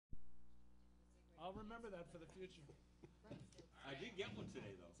I'll remember that for the future. I did get one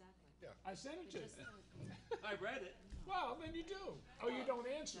today, though. Yeah. I sent it to you. I read it. Well, then you do. Oh, you don't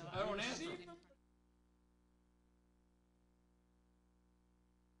answer. I don't answer. Receive them?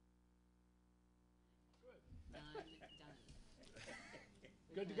 Done.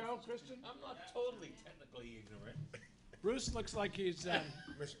 Good to go, Christian? I'm not totally technically ignorant. Bruce looks like he's,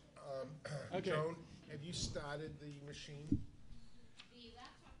 Miss- Okay. Joan, have you started the machine? The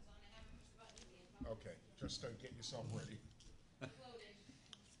laptop is on, I haven't pushed the button yet. Okay, just to get yourself ready. Loaded.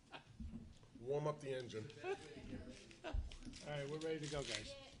 Warm up the engine. all right, we're ready to go, guys.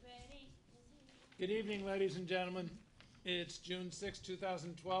 Get ready. Good evening, ladies and gentlemen. It's June 6,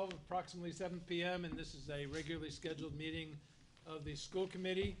 2012, approximately 7 p.m., and this is a regularly scheduled meeting of the school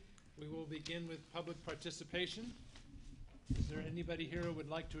committee. We will begin with public participation. Is there anybody here who would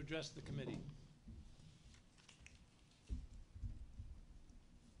like to address the committee?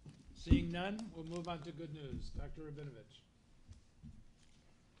 Seeing none, we'll move on to good news. Dr. Rabinovich.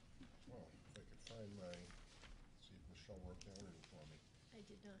 Well, if I could find my, see if Michelle wrote down anything for me. I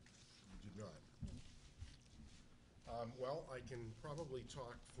did not. You did not. Well, I can probably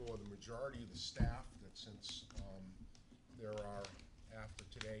talk for the majority of the staff that since there are, after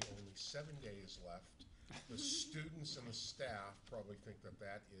today, only 7 days left, the students and the staff probably think that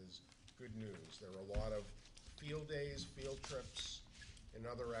that is good news. There are a lot of field days, field trips, and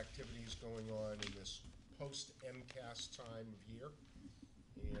other activities going on in this post-MCAS time of year.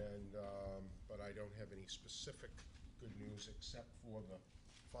 And, but I don't have any specific good news except for the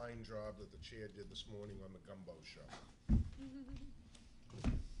fine job that the chair did this morning on the gumbo show.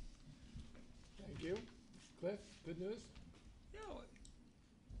 Thank you. Cliff, good news? You know,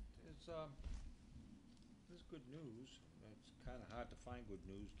 it's good news. It's kind of hard to find good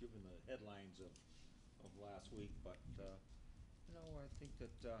news given the headlines of last week, but you know, I think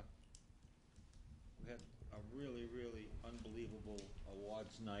that we had a really, really unbelievable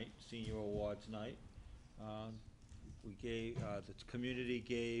awards night, senior awards night. We gave, the community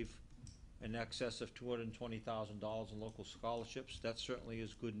gave in excess of $220,000 in local scholarships. That certainly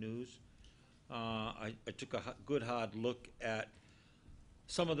is good news. I took a good hard look at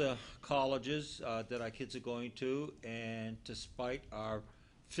some of the colleges that our kids are going to, and despite our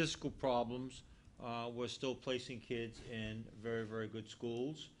fiscal problems, we're still placing kids in very, very good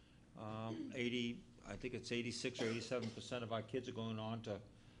schools. I think it's 86 or 87% of our kids are going on to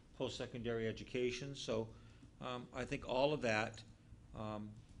post-secondary education. So I think all of that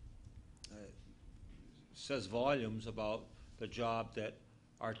says volumes about the job that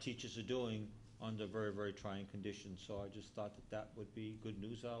our teachers are doing under very, very trying conditions. So I just thought that that would be good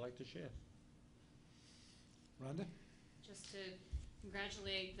news that I'd like to share. Rhonda? Just to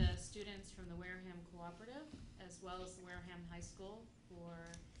congratulate the students from the Wareham Cooperative as well as the Wareham High School for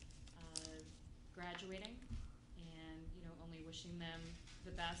graduating, and you know, only wishing them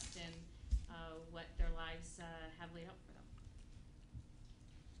the best in what their lives have laid out for them.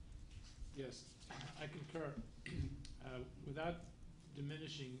 Yes, I concur. Without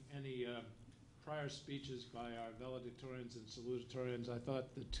diminishing any prior speeches by our valedictorians and salutatorians, I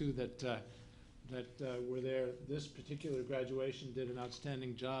thought the two that were there this particular graduation did an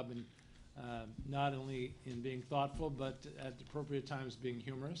outstanding job in not only in being thoughtful, but at appropriate times being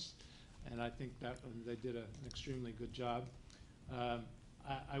humorous. And I think that they did an extremely good job.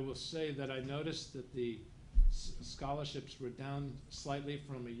 I will say that I noticed that the scholarships were down slightly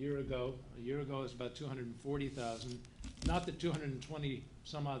from a year ago. A year ago it was about $240,000. Not that $220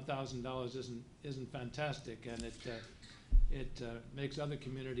 some odd thousand dollars isn't fantastic, and it makes other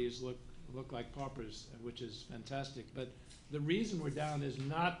communities look like paupers, which is fantastic. But the reason we're down is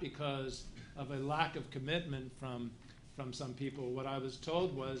not because of a lack of commitment from some people. What I was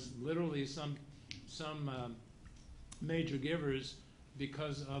told was literally some major givers,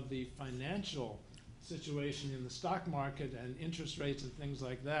 because of the financial situation in the stock market and interest rates and things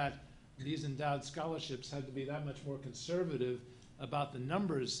like that, these endowed scholarships had to be that much more conservative about the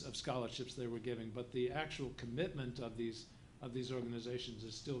numbers of scholarships they were giving, but the actual commitment of these organizations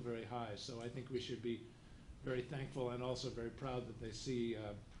is still very high. So I think we should be very thankful and also very proud that they see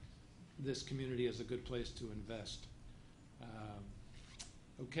this community as a good place to invest.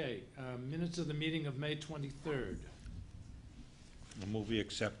 Minutes of the meeting of May 23rd. The movie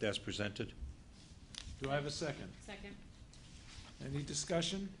accept as presented. Do I have a second? Second. Any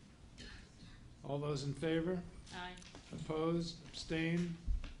discussion? All those in favor? Aye. Opposed? Abstained?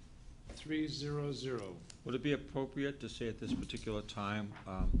 3-0-0. Would it be appropriate to say at this particular time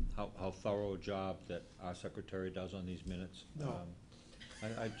how thorough a job that our secretary does on these minutes? No.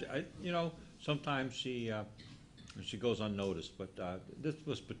 You know, sometimes she And she goes unnoticed, but this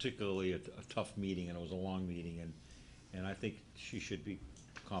was particularly a tough meeting, and it was a long meeting, and I think she should be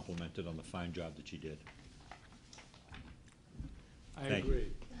complimented on the fine job that she did. I Thank you.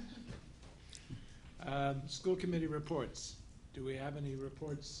 agree. School committee reports. Do we have any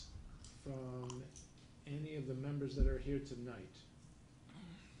reports from any of the members that are here tonight?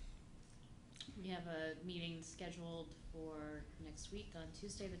 We have a meeting scheduled for next week on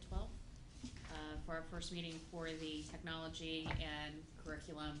Tuesday, the 12th, for our first meeting for the Technology and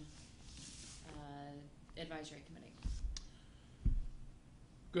Curriculum Advisory Committee.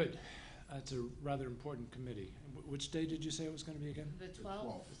 Good. That's a rather important committee. Which day did you say it was going to be again? The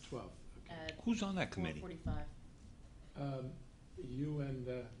 12th The 12th. Okay. at Who's on that committee? 4:45. You and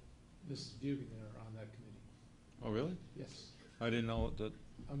Mrs. Bugan are on that committee. Oh, really? Yes. I didn't know that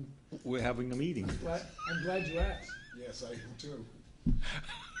I'm we're having the meeting. glad you asked. Yes, I am too.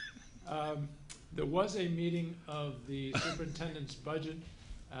 There was a meeting of the Superintendent's Budget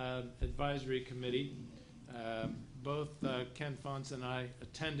Advisory Committee. Both Ken Fonce and I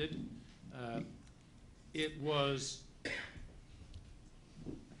attended. It was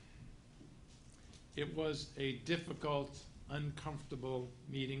a difficult, uncomfortable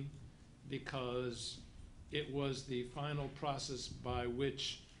meeting because it was the final process by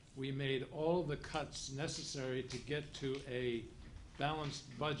which we made all the cuts necessary to get to a balanced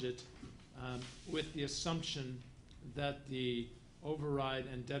budget, with the assumption that the override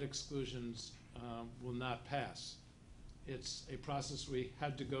and debt exclusions will not pass. It's a process we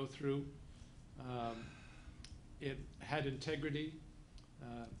had to go through. It had integrity.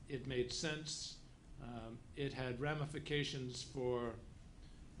 It made sense. It had ramifications for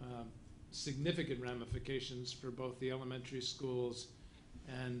significant ramifications for both the elementary schools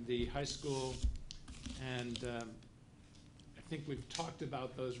and the high school, and I think we've talked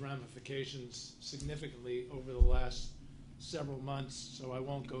about those ramifications significantly over the last several months, so I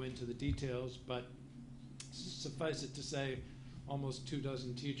won't go into the details, but suffice it to say, almost 24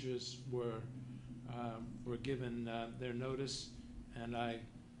 teachers were given their notice, and I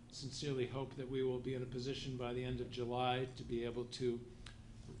sincerely hope that we will be in a position by the end of July to be able to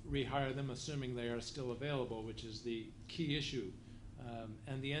rehire them, assuming they are still available, which is the key issue.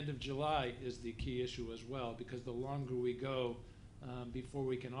 And the end of July is the key issue as well, because the longer we go before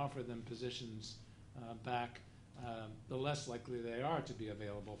we can offer them positions back, the less likely they are to be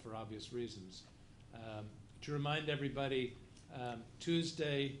available for obvious reasons. To remind everybody,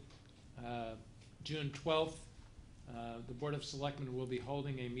 Tuesday, June 12th, the Board of Selectmen will be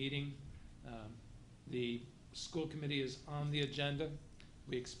holding a meeting. The school committee is on the agenda.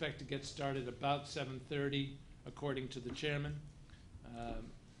 We expect to get started about 7:30, according to the chairman.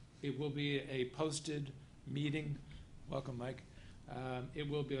 It will be a posted meeting. Welcome, Mike. It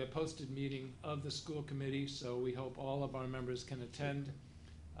will be a posted meeting of the school committee, so we hope all of our members can attend.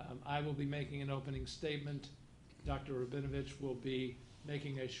 I will be making an opening statement. Dr. Rabinovich will be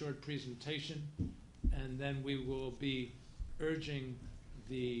making a short presentation, and then we will be urging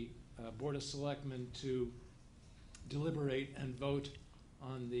the Board of Selectmen to deliberate and vote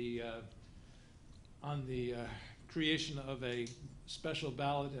on the creation of a special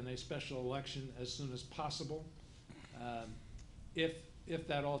ballot and a special election as soon as possible. If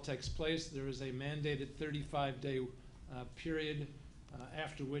that all takes place, there is a mandated 35-day period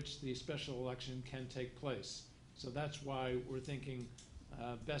after which the special election can take place. So that's why we're thinking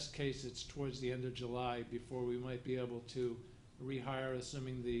best case it's towards the end of July before we might be able to rehire,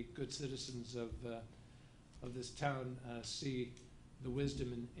 assuming the good citizens of this town see the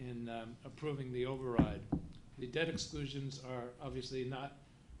wisdom in approving the override. The debt exclusions are obviously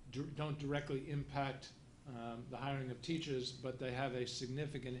don't directly impact the hiring of teachers, but they have a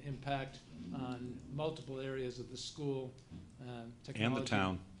significant impact on multiple areas of the school. Technology. And the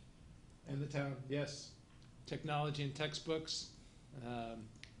town. And the town, yes. Technology and textbooks,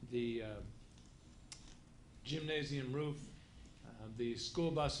 the gymnasium roof, the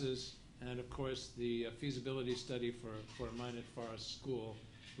school buses, and of course the feasibility study for Minot Forest School,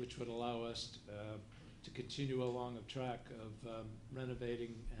 which would allow us to continue along a track of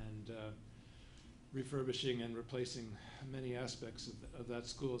renovating and refurbishing and replacing many aspects of that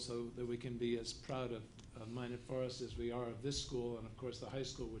school, so that we can be as proud of Minot Forest as we are of this school, and of course the high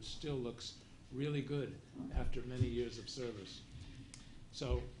school, which still looks really good after many years of service.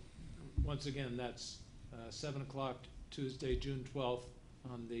 So once again, that's 7 o'clock Tuesday, June 12th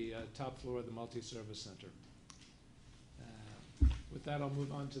on the top floor of the Multi-Service Center. With that, I'll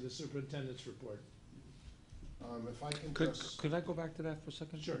move on to the superintendent's report. If I can Could just, I go back to that for a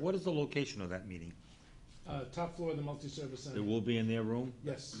second? Sure. What is the location of that meeting? Top floor of the multi-service center. It will be in their room?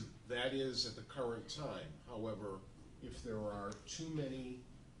 Yes. That is at the current time. However, if there are too many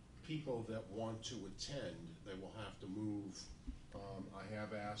people that want to attend, they will have to move. I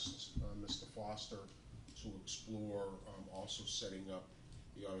have asked Mr. Foster to explore also setting up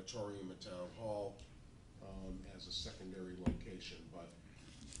the auditorium at Town Hall as a secondary location, but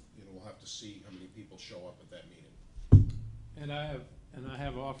we'll have to see how many people show up at that meeting. And I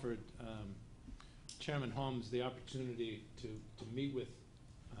have offered Chairman Holmes the opportunity to meet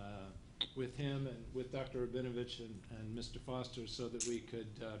with him and with Dr. Rabinovich and Mr. Foster so that we could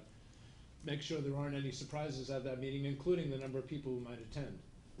make sure there aren't any surprises at that meeting, including the number of people who might attend.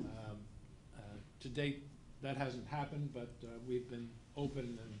 To date, that hasn't happened, but we've been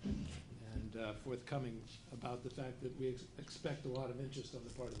open and forthcoming about the fact that we expect a lot of interest on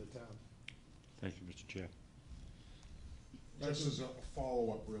the part of the town. Thank you, Mr. Chair. This is a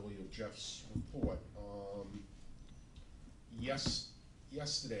follow-up, really, of Jeff's report.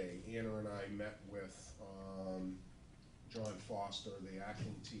 Yesterday, Anna and I met with John Foster, the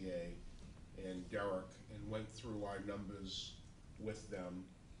acting TA, and Derek, and went through our numbers with them,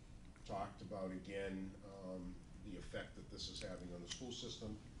 talked about, again, the effect that this is having on the school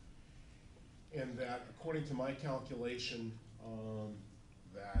system, and that, according to my calculation,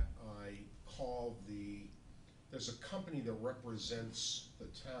 that I called there's a company that represents the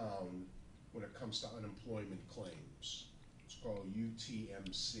town when it comes to unemployment claims. It's called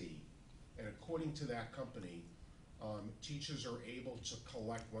UTMC. And according to that company, teachers are able to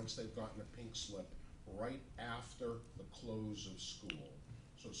collect, once they've gotten a pink slip, right after the close of school.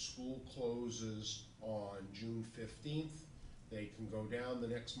 So school closes on June 15th. They can go down the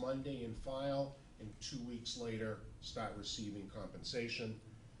next Monday and file, and 2 weeks later start receiving compensation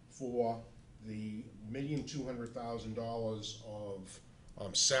for the $1,200,000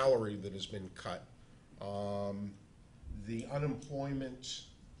 of salary that has been cut. The unemployment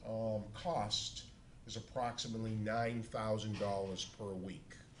cost is approximately $9,000 per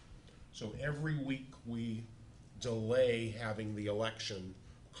week. So every week we delay having the election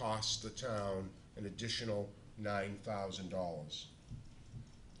costs the town an additional $9,000.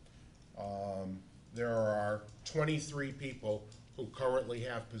 There are 23 people who currently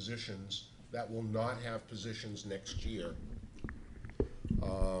have positions that will not have positions next year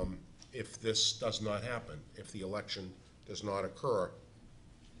if this does not happen, if the election does not occur.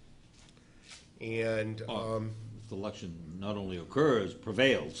 And If the election not only occurs,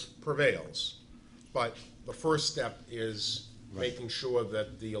 prevails. prevails. But the first step is making sure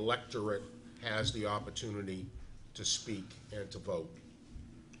that the electorate has the opportunity to speak and to vote.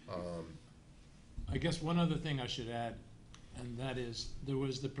 I guess one other thing I should add, and that is there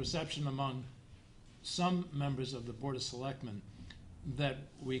was the perception among some members of the Board of Selectmen that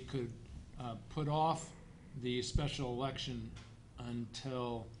we could put off the special election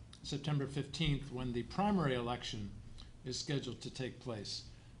until September 15th, when the primary election is scheduled to take place.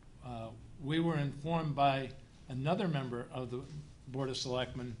 We were informed by another member of the Board of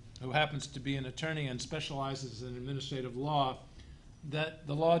Selectmen, who happens to be an attorney and specializes in administrative law, that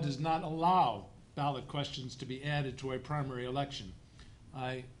the law does not allow ballot questions to be added to a primary election.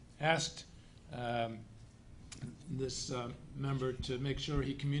 I asked this member to make sure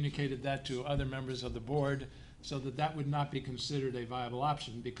he communicated that to other members of the board so that that would not be considered a viable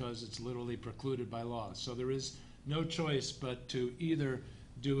option because it's literally precluded by law. So there is no choice but to either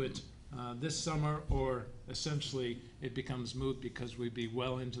do it this summer, or essentially it becomes moot because we'd be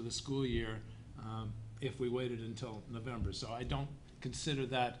well into the school year if we waited until November. So I don't consider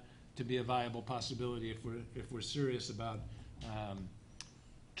that to be a viable possibility if we're serious about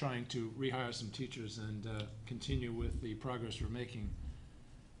trying to rehire some teachers and continue with the progress we're making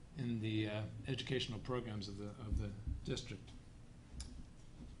in the educational programs of the district.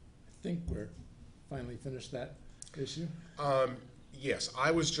 I think we're finally finished that issue. Yes,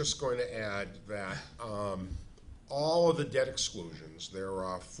 I was just going to add that all of the debt exclusions, there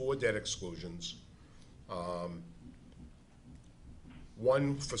are 4 debt exclusions.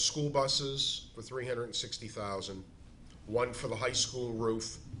 One for school buses for $360,000, one for the high school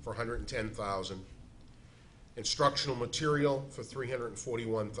roof for $110,000, instructional material for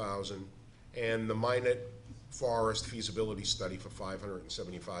 $341,000, and the Minot Forest feasibility study for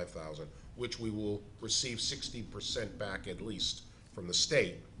 $575,000, which we will receive 60% back at least from the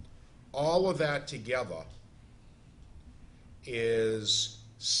state. All of that together is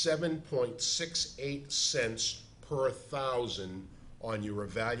 7.68 cents per thousand on your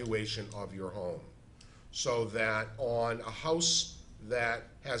evaluation of your home. So that on a house that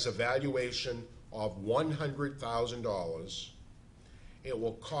has a valuation of $100,000, it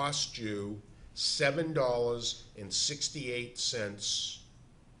will cost you $7.68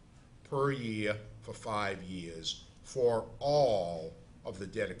 per year for 5 years for all of the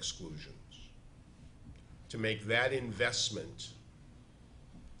debt exclusions. To make that investment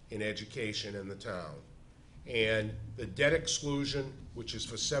in education in the town. And the debt exclusion, which is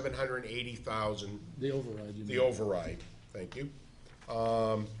for $780,000, The override, you mean? the override, thank you,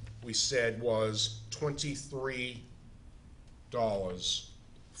 we said was $23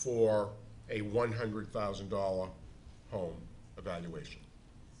 for a $100,000 home evaluation.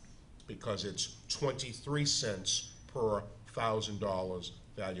 Because it's 23 cents per $1,000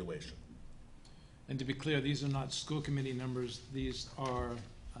 valuation. And to be clear, these are not school committee numbers, these are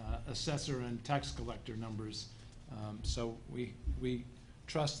assessor and tax collector numbers. So we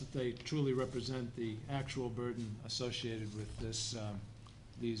trust that they truly represent the actual burden associated with this,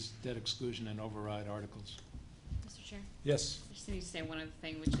 these debt exclusion and override articles. Mr. Chair? Yes. I just need to say one other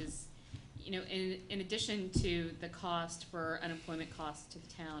thing, which is, you know, in addition to the cost for unemployment costs to the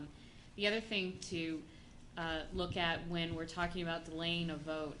town, the other thing to look at when we're talking about delaying a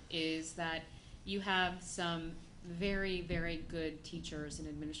vote is that you have some very, very good teachers and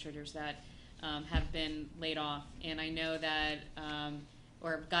administrators that have been laid off. And I know that,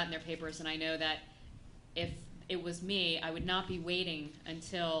 or have gotten their papers, and I know that if it was me, I would not be waiting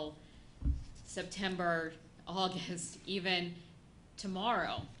until September, August, even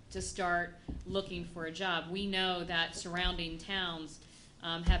tomorrow to start looking for a job. We know that surrounding towns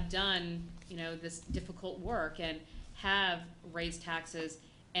have done, you know, this difficult work and have raised taxes,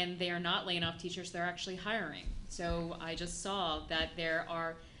 and they are not laying off teachers, they're actually hiring. So I just saw that there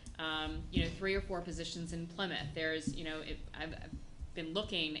are, you know, 3 or 4 positions in Plymouth. There's, you know, I've been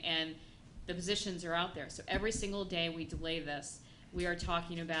looking, and the positions are out there. So every single day we delay this, we are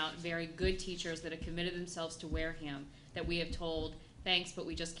talking about very good teachers that have committed themselves to Wareham, that we have told, thanks, but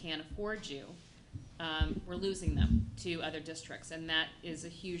we just can't afford you. We're losing them to other districts, and that is a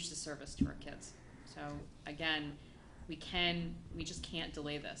huge disservice to our kids. So again, we just can't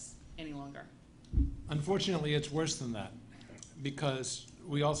delay this any longer. Unfortunately, it's worse than that, because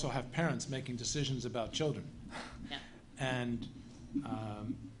we also have parents making decisions about children. Yeah. And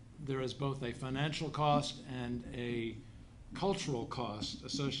there is both a financial cost and a cultural cost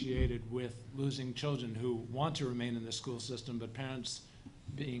associated with losing children who want to remain in the school system, but parents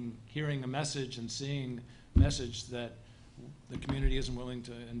hearing a message and seeing a message that the community isn't willing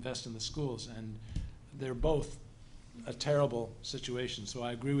to invest in the schools. And they're both a terrible situation. So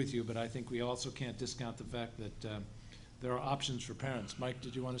I agree with you, but I think we also can't discount the fact that there are options for parents. Mike,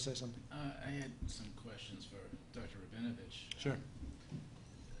 did you want to say something? I had some questions for Dr. Rabinovich. Sure.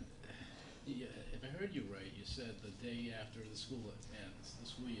 If I heard you right, you said the day after the school ends, the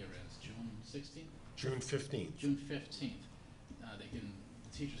school year ends, June 16th? June 15th. June 15th. The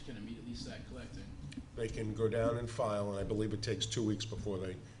teachers can immediately start collecting. They can go down and file, and I believe it takes 2 weeks before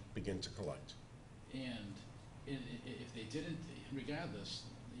they begin to collect. And if they didn't, regardless,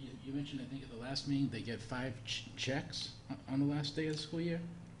 you mentioned, I think, at the last meeting, they get 5 checks on the last day of the school year?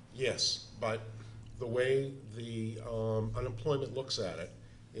 Yes, but the way the unemployment looks at it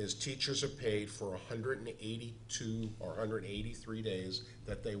is teachers are paid for 182 or 183 days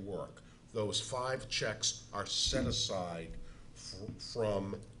that they work. Those 5 checks are set aside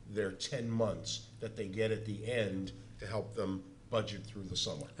from their 10 months that they get at the end to help them budget through the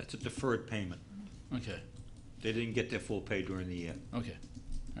summer. That's a deferred payment. Okay, They didn't get their full pay during the year. okay.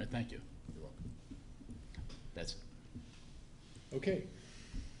 All right, thank you. You're welcome. That's it. Okay.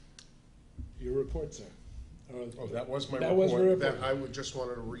 Your report, sir. Oh, that was my report. That was your report. I just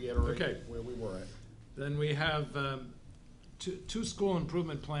wanted to reiterate Okay. where we were at. Then we have two school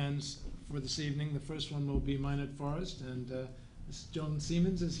improvement plans for this evening. The first one will be Minot Forest, and Ms. Joan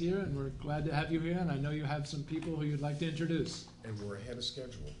Siemens is here, and we're glad to have you here, and I know you have some people who you'd like to introduce. And we're ahead of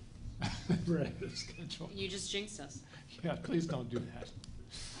schedule. We're ahead of schedule. You just jinxed us. Yeah, please don't do that.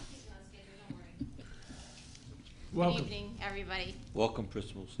 He's on schedule, don't worry. Welcome. Good evening, everybody. Welcome,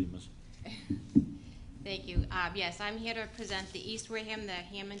 Principal Seamus. Thank you. Yes, I'm here to present the East Wareham, the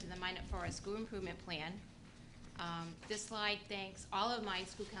Hammond, and the Minot Forest School Improvement Plan. This slide thanks all of my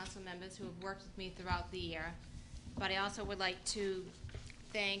school council members who have worked with me throughout the year. But I also would like to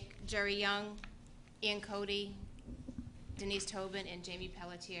thank Jerry Young, Ann Cody, Denise Tobin, and Jamie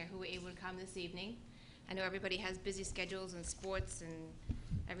Pelletier, who were able to come this evening. I know everybody has busy schedules and sports and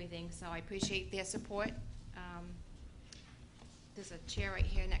everything, so I appreciate their support. There's a chair right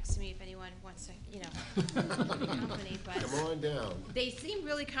here next to me if anyone wants to, you know, company, but Come on down. they seem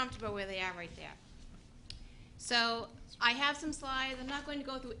really comfortable where they are right there. So I have some slides. I'm not going to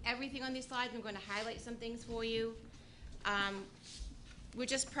go through everything on these slides. I'm going to highlight some things for you. We're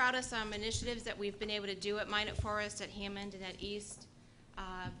just proud of some initiatives that we've been able to do at Minot Forest, at Hammond, and at East.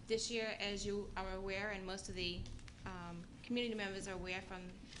 This year, as you are aware, and most of the community members are aware from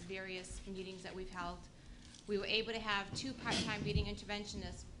various meetings that we've held, we were able to have 2 part-time reading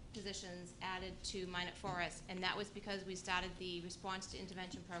interventionist positions added to Minot Forest, and that was because we started the Response to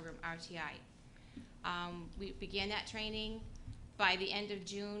Intervention Program, RTI. We began that training. By the end of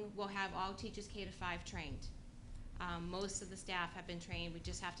June, we'll have all teachers K to 5 trained. Most of the staff have been trained. We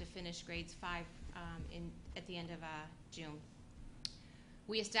just have to finish grades 5 at the end of June.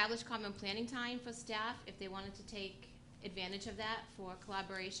 We established common planning time for staff if they wanted to take advantage of that for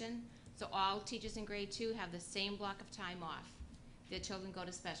collaboration. So all teachers in grade 2 have the same block of time off. Their children go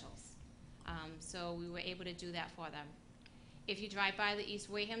to specials. So we were able to do that for them. If you drive by the East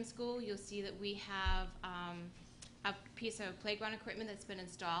Wareham School, you'll see that we have a piece of playground equipment that's been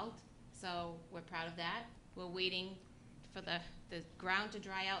installed. So we're proud of that. We're waiting for the ground to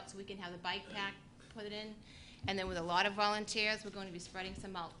dry out so we can have the bike pack put it in. And then with a lot of volunteers, we're going to be spreading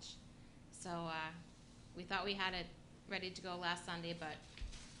some mulch. So we thought we had it ready to go last Sunday, but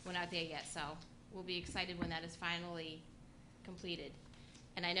we're not there yet. So we'll be excited when that is finally completed.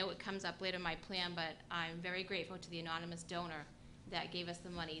 And I know it comes up later in my plan, but I'm very grateful to the anonymous donor that gave us the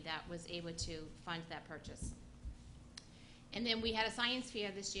money that was able to fund that purchase. And then we had a science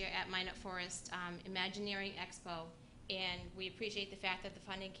fair this year at Minot Forest, Imagineering Expo, and we appreciate the fact that the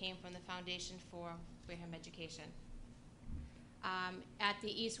funding came from the Foundation for Wareham Education. At the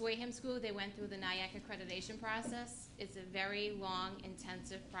East Wareham School, they went through the NIAC accreditation process. It's a very long,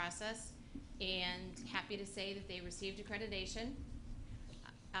 intensive process, and happy to say that they received accreditation.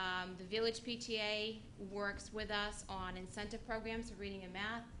 The Village PTA works with us on incentive programs for reading and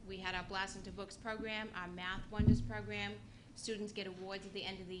math. We had our Blast into Books program, our Math Wonders program. Students get awards at the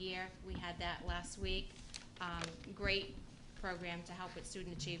end of the year. We had that last week. Great program to help with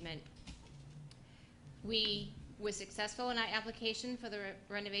student achievement. We were successful in our application for the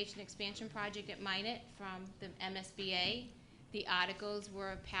renovation expansion project at Minot from the MSBA. The articles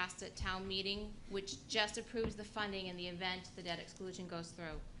were passed at town meeting, which just approves the funding in the event the debt exclusion goes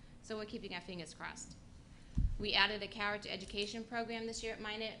through. So we're keeping our fingers crossed. We added a character education program this year at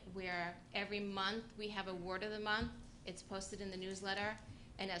Minot, where every month we have a word of the month. It's posted in the newsletter,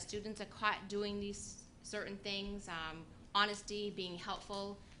 and as students are caught doing these certain things, honesty, being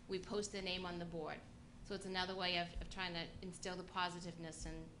helpful, we post their name on the board. So it's another way of trying to instill the positiveness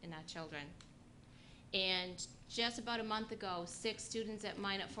in our children. And just about a month ago, 6 students at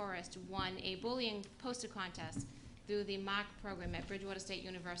Minot Forest won a bullying poster contest through the MARC program at Bridgewater State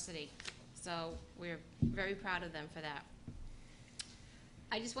University. So we're very proud of them for that.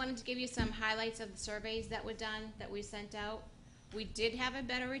 I just wanted to give you some highlights of the surveys that were done, that we sent out. We did have a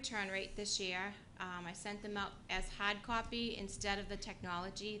better return rate this year. I sent them out as hard copy instead of the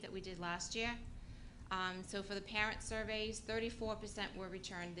technology that we did last year. So for the parent surveys, 34% were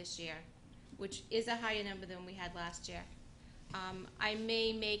returned this year, which is a higher number than we had last year. I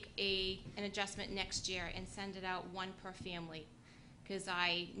may make an adjustment next year and send it out 1 per family, because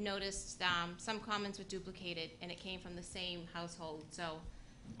I noticed some comments were duplicated and it came from the same household. So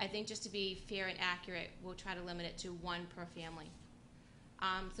I think just to be fair and accurate, we'll try to limit it to 1 per family.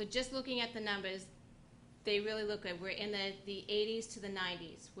 So just looking at the numbers, they really look good. We're in the 80s to the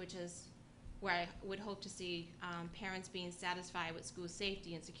 90s, which is where I would hope to see parents being satisfied with school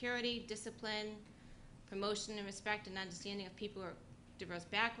safety and security, discipline, promotion and respect and understanding of people of diverse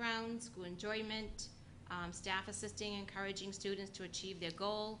backgrounds, school enjoyment, staff assisting, encouraging students to achieve their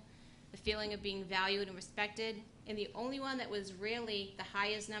goal, the feeling of being valued and respected. And the only one that was really the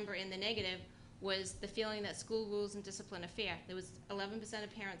highest number in the negative was the feeling that school rules and discipline are fair. There was 11%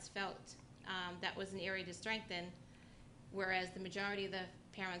 of parents felt that was an area to strengthen, whereas the majority of the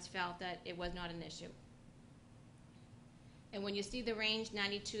parents felt that it was not an issue. And when you see the range,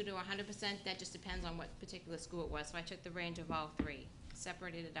 92 to 100%, that just depends on what particular school it was. So I took the range of all 3,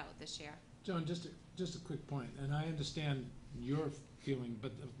 separated it out this year. Joan, just a quick point, and I understand your feeling,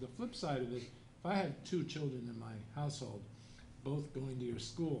 but the flip side of it, if I had 2 children in my household, both going to your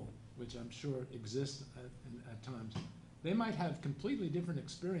school, which I'm sure exists at times, they might have completely different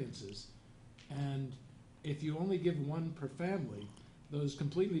experiences, and if you only give 1 per family, those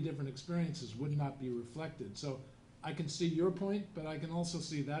completely different experiences would not be reflected. So I can see your point, but I can also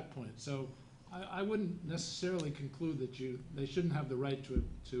see that point. So I wouldn't necessarily conclude that they shouldn't have the right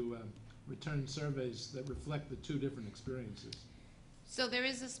to return surveys that reflect the 2 different experiences. So there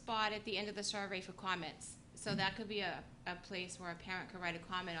is a spot at the end of the survey for comments. So that could be a place where a parent could write a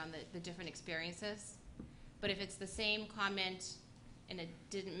comment on the different experiences. But if it's the same comment and it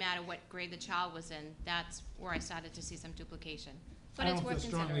didn't matter what grade the child was in, that's where I started to see some duplication. But I it's don't feel worth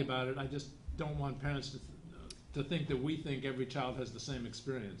strongly considering. about it. I just don't want parents to think that we think every child has the same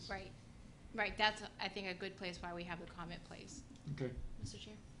experience. Right, right, that's, I think, a good place why we have the comment place. Okay. Mr.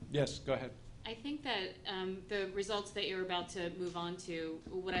 Chair? Yes, go ahead. I think that the results that you're about to move on to,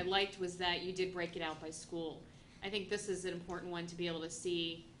 what I liked was that you did break it out by school. I think this is an important one to be able to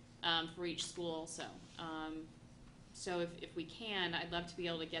see for each school also. So if we can, I'd love to be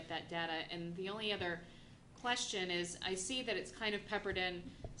able to get that data. And the only other question is, I see that it's kind of peppered in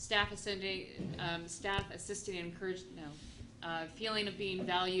staff assisting and encouraged, feeling of being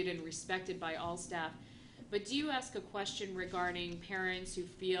valued and respected by all staff. But do you ask a question regarding parents who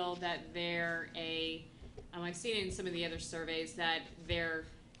feel that they're I've seen it in some of the other surveys, that they're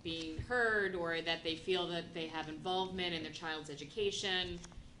being heard or that they feel that they have involvement in their child's education,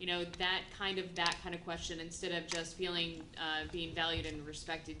 that kind of question, instead of just feeling being valued and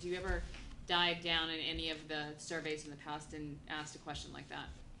respected. Do you ever dive down in any of the surveys in the past and asked a question like that?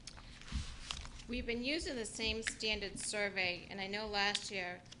 We've been using the same standard survey, and I know last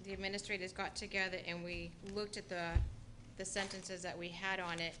year the administrators got together and we looked at the sentences that we had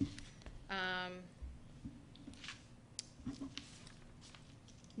on it.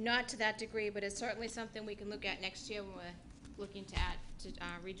 Not to that degree, but it's certainly something we can look at next year when we're looking to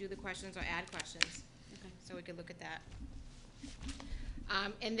redo the questions or add questions. Okay. So we could look at that.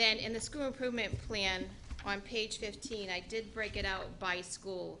 And then in the school improvement plan on page 15, I did break it out by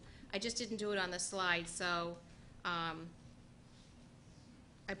school. I just didn't do it on the slide, so I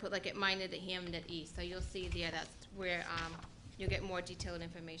put like at Minot, at Hammond, at East. So you'll see there, that's where you'll get more detailed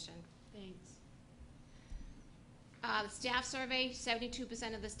information. Thanks. The staff survey,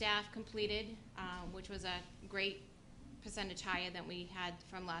 72% of the staff completed, which was a great percentage higher than we had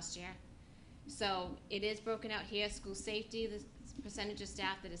from last year. So it is broken out here. School safety, the percentage of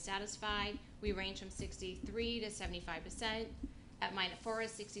staff that is satisfied, we range from 63 to 75%. At Minot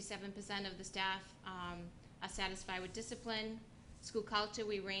Forest, 67% of the staff are satisfied with discipline. School culture,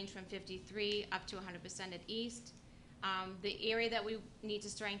 we range from 53 up to 100% at East. The area that we need to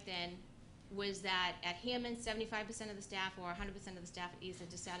strengthen was that at Hammond, 75% of the staff or 100% of the staff at East are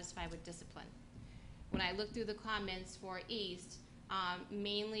dissatisfied with discipline. When I look through the comments for East,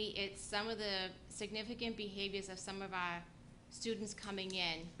 mainly it's some of the significant behaviors of some of our students coming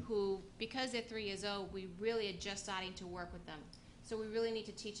in who, because they're 3 years old, we really are just starting to work with them. So we really need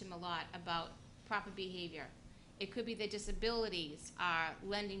to teach them a lot about proper behavior. It could be their disabilities are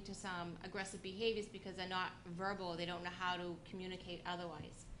lending to some aggressive behaviors because they're not verbal, they don't know how to communicate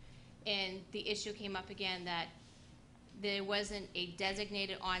otherwise. And the issue came up again that there wasn't a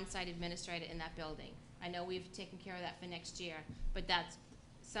designated on-site administrator in that building. I know we've taken care of that for next year, but that's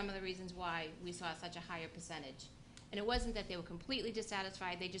some of the reasons why we saw such a higher percentage. And it wasn't that they were completely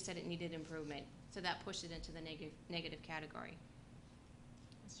dissatisfied, they just said it needed improvement. So that pushed it into the negative category.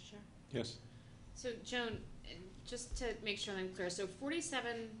 Mr. Chair? Yes. So Joan, just to make sure I'm clear, so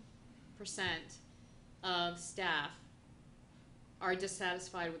 47% of staff are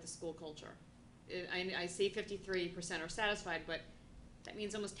dissatisfied with the school culture. I see 53% are satisfied, but that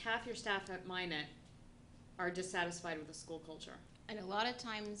means almost half your staff at Minot are dissatisfied with the school culture. And a lot of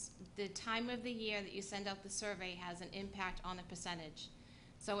times, the time of the year that you send out the survey has an impact on the percentage.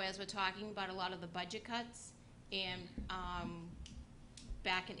 So as we're talking about a lot of the budget cuts, and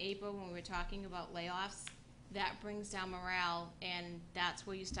back in April when we were talking about layoffs, that brings down morale, and that's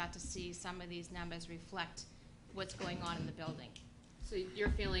where you start to see some of these numbers reflect what's going on in the building. So you're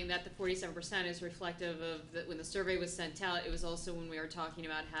feeling that the 47% is reflective of when the survey was sent out, it was also when we were talking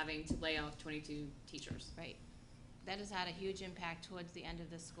about having to lay off 22 teachers. Right. That has had a huge impact towards the end of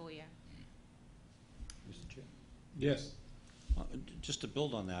this school year. Mr. Chair? Yes. Just to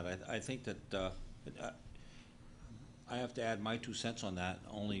build on that, I think that I have to add my 2 cents on that,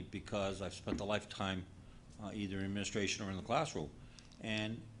 only because I've spent a lifetime either in administration or in the classroom.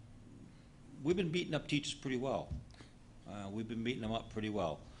 And we've been beating up teachers pretty well. We've been beating them up pretty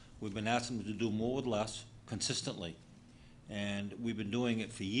well. We've been asking them to do more with less consistently. And we've been doing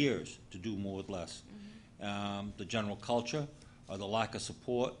it for years, to do more with less. The general culture, the lack of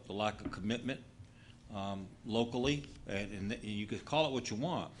support, the lack of commitment locally, and you could call it what you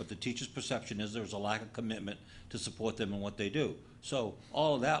want, but the teacher's perception is there's a lack of commitment to support them in what they do. So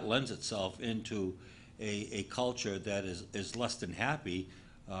all of that lends itself into a culture that is less than happy,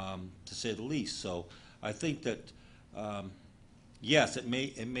 to say the least. So I think that yes, it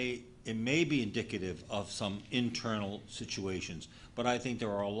may be indicative of some internal situations, but I think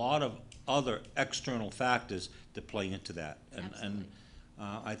there are a lot of other external factors that play into that. And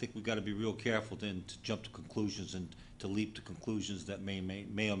I think we've got to be real careful to jump to conclusions and to leap to conclusions that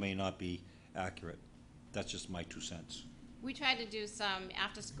may or may not be accurate. That's just my 2 cents. We tried to do some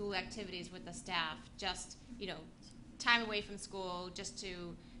after-school activities with the staff, just, time away from school, just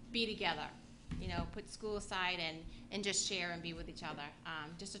to be together. Put school aside and just share and be with each other,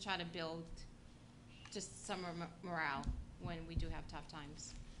 just to try to build just some morale when we do have tough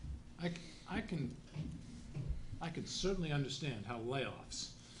times. I can certainly understand how layoffs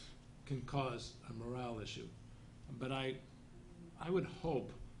can cause a morale issue, but I would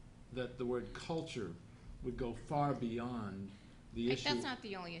hope that the word culture would go far beyond the issue. That's not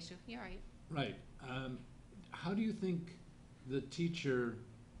the only issue. You're right. Right. How do you think the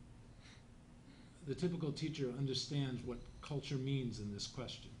typical teacher understands what culture means in this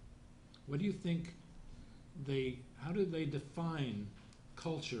question? What do you think how do they define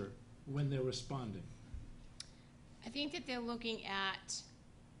culture when they're responding? I think that they're looking at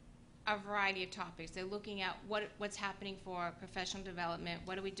a variety of topics. They're looking at what's happening for professional development,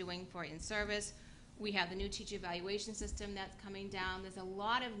 what are we doing for in-service. We have the new teacher evaluation system that's coming down. There's a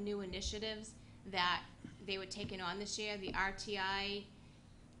lot of new initiatives that they were taking on this year, the RTI,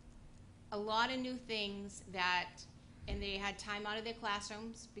 a lot of new things and they had time out of their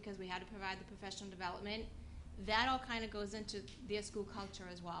classrooms because we had to provide the professional development. That all kind of goes into their school culture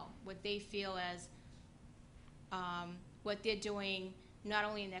as well, what they feel as what they're doing not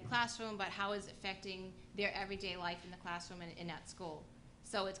only in their classroom, but how is it affecting their everyday life in the classroom and at school.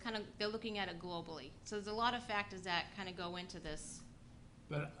 So it's kind of, they're looking at it globally. So there's a lot of factors that kind of go into this.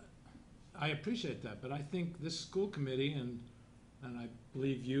 But I appreciate that, but I think this school committee, and I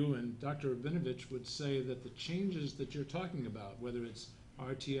believe you and Dr. Rabinovich would say that the changes that you're talking about, whether it's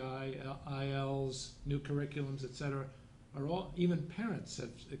RTI, ILs, new curriculums, et cetera, are all, even parents have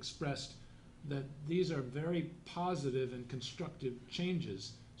expressed that these are very positive and constructive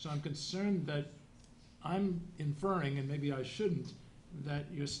changes. So I'm concerned that I'm inferring, and maybe I shouldn't, that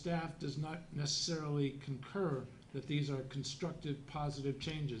your staff does not necessarily concur that these are constructive, positive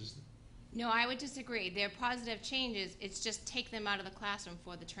changes. No, I would disagree. They're positive changes. It's just take them out of the classroom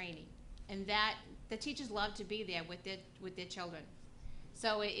for the training. And that, the teachers love to be there with their children.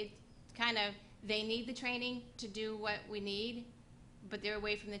 So it kind of, they need the training to do what we need, but they're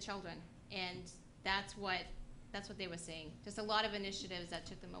away from the children. And that's what they were saying. Just a lot of initiatives that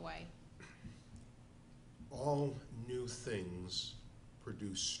took them away. All new things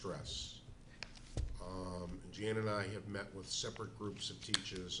produce stress. Jan and I have met with separate groups of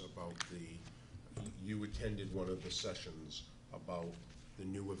teachers about you attended one of the sessions about the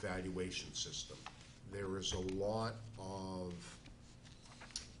new evaluation system. There is a lot of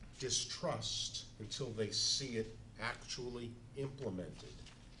distrust until they see it actually implemented.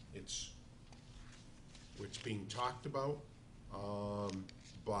 It's being talked about,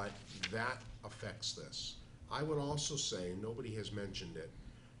 but that affects this. I would also say, nobody has mentioned it,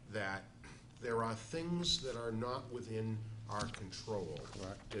 that there are things that are not within our control.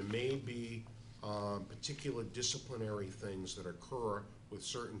 Correct. There may be particular disciplinary things that occur with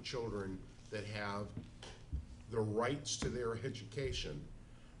certain children that have the rights to their education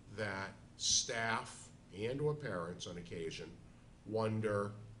that staff and or parents on occasion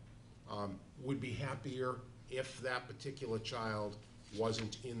wonder would be happier if that particular child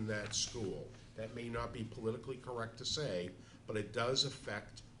wasn't in that school. That may not be politically correct to say, but it does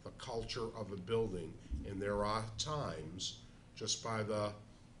affect the culture of a building. And there are times, just by the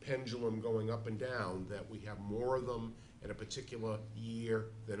pendulum going up and down, that we have more of them in a particular year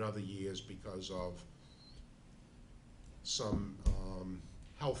than other years because of some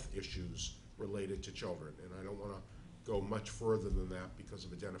health issues related to children. And I don't want to go much further than that because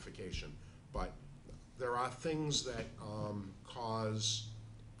of identification. But there are things that cause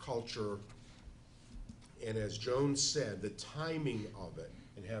culture, and as Joan said, the timing of it,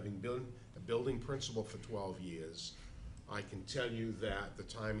 and having been a building principal for 12 years, I can tell you that the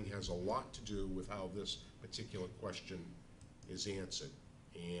timing has a lot to do with how this particular question is answered.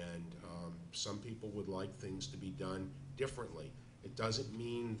 And some people would like things to be done differently. It doesn't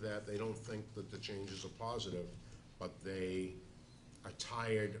mean that they don't think that the changes are positive, but they are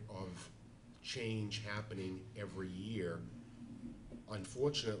tired of change happening every year.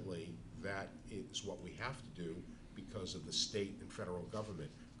 Unfortunately, that is what we have to do because of the state and federal government.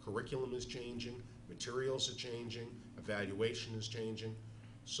 Curriculum is changing, materials are changing, evaluation is changing.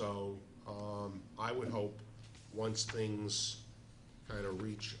 So I would hope once things kind of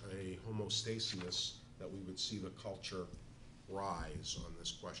reach a homeostasis that we would see the culture rise on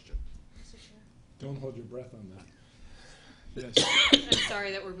this question. Don't hold your breath on that. Yes. I'm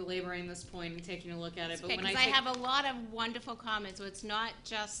sorry that we're belaboring this point and taking a look at it, but when Because I I take, have a lot of wonderful comments, so it's not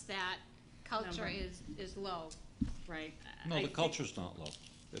just that culture Number. is low. right. No, I the think- culture's not low.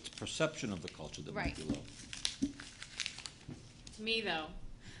 It's perception of the culture that might Right. be low. To me, though,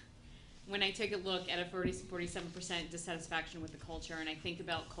 when I take a look at a 47% dissatisfaction with the culture, and I think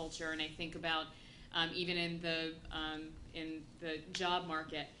about culture, and I think about even in the job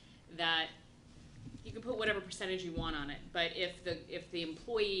market, that you can put whatever percentage you want on it, but if the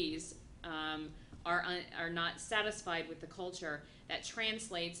employees are not satisfied with the culture, that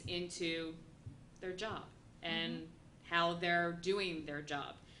translates into their job and how they're doing their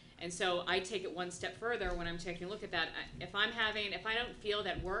job. And so I take it one step further when I'm taking a look at that. If I don't feel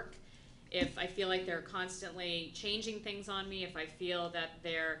that work, if I feel like they're constantly changing things on me, if I feel that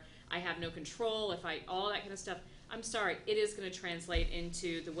I have no control, all that kind of stuff, I'm sorry, it is going to translate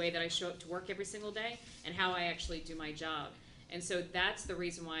into the way that I show up to work every single day and how I actually do my job. And so that's the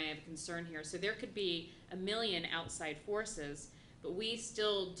reason why I have a concern here. So there could be a million outside forces, but we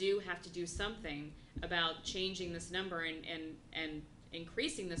still do have to do something about changing this number and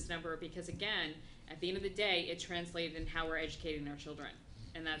increasing this number, because again, at the end of the day, it translated in how we're educating our children.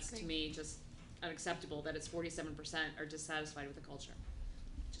 And that's, to me, just unacceptable that it's 47% are dissatisfied with the culture.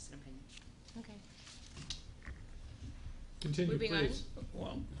 Just an opinion. Okay. Continue, Moving on. please.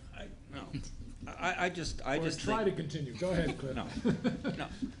 Well, I just Or try think, to continue. Go ahead, Cliff. no,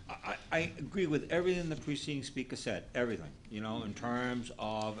 I agree with everything the preceding speaker said, everything, in terms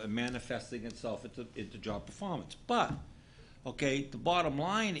of manifesting itself into job performance. But, okay, the bottom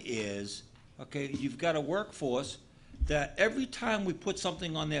line is, okay, you've got a workforce that every time we put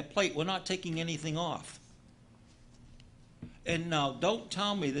something on their plate, we're not taking anything off. And now, don't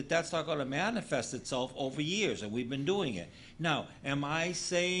tell me that that's not going to manifest itself over years, and we've been doing it. Now, am I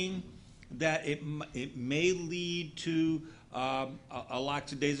saying that it may lead to a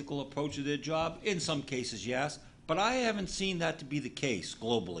lackadaisical approach to their job? In some cases, yes, but I haven't seen that to be the case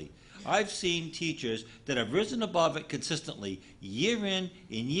globally. I've seen teachers that have risen above it consistently, year in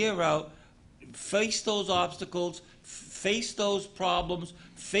and year out, face those obstacles, face those problems,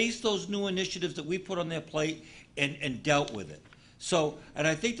 face those new initiatives that we put on their plate, and dealt with it. So, and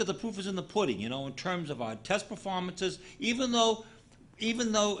I think that the proof is in the pudding, in terms of our test performances. Even though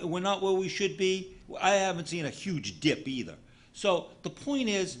we're not where we should be, I haven't seen a huge dip either. So the point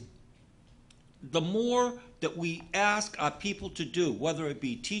is, the more that we ask our people to do, whether it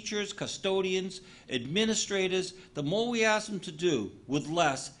be teachers, custodians, administrators, the more we ask them to do with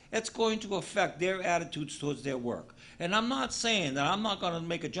less, it's going to affect their attitudes towards their work. And I'm not saying that I'm not going to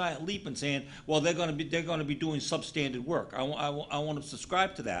make a giant leap and saying, well, they're going to be doing substandard work. I want to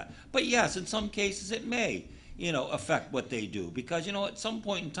subscribe to that. But yes, in some cases it may, affect what they do, because at some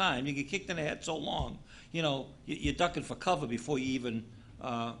point in time you get kicked in the head so long, you're ducking for cover before you even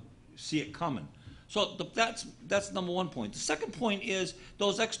see it coming. So that's number one point. The second point is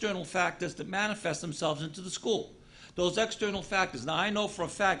those external factors that manifest themselves into the school. Those external factors. Now, I know for a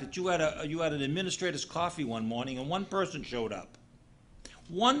fact that you had an administrator's coffee one morning, and one person showed up.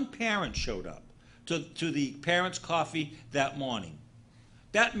 One parent showed up to the parents' coffee that morning.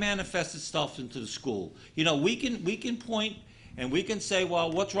 That manifests itself into the school. We can point and we can say,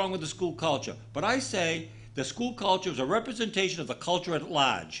 well, what's wrong with the school culture? But I say the school culture is a representation of the culture at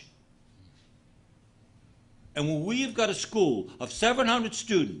large. And when we have got a school of 700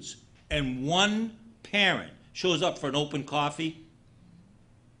 students and one parent shows up for an open coffee,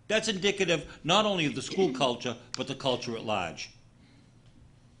 that's indicative not only of the school culture, but the culture at large.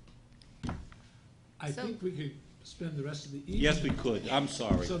 I think we could spend the rest of the evening. Yes, we could. I'm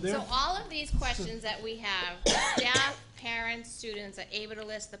sorry. So So all of these questions that we have, staff, parents, students are able to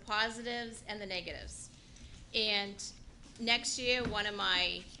list the positives and the negatives. And next year, one of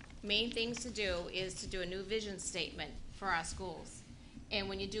my main things to do is to do a new vision statement for our schools. And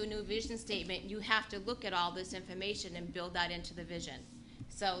when you do a new vision statement, you have to look at all this information and build that into the vision.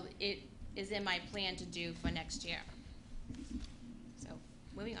 So it is in my plan to do for next year. So,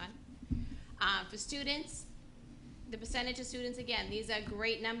 moving on. For students, the percentage of students, again, these are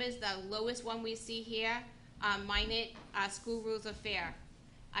great numbers. The lowest one we see here, Minot, school rules are fair.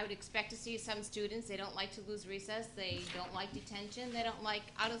 I would expect to see some students, they don't like to lose recess, they don't like detention, they don't like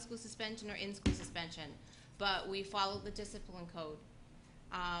out-of-school suspension or in-school suspension. But we follow the discipline code.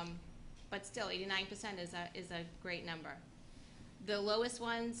 But still, 89% is a great number. The lowest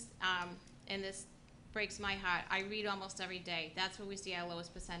ones, and this breaks my heart, I read almost every day. That's where we see our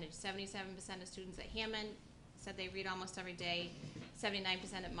lowest percentage. 77% of students at Hammond said they read almost every day, 79%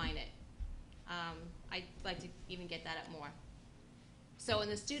 at Minot. I'd like to even get that up more. So in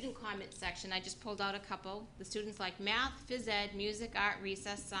the student comment section, I just pulled out a couple. The students like math, phys ed, music, art,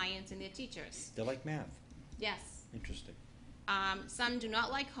 recess, science, and their teachers. They like math. Yes. Interesting. Some do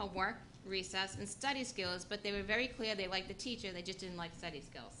not like homework, recess, and study skills, but they were very clear they liked the teacher, they just didn't like study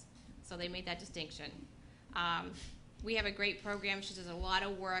skills. So they made that distinction. we have a great program. She does a lot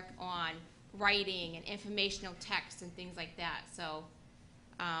of work on writing and informational text and things like that. So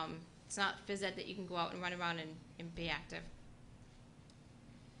it's not phys ed that you can go out and run around and be active.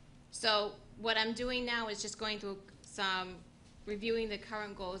 So what I'm doing now is just going through reviewing the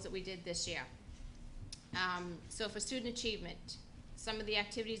current goals that we did this year. So for student achievement, some of the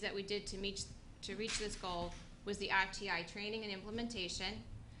activities that we did to reach this goal was the RTI training and implementation.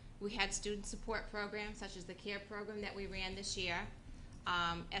 We had student support programs such as the CARE program that we ran this year.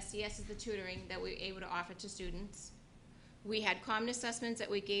 SES is the tutoring that we were able to offer to students. We had common assessments that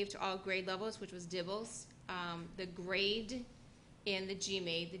we gave to all grade levels, which was DIBELS, the grade, and the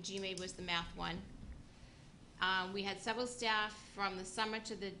GMAID. The GMAID was the math one. We had several staff from the summer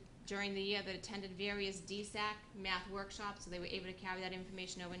to during the year that attended various DSAC math workshops, so they were able to carry that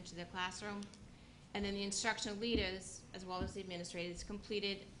information over into their classroom. And then the instructional leaders, as well as the administrators,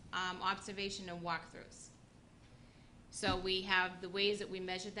 completed observation and walkthroughs. So we have the ways that we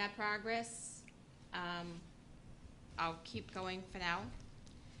measured that progress. I'll keep going for now.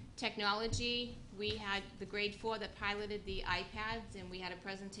 Technology, we had the grade 4 that piloted the iPads, and we had a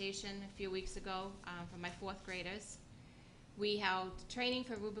presentation a few weeks ago for my 4th graders. We held training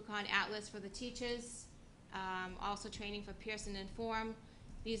for Rubicon Atlas for the teachers, also training for Pearson Inform.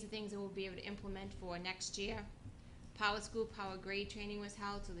 These are things that we'll be able to implement for next year. Power School, Power Grade training was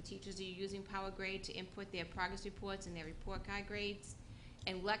held, so the teachers are using Power Grade to input their progress reports and their report card grades.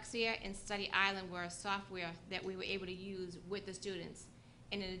 And Lexia and Study Island were a software that we were able to use with the students.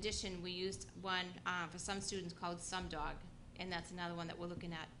 And in addition, we used one for some students called SumDog, and that's another one that we're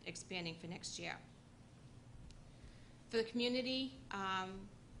looking at expanding for next year. For the community,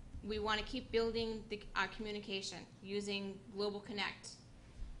 we want to keep building our communication using Global Connect.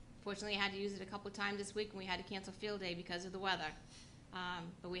 Fortunately, I had to use it a couple of times this week, and we had to cancel field day because of the weather.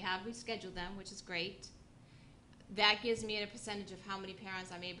 But we have rescheduled them, which is great. That gives me a percentage of how many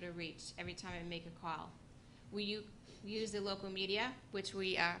parents I'm able to reach every time I make a call. We use the local media, which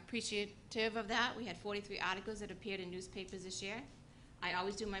we are appreciative of that. We had 43 articles that appeared in newspapers this year. I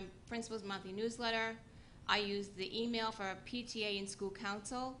always do my principal's monthly newsletter. I use the email for PTA and school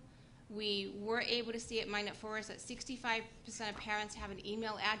council. We were able to see at Minot Forest that 65% of parents have an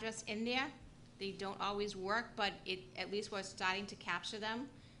email address in there. They don't always work, but at least we're starting to capture them,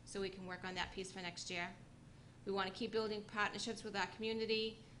 so we can work on that piece for next year. We want to keep building partnerships with our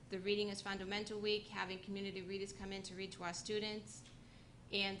community. The Reading is Fundamental Week, having community readers come in to read to our students.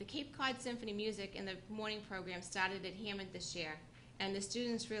 And the Cape Cod Symphony Music in the morning program started at Hammond this year, and the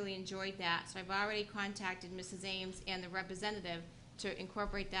students really enjoyed that. So I've already contacted Mrs. Ames and the representative to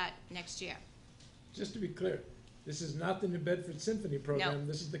incorporate that next year. Just to be clear, this is not the New Bedford Symphony Program. No.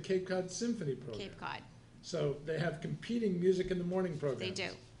 This is the Cape Cod Symphony Program. Cape Cod. So they have competing music in the morning programs. They do.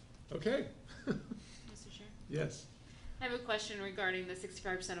 Okay. Mr. Chair? Yes. I have a question regarding the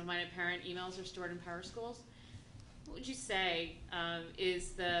 65% of Minot parent emails are stored in Power Schools. What would you say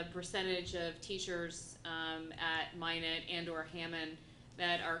is the percentage of teachers at Minot and or Hammond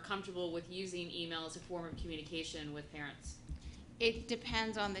that are comfortable with using email as a form of communication with parents? It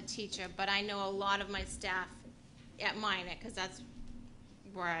depends on the teacher, but I know a lot of my staff at Minot, because that's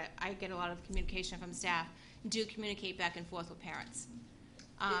where I get a lot of communication from staff, do communicate back and forth with parents.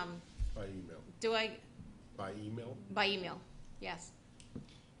 By email. Do I? By email? By email, yes.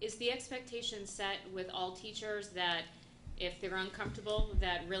 Is the expectation set with all teachers that if they're uncomfortable,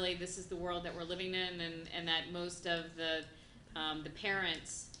 that really this is the world that we're living in, and that most of the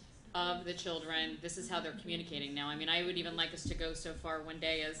parents of the children, this is how they're communicating now? I mean, I would even like us to go so far one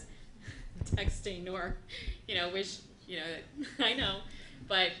day as texting or, I know,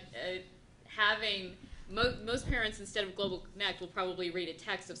 but having most parents, instead of Global Connect, will probably read a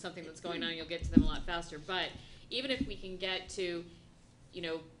text of something that's going on. You'll get to them a lot faster. But even if we can get to,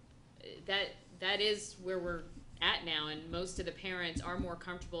 that is where we're at now, and most of the parents are more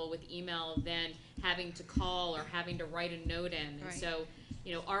comfortable with email than having to call or having to write a note in. And Right. so,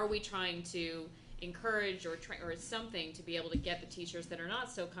 are we trying to encourage or something to be able to get the teachers that are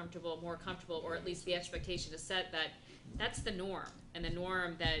not so comfortable more comfortable, or at least the expectation is set that that's the norm, and the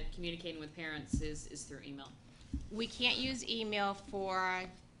norm that communicating with parents is through email? We can't use email for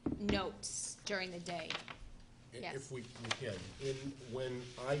notes during the day. Yes. If we can. When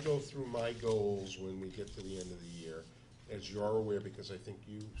I go through my goals, when we get to the end of the year, as you're aware, because I think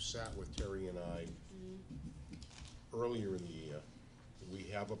you sat with Terry and I earlier in the year, we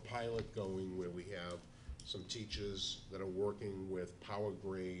have a pilot going where we have some teachers that are working with Power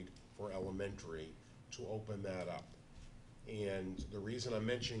Grade for elementary to open that up. And the reason I'm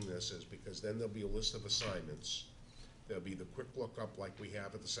mentioning this is because then there'll be a list of assignments there'll be the quick lookup like we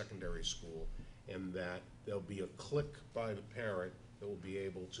have at the secondary school, and that there'll be a click by the parent that will be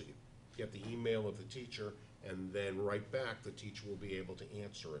able to get the email of the teacher, and then right back, the teacher will be able to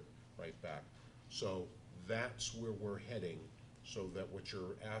answer it right back. So that's where we're heading, so that what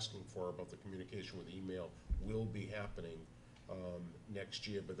you're asking for about the communication with email will be happening next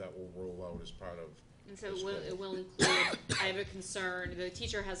year, but that will roll out as part of. And so it will include, I have a concern, the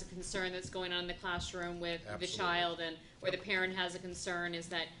teacher has a concern that's going on in the classroom with the Absolutely. child, and or the parent has a concern, is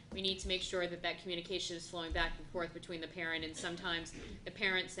that we need to make sure that that communication is flowing back and forth between the parent, and sometimes the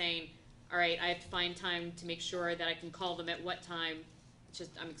parent saying, all right, I have to find time to make sure that I can call them at what time. It's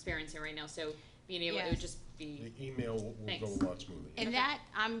just, I'm experiencing right now, so being able, it would Yes. just be, The email will go Thanks. a lot smoother. And that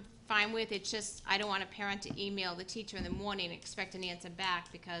I'm fine with. It's just, I don't want a parent to email the teacher in the morning and expect an answer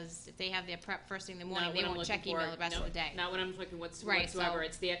back, because if they have their prep first thing in the morning, not they what I'm won't looking check for. email the rest No, of the day. Not what I'm looking Right, so- whatsoever,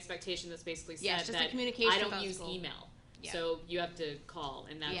 it's the expectation that's basically Yeah, it's said just the that communication I don't about use school. email, Yeah. so you have to call,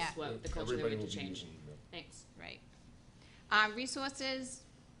 and that's Yeah. what the culture we Everybody have will to be change. using email. Thanks. Right. Resources,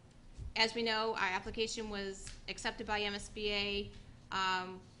 as we know, our application was accepted by MSBA.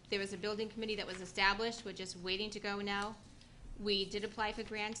 There was a building committee that was established. We're just waiting to go now. We did apply for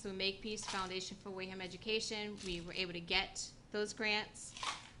grants through Makepeace Foundation for Wareham Education. We were able to get those grants.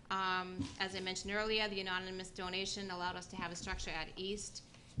 As I mentioned earlier, the anonymous donation allowed us to have a structure at East,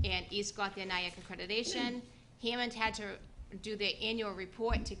 and East got their NIAC accreditation. Hammond had to do their annual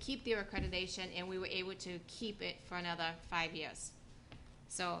report to keep their accreditation, and we were able to keep it for another 5 years.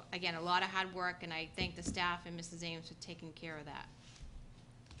 So again, a lot of hard work, and I thank the staff and Mrs. Ames for taking care of that.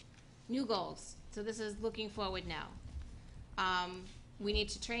 New goals. So this is looking forward now. We need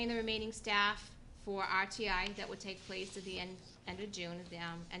to train the remaining staff for RTI that will take place at the end of June, at the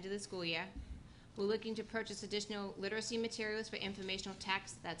end of the school year. We're looking to purchase additional literacy materials for informational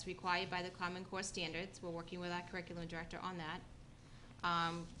text that's required by the Common Core standards. We're working with our curriculum director on that.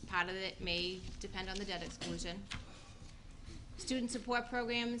 Part of it may depend on the debt exclusion. Student support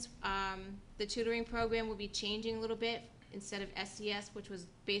programs, the tutoring program will be changing a little bit. Instead of SES, which was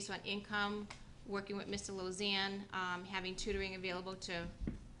based on income, working with Mr. Lozanne, having tutoring available to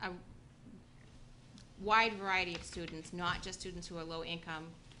a wide variety of students, not just students who are low income.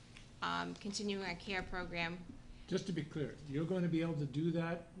 Continuing our care program. Just to be clear, you're going to be able to do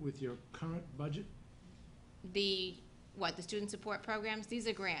that with your current budget? The student support programs, these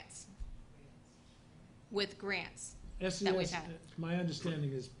are grants. With grants. That we've SES, had. my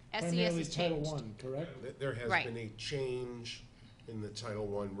understanding is SES primarily has Title changed. I, correct? There has Right. been a change in the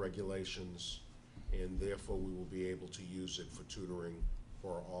Title I regulations, and therefore we will be able to use it for tutoring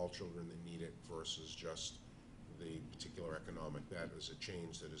for all children that need it versus just the particular economic. That is a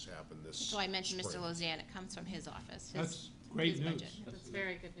change that has happened this So I mentioned Mr. spring. Lozanne, it comes from his office. That's great his news. budget. That's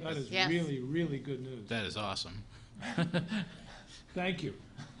very good That news. is Yes. really, really good news. That is awesome. Thank you.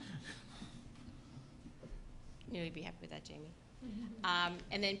 You'd be happy with that, Jamie.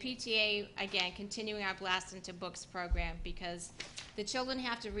 And then PTA, again, continuing our Blast into Books program, because the children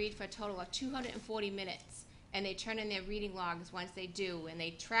have to read for a total of 240 minutes, and they turn in their reading logs once they do, and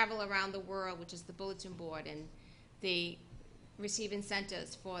they travel around the world, which is the bulletin board, and they receive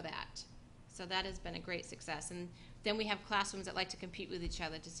incentives for that. So that has been a great success. And then we have classrooms that like to compete with each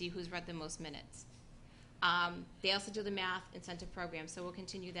other to see who's read the most minutes. They also do the math incentive program, so we'll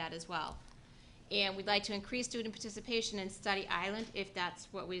continue that as well. And we'd like to increase student participation in Study Island, if that's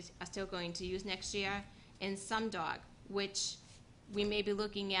what we are still going to use next year, and SumDog, which we may be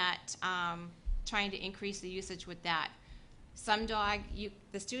looking at trying to increase the usage with that. SumDog,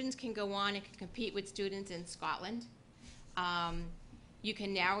 the students can go on and can compete with students in Scotland. You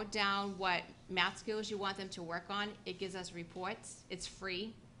can narrow down what math skills you want them to work on. It gives us reports. It's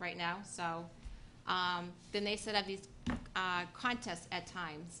free right now, so then they set up these contests at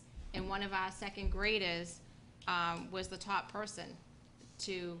times. And one of our second graders was the top person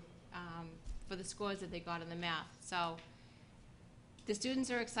for the scores that they got in the math. So the students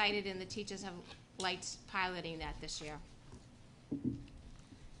are excited, and the teachers have liked piloting that this year.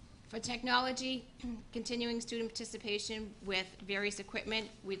 For technology, continuing student participation with various equipment,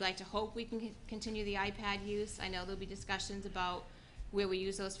 we'd like to hope we can continue the iPad use. I know there'll be discussions about where we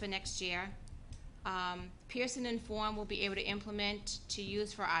use those for next year. Pearson and Form will be able to implement to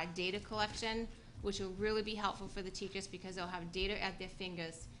use for our data collection, which will really be helpful for the teachers because they'll have data at their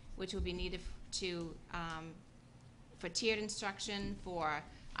fingers, which will be needed for tiered instruction, for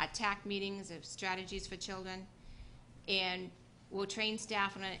our TAC meetings of strategies for children, and we'll train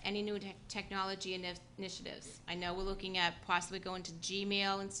staff on any new technology initiatives. I know we're looking at possibly going to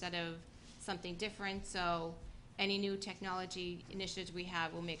Gmail instead of something different, so any new technology initiatives we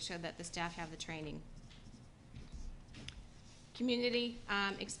have, we'll make sure that the staff have the training.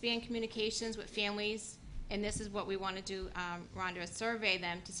 Expand communications with families, and this is what we want to do, Rhonda, is survey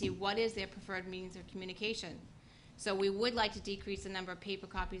them to see what is their preferred means of communication. So we would like to decrease the number of paper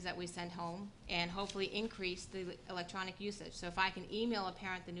copies that we send home and hopefully increase the electronic usage. So if I can email a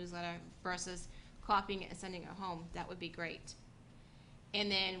parent the newsletter versus copying it and sending it home, that would be great.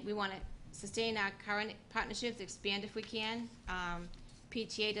 And then we want to sustain our current partnerships, expand if we can.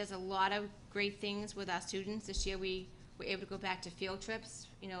 PTA does a lot of great things with our students. This year we were able to go back to field trips,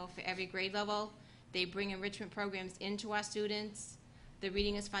 for every grade level. They bring enrichment programs into our students. The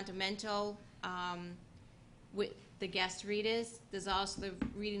reading is fundamental. With the guest readers, there's also the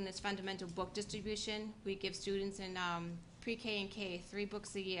reading is fundamental book distribution. We give students in pre-K and K 3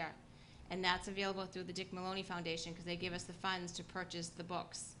 books a year, and that's available through the Dick Maloney Foundation because they give us the funds to purchase the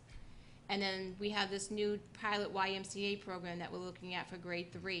books. And then we have this new pilot YMCA program that we're looking at for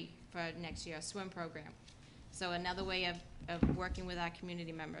grade 3 for next year, a swim program. So another way of working with our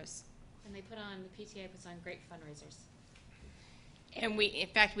community members. And the PTA puts on great fundraisers. And in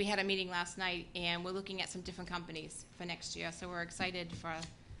fact, we had a meeting last night, and we're looking at some different companies for next year. So we're excited for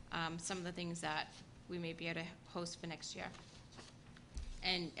some of the things that we may be able to host for next year.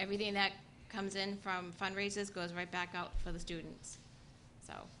 And everything that comes in from fundraisers goes right back out for the students.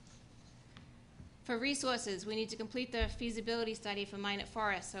 So, for resources, we need to complete the feasibility study for Minot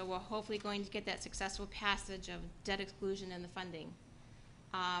Forest. So we're hopefully going to get that successful passage of debt exclusion and the funding.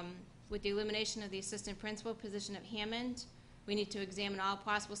 With the elimination of the assistant principal position at Hammond, we need to examine all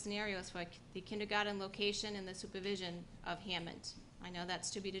possible scenarios for the kindergarten location and the supervision of Hammond. I know that's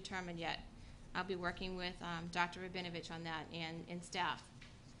to be determined yet. I'll be working with Dr. Rabinovich on that and staff.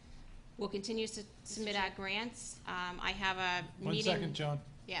 We'll continue to submit our grants. I have a meeting. 1 second, Joan.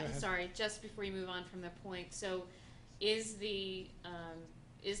 Yeah. Go ahead. Sorry, just before you move on from that point, so is the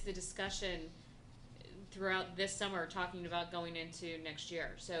discussion throughout this summer talking about going into next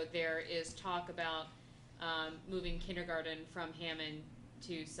year? So there is talk about moving kindergarten from Hammond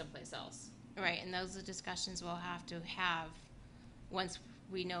to someplace else. Right, and those are discussions we'll have to have once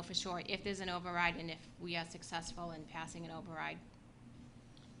we know for sure if there's an override and if we are successful in passing an override.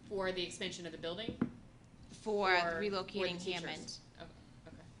 For the expansion of the building? For Or relocating for the Hammond. teachers? Okay.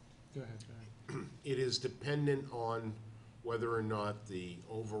 Go ahead. It is dependent on whether or not the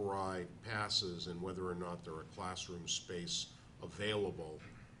override passes and whether or not there are classroom space available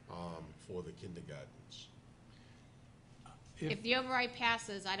for the kindergartens. If the override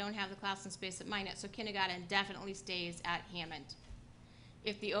passes, I don't have the classroom space at Minot, so kindergarten definitely stays at Hammond.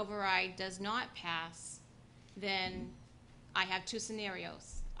 If the override does not pass, then I have 2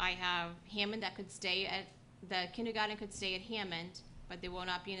 scenarios. I have Hammond that could stay at, the kindergarten could stay at Hammond, but there will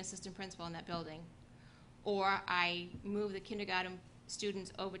not be an assistant principal in that building. Or I move the kindergarten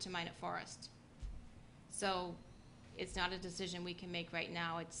students over to Minot Forest. So it's not a decision we can make right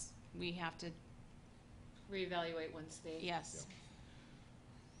now. We have to, Reevaluate once the yes.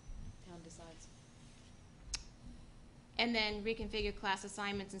 town decides. And then reconfigure class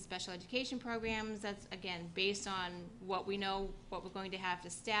assignments and special education programs. That's, again, based on what we know, what we're going to have to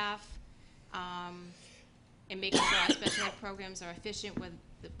staff, and making sure our special ed programs are efficient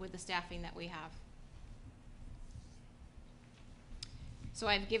with the staffing that we have. So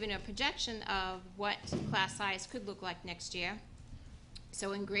I've given a projection of what class size could look like next year.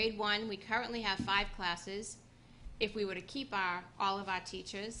 So in grade 1, we currently have 5 classes. If we were to keep all of our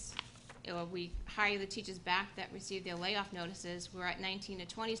teachers, or we hire the teachers back that received their layoff notices, we're at 19 to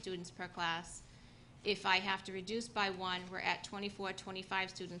 20 students per class. If I have to reduce by 1, we're at 24, 25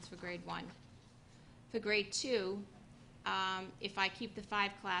 students for grade 1. For grade 2, if I keep the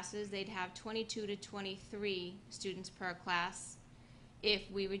 5 classes, they'd have 22 to 23 students per class.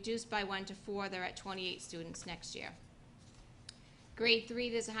 If we reduce by 1 to 4, they're at 28 students next year. Grade 3,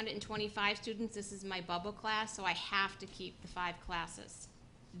 there's 125 students. This is my bubble class, so I have to keep the 5 classes.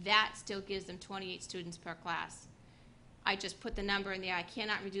 That still gives them 28 students per class. I just put the number in there. I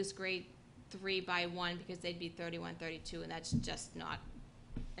cannot reduce grade 3 by 1 because they'd be 31, 32, and that's just not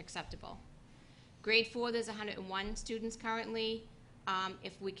acceptable. Grade 4, there's 101 students currently.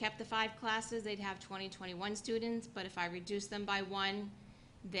 If we kept the 5 classes, they'd have 20, 21 students, but if I reduce them by 1,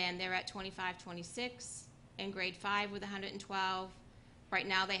 then they're at 25, 26. In grade 5 with 112, right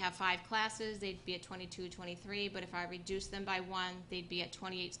now they have 5 classes, they'd be at 22, 23, but if I reduce them by 1, they'd be at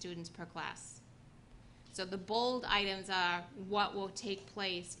 28 students per class. So the bold items are what will take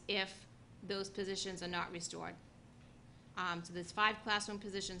place if those positions are not restored. So there's 5 classroom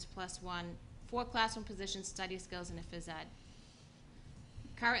positions plus 4 classroom positions, study skills, and a phys ed.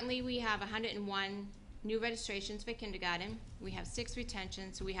 Currently, we have 101 new registrations for kindergarten. We have 6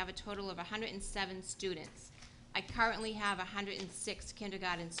 retentions, so we have a total of 107 students. I currently have 106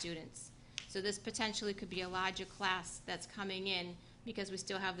 kindergarten students. So this potentially could be a larger class that's coming in because we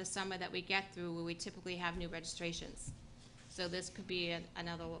still have the summer that we get through where we typically have new registrations. So this could be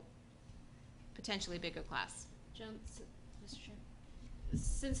another potentially bigger class. Jones, Mr. Chair.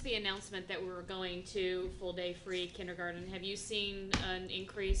 Since the announcement that we were going to full-day free kindergarten, have you seen an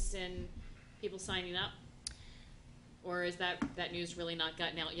increase in people signing up? Or is that news really not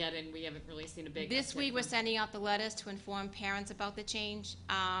gotten out yet and we haven't really seen a big This uptick week, we're from- sending out the letters to inform parents about the change,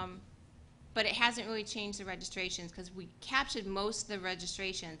 but it hasn't really changed the registrations, because we captured most of the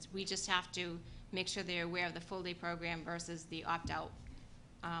registrations. We just have to make sure they're aware of the full-day program versus the opt-out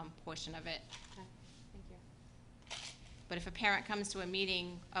portion of it. Okay, thank you. But if a parent comes to a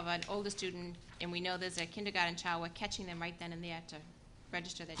meeting of an older student and we know there's a kindergarten child, we're catching them right then and there to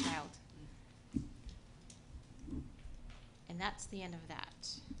register their child. And that's the end of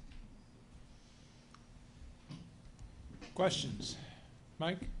that. Questions?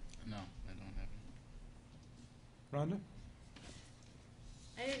 Mike? No, I don't have any. Rhonda?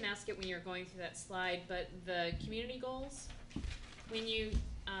 I didn't ask it when you were going through that slide, but the community goals, when you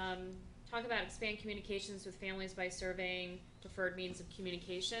talk about expand communications with families by surveying preferred means of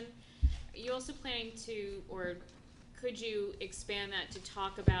communication, are you also planning to, or could you expand that to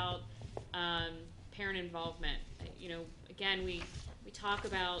talk about parent involvement? You know, again, we talk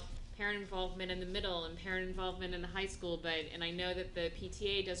about parent involvement in the middle and parent involvement in the high school, and I know that the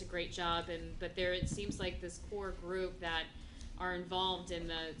PTA does a great job, but there it seems like this core group that are involved in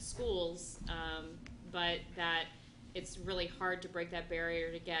the schools, but that it's really hard to break that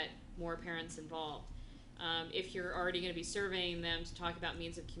barrier to get more parents involved. If you're already going to be surveying them to talk about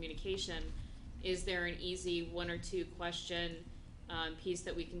means of communication, is there an easy 1 or 2 question piece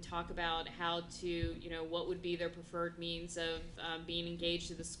that we can talk about how to, you know, what would be their preferred means of being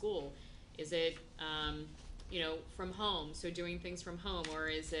engaged in the school? Is it, you know, from home, so doing things from home, or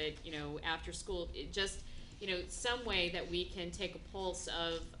is it, you know, after school? It just, you know, some way that we can take a pulse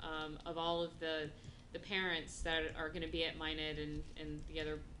of all of the parents that are going to be at Minot and the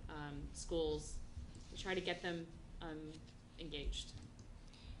other schools, to try to get them engaged.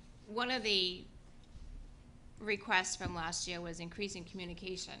 One of the requests from last year was increasing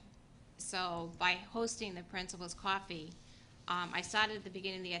communication. So by hosting the principal's coffee, I started at the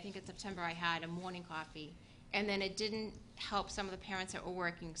beginning of the year, I think in September, I had a morning coffee, and then it didn't help some of the parents that were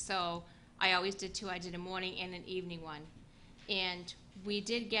working. So I always did 2. I did a morning and an evening one. And we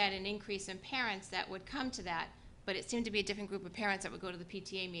did get an increase in parents that would come to that, but it seemed to be a different group of parents that would go to the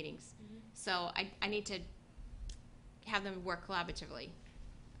PTA meetings. Mm-hmm. So I need to have them work collaboratively.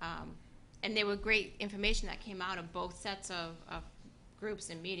 And there were great information that came out of both sets of groups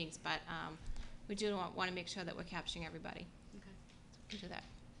and meetings, but we do want to make sure that we're capturing everybody. Okay. We can do that.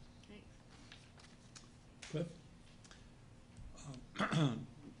 Cliff?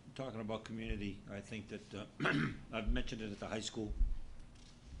 Talking about community, I think that I've mentioned it at the high school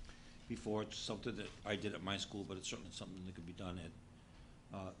before. It's something that I did at my school, but it's certainly something that could be done at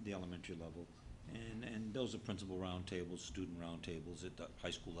the elementary level. And those are principal roundtables, student roundtables at the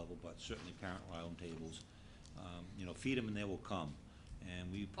high school level, but certainly parent roundtables. You know, feed them and they will come.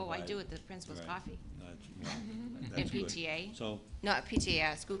 And we Oh, provide. I do at the principal's Right. coffee. That's And good. PTA. So Not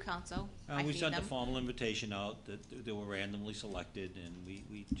PTA, school council. I we feed sent a them. formal invitation out that they were randomly selected, and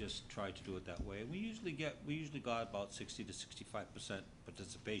we just tried to do it that way. And we usually got about 60 to 65%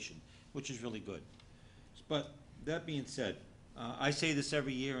 participation, which is really good. But that being said, I say this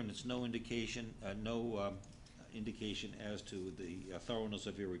every year, and it's no indication, indication as to the thoroughness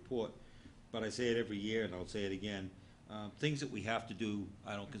of your report. But I say it every year, and I'll say it again. Things that we have to do,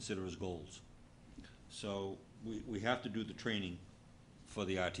 I don't consider as goals. So we have to do the training for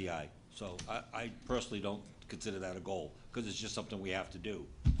the RTI. So I personally don't consider that a goal, because it's just something we have to do.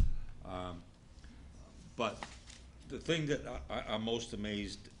 But the thing that I'm most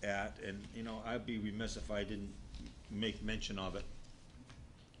amazed at, and you know, I'd be remiss if I didn't make mention of it,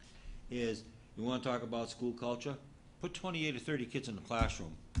 is you want to talk about school culture? Put 28 or 30 kids in the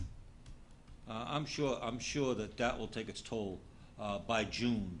classroom. I'm sure that will take its toll by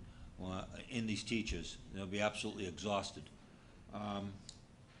June in these teachers. They'll be absolutely exhausted.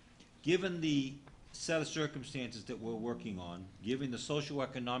 Given the set of circumstances that we're working on, given the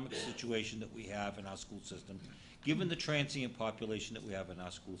socioeconomic situation that we have in our school system, given the transient population that we have in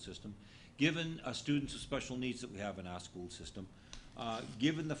our school system, given students with special needs that we have in our school system,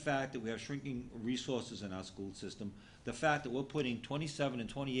 given the fact that we have shrinking resources in our school system, the fact that we're putting 27 and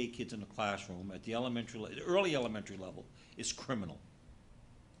 28 kids in a classroom at the early elementary level is criminal.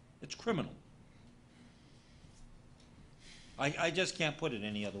 It's criminal. I just can't put it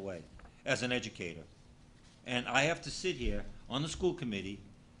any other way as an educator. And I have to sit here on the school committee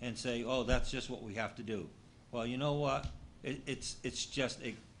and say, oh, that's just what we have to do. Well, you know what? It's just,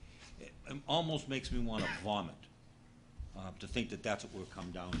 it almost makes me want to vomit, to think that that's what we'll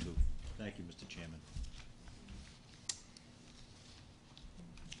come down to. Thank you, Mr. Chairman.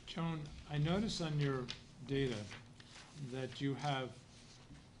 Joan, I notice on your data that you have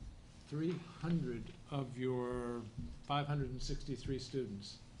 300 of your 563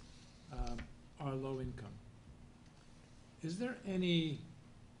 students are low income. Is there any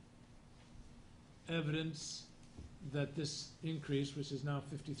evidence that this increase, which is now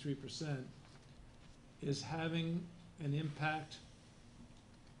 53%, is having an impact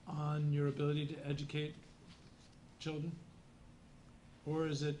on your ability to educate children? Or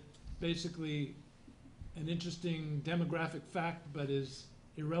is it basically an interesting demographic fact but is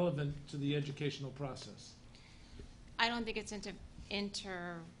irrelevant to the educational process? I don't think it's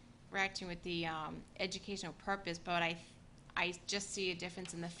interacting with the educational purpose, but I just see a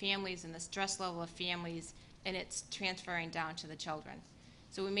difference in the families and the stress level of families, and it's transferring down to the children.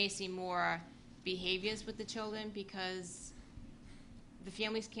 So we may see more behaviors with the children because the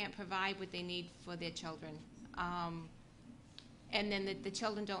families can't provide what they need for their children. And then the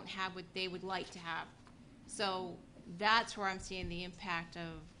children don't have what they would like to have. So that's where I'm seeing the impact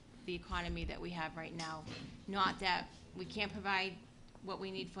of the economy that we have right now. Not that we can't provide what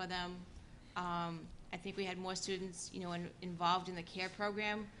we need for them. I think we had more students, involved in the CARE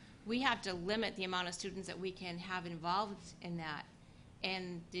program. We have to limit the amount of students that we can have involved in that,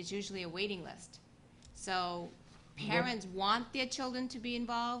 and there's usually a waiting list. So parents want their children to be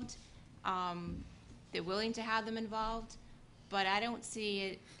involved. They're willing to have them involved, but I don't see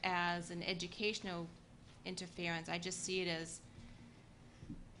it as an educational interference. I just see it as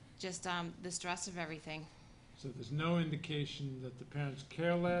just the stress of everything. So there's no indication that the parents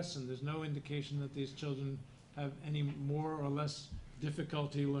care less, and there's no indication that these children have any more or less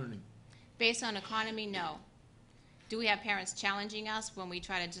difficulty learning? Based on economy, no. Do we have parents challenging us when we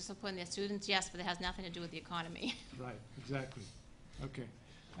try to discipline their students? Yes, but it has nothing to do with the economy. Right, exactly. Okay.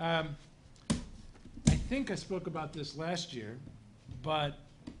 I think I spoke about this last year, but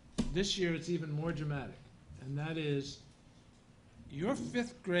this year it's even more dramatic, and that is your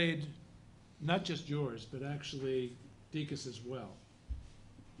fifth grade, not just yours, but actually Deacon's as well.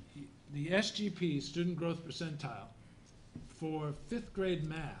 The SGP, Student Growth Percentile, for fifth grade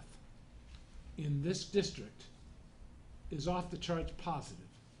math in this district is off the charts positive.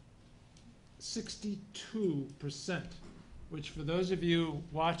 62%, which for those of you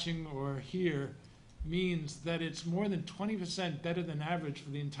watching or here means that it's more than 20% better than average for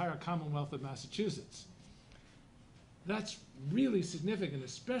the entire Commonwealth of Massachusetts. That's really significant,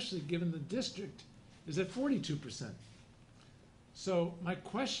 especially given the district is at 42%. So my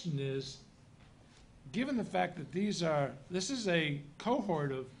question is, given the fact that this is a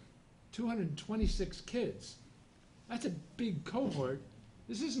cohort of 226 kids, that's a big cohort.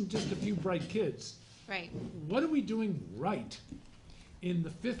 This isn't just a few bright kids. Right. What are we doing right in the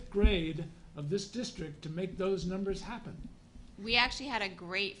fifth grade of this district to make those numbers happen? We actually had a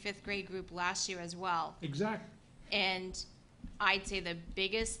great fifth grade group last year as well. Exactly. And I'd say the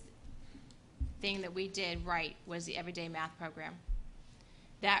biggest thing that we did right was the everyday math program.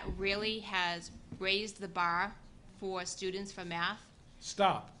 That really has raised the bar for students for math.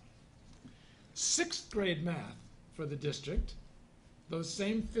 Stop. Sixth grade math for the district, those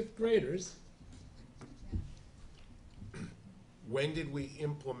same fifth graders. When did we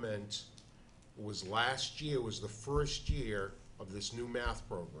implement, it was last year, was the first year of this new math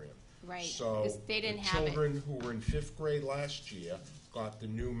program. Right, So 'cause they didn't the have it. children who were in fifth grade last year got the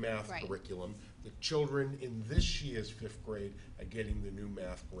new math Right. curriculum. The children in this year's fifth grade are getting the new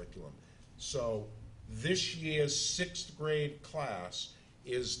math curriculum. So this year's sixth grade class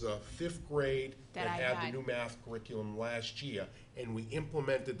is the fifth grade That that I had had. the new math curriculum last year, and we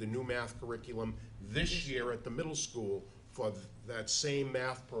implemented the new math curriculum this year at the middle school for that same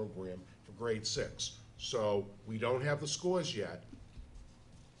math program for grade 6. So we don't have the scores yet.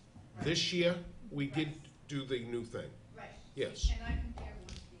 This year, we did do the new thing. Right. Yes. And I compare one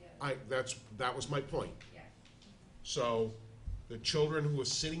to the other. That was my point. Yeah. So the children who were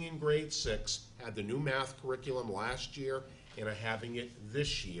sitting in grade 6 had the new math curriculum last year and are having it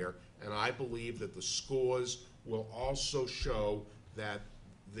this year. And I believe that the scores will also show that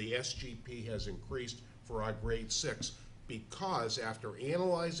the SGP has increased for our grade 6, because after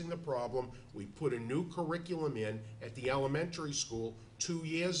analyzing the problem, we put a new curriculum in at the elementary school 2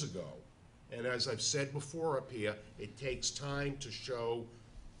 years ago. And as I've said before up here, it takes time to show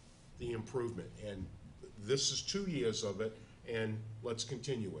the improvement. And this is 2 years of it, and let's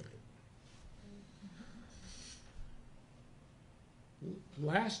continue with it.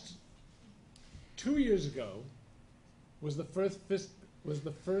 last, 2 years ago, was the first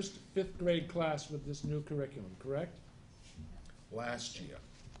fifth grade class with this new curriculum, correct? Last year,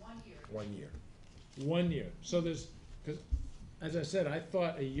 1 year. 1 year. 1 year. So there's, because, as I said, I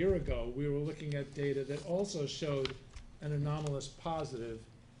thought a year ago we were looking at data that also showed an anomalous positive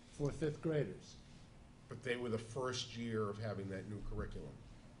for fifth graders. But they were the first year of having that new curriculum.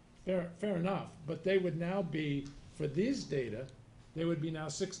 Fair enough, but they would now be, for these data, they would be now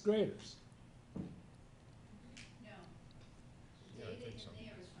sixth graders. No. Yeah, I The data think so. in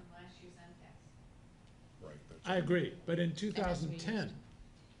there is from last year's MCAS. Right. That's I right. agree, but in 2010,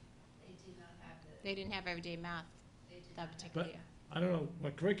 They did not have the, They didn't have everyday math they did not that have. particular But- year. I don't know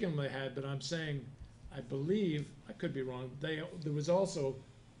what curriculum they had, but I'm saying, I believe, I could be wrong, there was also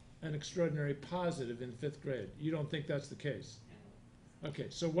an extraordinary positive in fifth grade. You don't think that's the case? Okay,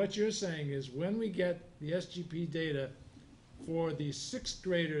 so what you're saying is when we get the SGP data for the sixth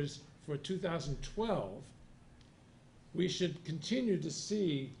graders for 2012, we should continue to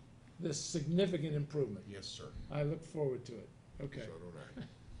see this significant improvement. Yes, sir. I look forward to it. Okay. So don't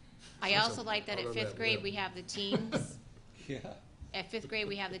I. I also like that Other at than fifth that, grade, we're- we have the teams. Yeah. At fifth grade,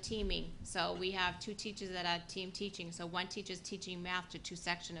 we have the teaming, so we have 2 teachers that are team teaching, so one teacher's teaching math to 2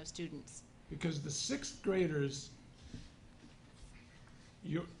 section of students. Because the sixth graders,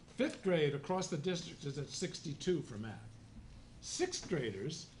 your fifth grade across the district is at 62 for math. Sixth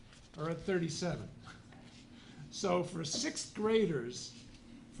graders are at 37. So for sixth graders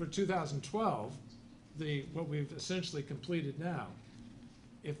for 2012, what we've essentially completed now,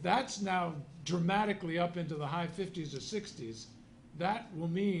 if that's now dramatically up into the high 50s or 60s, that will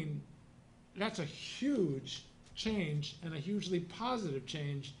mean that's a huge change and a hugely positive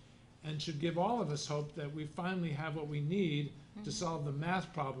change, and should give all of us hope that we finally have what we need to solve the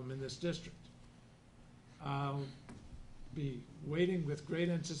math problem in this district. I'll be waiting with great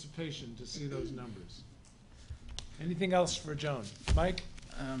anticipation to see those numbers. Anything else for Joan? Mike?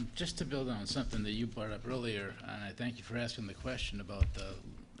 Just to build on something that you brought up earlier, and I thank you for asking the question about the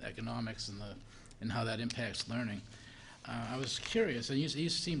economics and how that impacts learning. I was curious, and you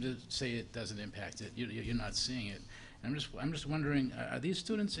seem to say it doesn't impact it. You're not seeing it. And I'm just wondering, are these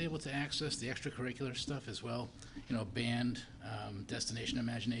students able to access the extracurricular stuff as well? You know, band, destination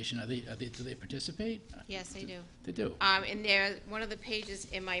imagination. Do they participate? Yes, they do. They do. And there, one of the pages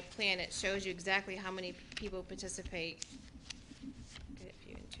in my plan, it shows you exactly how many people participate. Get it for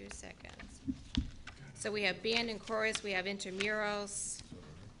you in 2 seconds. So we have band and chorus, we have intramurals.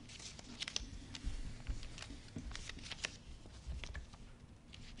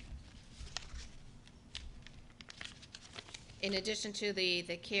 In addition to the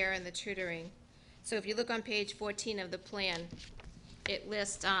care and the tutoring. So if you look on page 14 of the plan, it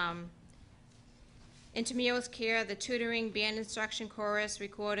lists intramurals care, the tutoring, band instruction, chorus,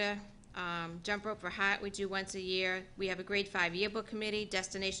 recorder, jump rope for hat we do once a year. We have a grade 5 yearbook committee,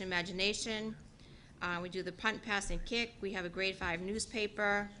 destination imagination. We do the punt, pass, and kick. We have a grade 5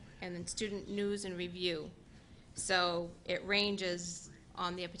 newspaper, and then student news and review. So it ranges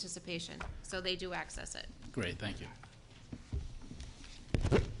on their participation, so they do access it. Great, thank you.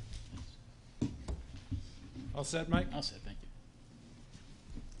 All set, Mike? All set, thank you.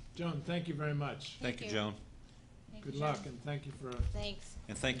 Joan, thank you very much. Thank you, Joan. Good luck, and thank you for Thanks,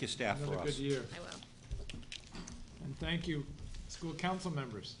 And thank you, staff, for another us. good year. I will. And thank you, school council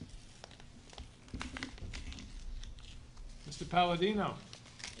members. Mr. Palladino,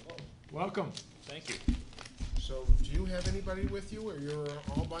 welcome. Thank you. So do you have anybody with you, or you're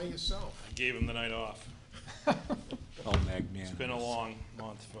all by yourself? I gave him the night off. Oh, magnanimous. It's been a long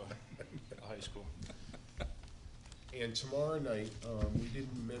month for high school. And tomorrow night, we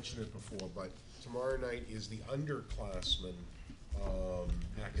didn't mention it before, but tomorrow night is the underclassmen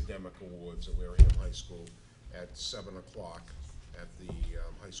academic awards at Wareham High School at 7 o'clock at the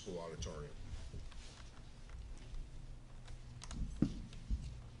high school auditorium.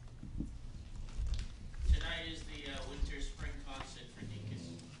 Tonight is the winter spring concert for Deacon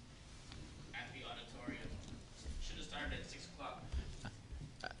at the auditorium. Should have started at 6 o'clock.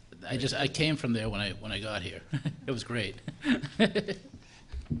 I came from there when I got here. It was great.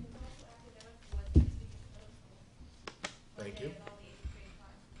 Thank you.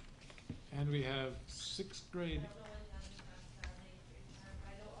 And we have sixth grade,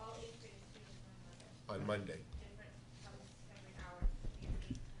 On Monday.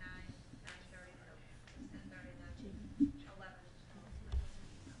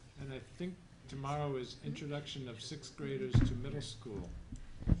 and I think tomorrow is introduction of sixth graders to middle school.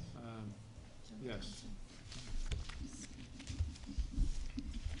 Yes.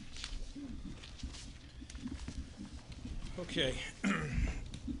 Okay.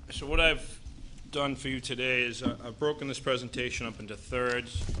 So what I've done for you today is I've broken this presentation up into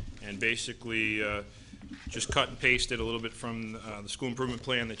thirds and basically just cut and pasted a little bit from the school improvement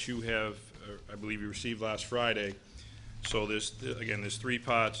plan that you have, I believe you received last Friday. So again, there's 3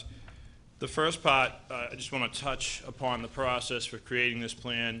 parts. The first part, I just want to touch upon the process for creating this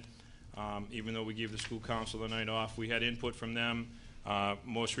plan. Even though we gave the school council the night off, we had input from them,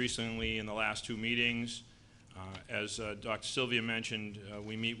 most recently in the last 2 meetings. As Dr. Sylvia mentioned,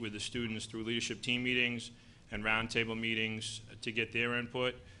 we meet with the students through leadership team meetings and roundtable meetings to get their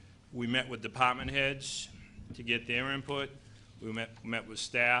input. We met with department heads to get their input. We met with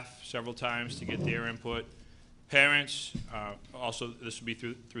staff several times to get their input. Parents, also this would be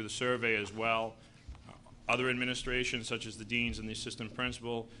through the survey as well. Other administrations such as the deans and the assistant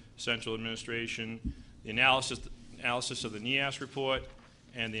principal, central administration, the analysis of the NEAS report,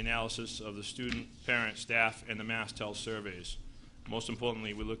 and the analysis of the student, parent, staff, and the MassTel surveys. Most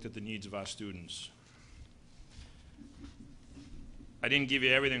importantly, we looked at the needs of our students. I didn't give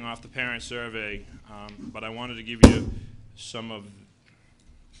you everything off the parent survey, but I wanted to give you some of...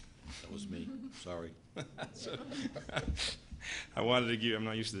 That was me, sorry. I wanted to give, I'm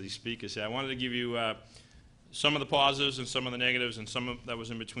not used to these speakers here, I wanted to give you some of the positives and some of the negatives and some of that was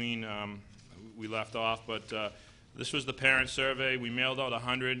in between we left off, but this was the parent survey. We mailed out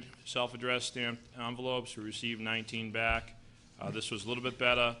 100 self-addressed stamped envelopes. We received 19 back. This was a little bit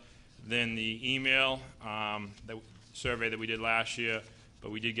better than the email survey that we did last year,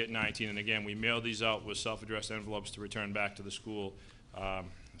 but we did get 19. And again, we mailed these out with self-addressed envelopes to return back to the school.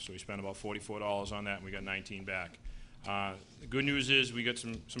 So we spent about $44 on that, and we got 19 back. The good news is we got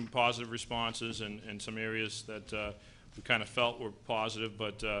some positive responses and some areas that we kind of felt were positive,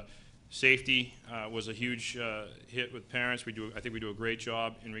 but safety was a huge hit with parents. I think we do a great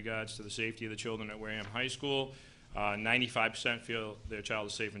job in regards to the safety of the children at Wareham High School. 95% feel their child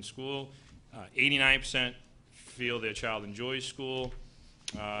is safe in school. 89% feel their child enjoys school.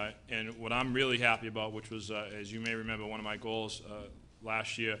 And what I'm really happy about, which was, as you may remember, one of my goals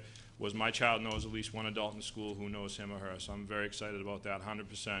last year, was my child knows at least one adult in the school who knows him or her. So I'm very excited about that.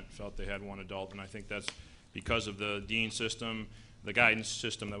 100% felt they had one adult, and I think that's because of the dean system, the guidance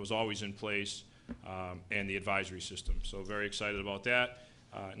system that was always in place, and the advisory system. So very excited about that.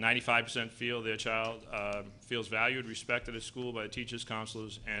 95% feel their child feels valued, respected at school by the teachers,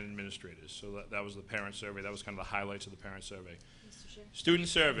 counselors, and administrators. So that was the parent survey. That was kind of the highlights of the parent survey. Mr. Chair. Student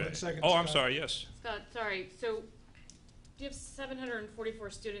survey. 1 second, Oh, I'm Scott. sorry, yes. Scott, sorry, so you have 744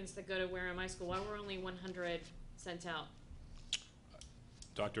 students that go to Wareham High School. Why were only 100 sent out?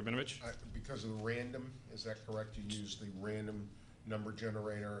 Dr. Rabinovich? Because of the random, is that correct? You use the random number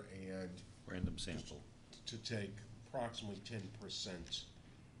generator and Random sample. to take approximately 10%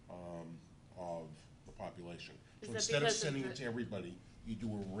 of the population. Is So that instead of because of sending the- it to everybody, you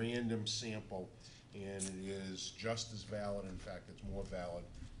do a random sample, and it is just as valid, in fact, it's more valid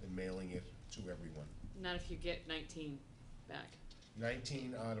than mailing it to everyone. Not if you get 19 back.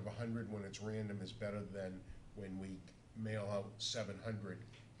 19 out of 100 when it's random is better than when we mail out 700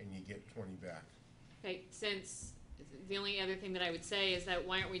 and you get 20 back. Okay, since the only other thing that I would say is that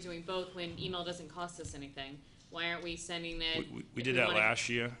why aren't we doing both when email doesn't cost us anything? Why aren't we sending it? We if did that wanna- last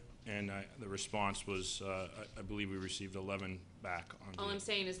year, and the response was, I believe we received 11 back on All I'm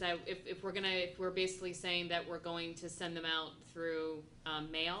saying is that if we're basically saying that we're going to send them out through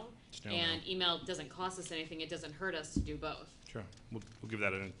mail, Snail and email doesn't cost us anything, it doesn't hurt us to do both. Sure, we'll give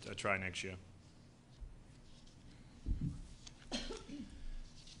that a try next year.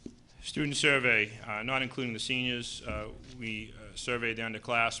 Student survey, not including the seniors, we surveyed the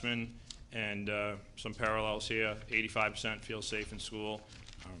underclassmen, and some parallels here. 85% feel safe in school.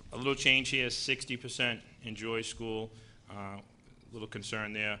 A little change here, 60% enjoy school. A little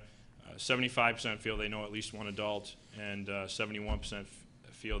concern there. 75% feel they know at least one adult, and 71%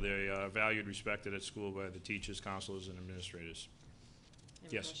 feel they are valued, respected at school by the teachers, counselors, and administrators. I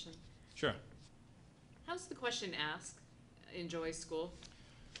have a Yes. question. Sure. How's the question asked? Enjoy school?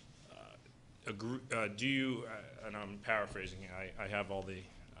 Do you, and I'm paraphrasing here, I have all the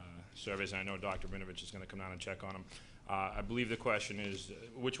surveys, and I know Dr. Rabinovich is going to come down and check on them. I believe the question is,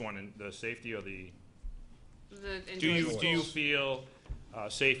 which one, the safety or the, do you feel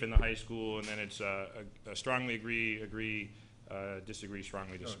safe in the high school, and then it's a strongly agree, disagree,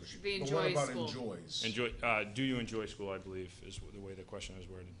 strongly disagree. The But enjoy what about school. enjoys? Do you enjoy school, I believe, is the way the question is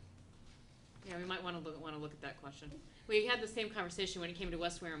worded. Yeah, we might want to look at that question. We had the same conversation when it came to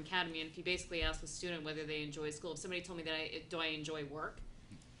West Wareham Academy, and if you basically ask a student whether they enjoy school, if somebody told me that do I enjoy work,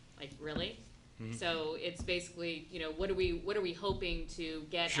 like really? Mhm. So it's basically, what are we hoping to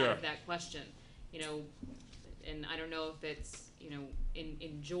get out Sure. of that question? and I don't know if it's,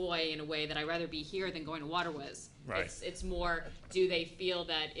 in joy in a way that I'd rather be here than going to Waterways. Right. It's more, do they feel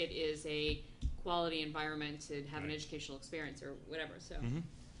that it is a quality environment to have an Right. educational experience or whatever, so. Mhm.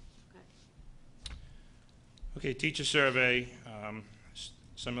 Okay. Okay, teacher survey,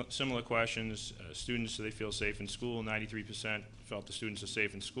 similar questions. Students, do they feel safe in school? 93% felt the students are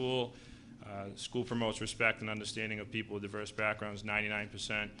safe in school. School promotes respect and understanding of people with diverse backgrounds.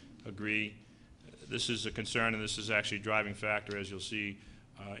 99% agree. This is a concern, and this is actually a driving factor, as you'll see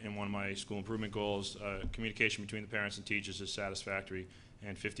in one of my school improvement goals. Communication between the parents and teachers is satisfactory,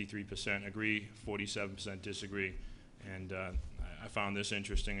 and 53% agree, 47% disagree. And I found this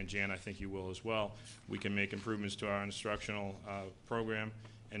interesting, and Jan, I think you will as well. We can make improvements to our instructional program,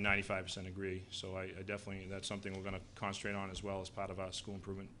 and 95% agree. So I definitely, that's something we're going to concentrate on as well as part of our school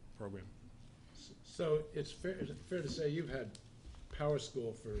improvement program. So is it fair to say you've had Power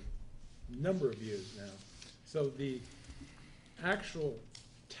School for a number of years now. So the actual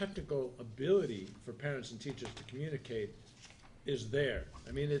technical ability for parents and teachers to communicate is there.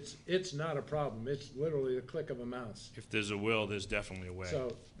 I mean, it's not a problem. It's literally the click of a mouse. If there's a will, there's definitely a way.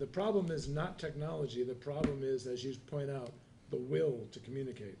 So the problem is not technology. The problem is, as you point out, the will to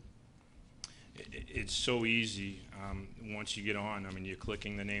communicate. It's so easy once you get on. I mean, you're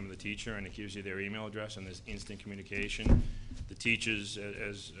clicking the name of the teacher, and it gives you their email address, and there's instant communication. The teachers,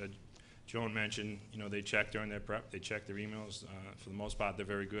 as Joan mentioned, they check during their prep. They check their emails. For the most part, they're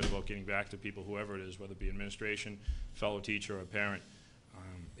very good about getting back to people, whoever it is, whether it be administration, fellow teacher, or parent.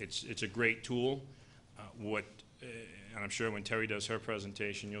 It's a great tool. And I'm sure when Terry does her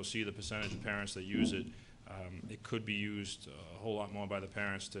presentation, you'll see the percentage of parents that use it. It could be used a whole lot more by the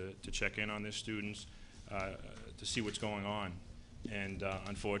parents to check in on their students, to see what's going on. And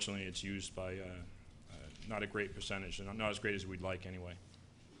unfortunately, it's used by not a great percentage, and not as great as we'd like anyway.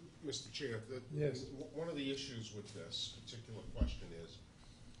 Mr. Chair, Yes. one of the issues with this particular question is,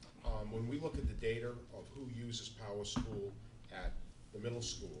 when we look at the data of who uses Power School at the middle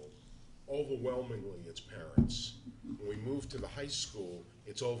school, overwhelmingly it's parents. When we move to the high school,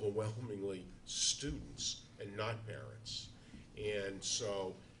 it's overwhelmingly students and not parents. And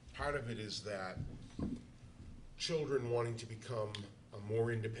so part of it is that children wanting to become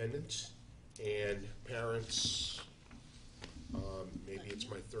more independent, and parents, maybe it's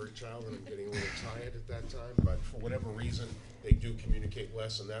my third child and I'm getting a little tired at that time, but for whatever reason, they do communicate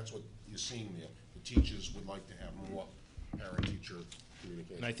less, and that's what you're seeing there. The teachers would like to have more parent-teacher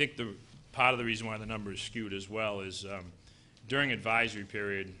communication. And I think part of the reason why the number is skewed as well is during advisory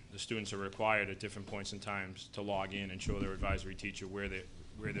period, the students are required at different points in times to log in and show their advisory teacher where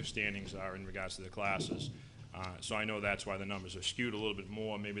their standings are in regards to their classes. So I know that's why the numbers are skewed a little bit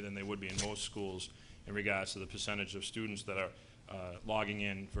more maybe than they would be in most schools in regards to the percentage of students that are logging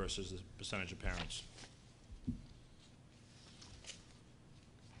in versus the percentage of parents.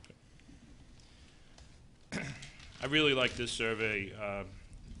 I really like this survey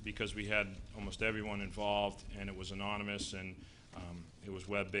because we had almost everyone involved, and it was anonymous, and it was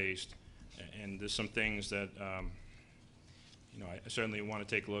web-based. And there's some things that I certainly want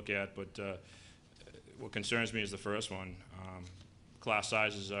to take a look at, but what concerns me is the first one. Class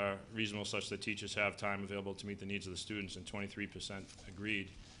sizes are reasonable such that teachers have time available to meet the needs of the students, and 23%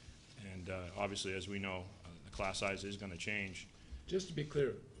 agreed. And obviously, as we know, the class size is going to change. Just to be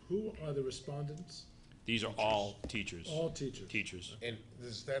clear, who are the respondents? These are all teachers. All teachers. Teachers. And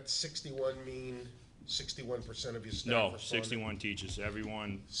does that 61 mean 61% of your staff No, responded? 61 teachers.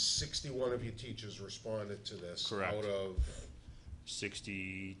 Everyone. 61 of your teachers responded to this. Correct. Out of?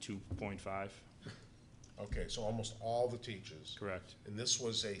 62.5. Okay, so almost all the teachers. Correct. And this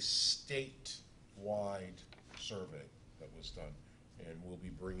was a statewide survey that was done. And we'll be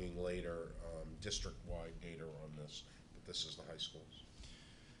bringing later district-wide data on this, but this is the high schools.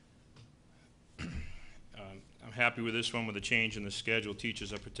 I'm happy with this one. With the change in the schedule,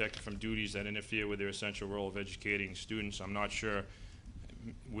 teachers are protected from duties that interfere with their essential role of educating students. I'm not sure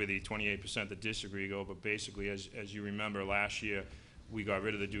where the 28% that disagree go, but basically, as you remember, last year we got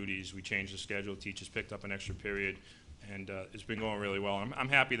rid of the duties. We changed the schedule. Teachers picked up an extra period, and it's been going really well. I'm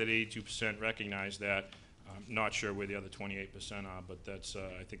happy that 82% recognize that. I'm not sure where the other 28% are, but that's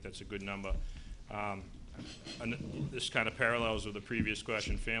I think that's a good number. And this kind of parallels with the previous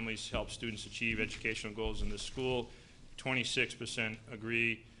question. Families help students achieve educational goals in this school. 26%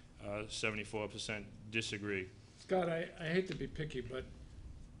 agree, 74% disagree. Scott, I hate to be picky, but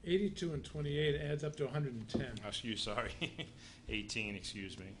 82 and 28 adds up to 110. Sorry, 18,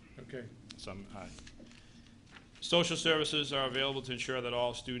 excuse me. Okay. Social services are available to ensure that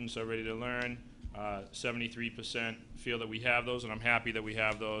all students are ready to learn. 73% feel that we have those, and I'm happy that we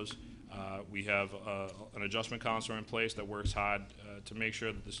have those. We have an adjustment counselor in place that works hard to make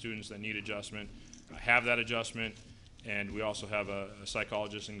sure that the students that need adjustment have that adjustment, and we also have a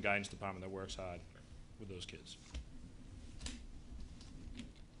psychologist and guidance department that works hard with those kids.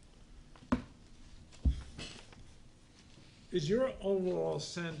 Is your overall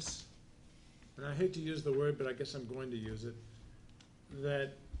sense, and I hate to use the word, but I guess I'm going to use it,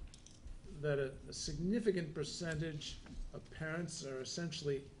 that a significant percentage of parents are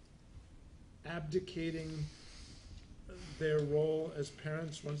essentially abdicating their role as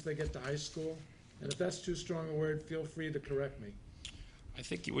parents once they get to high school? And if that's too strong a word, feel free to correct me. I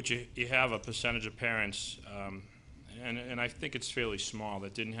think what you have a percentage of parents, and I think it's fairly small,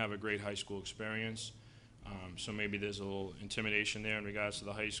 that didn't have a great high school experience. So maybe there's a little intimidation there in regards to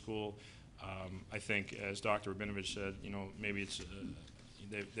the high school. I think, as Dr. Rabinovich said, maybe it's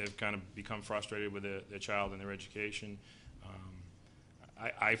they've kind of become frustrated with their child and their education.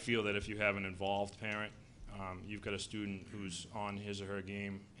 I feel that if you have an involved parent, you've got a student who's on his or her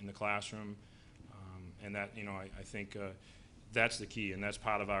game in the classroom, and that, I think that's the key, and that's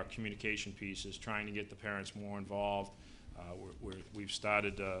part of our communication piece, is trying to get the parents more involved. We've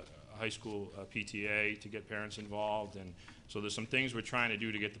started a high school PTA to get parents involved, and so there's some things we're trying to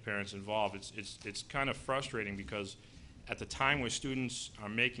do to get the parents involved. It's kind of frustrating because at the time where students are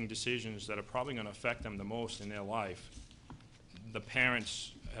making decisions that are probably going to affect them the most in their life, the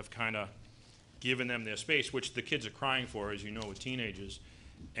parents have kind of given them their space, which the kids are crying for, as you know, with teenagers.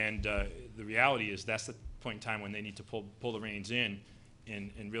 And the reality is that's the point in time when they need to pull the reins in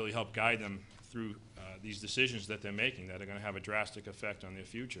and really help guide them through these decisions that they're making that are going to have a drastic effect on their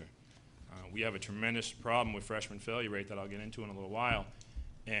future. We have a tremendous problem with freshman failure rate that I'll get into in a little while.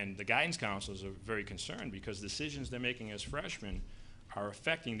 And the guidance counselors are very concerned because decisions they're making as freshmen are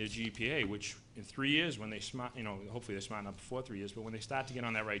affecting their GPA, which in 3 years, when they hopefully they're smarting up before 3 years, but when they start to get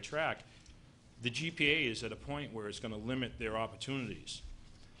on that right track, the GPA is at a point where it's going to limit their opportunities.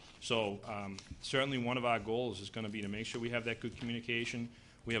 So certainly one of our goals is going to be to make sure we have that good communication.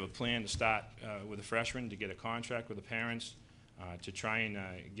 We have a plan to start with the freshmen, to get a contract with the parents, to try and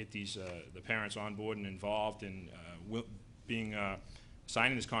get the parents on board and involved in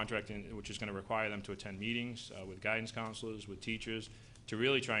signing this contract, which is going to require them to attend meetings with guidance counselors, with teachers, to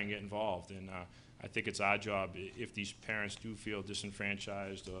really try and get involved. And I think it's our job, if these parents do feel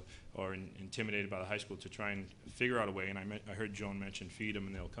disenfranchised or intimidated by the high school, to try and figure out a way. And I heard Joan mention feed them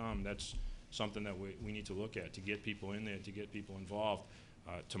and they'll come. That's something that we need to look at, to get people in there, to get people involved.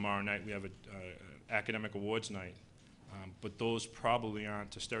 Tomorrow night we have an academic awards night. But those probably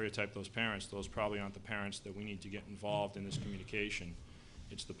aren't, to stereotype those parents, those probably aren't the parents that we need to get involved in this communication.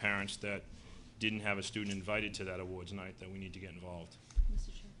 It's the parents that didn't have a student invited to that awards night that we need to get involved. Mr.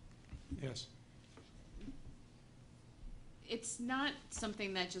 Chair? Yes. It's not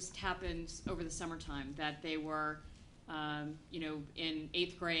something that just happens over the summertime, that they were, in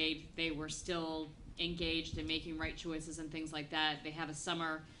 8th grade, they were still engaged in making right choices and things like that. They have a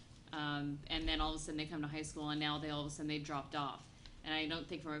summer, and then all of a sudden they come to high school, and now all of a sudden they've dropped off. And I don't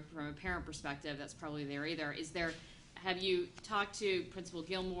think from a parent perspective that's probably there either. Have you talked to Principal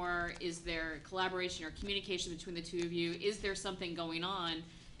Gilmore? Is there collaboration or communication between the two of you? Is there something going on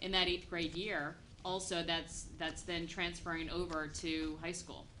in that 8th grade year also that's then transferring over to high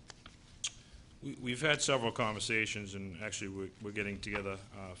school? We've had several conversations, and actually we're getting together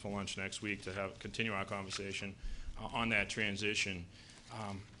for lunch next week to continue our conversation on that transition.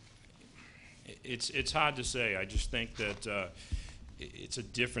 It's hard to say. I just think that it's a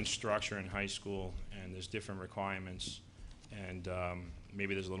different structure in high school, and there's different requirements, and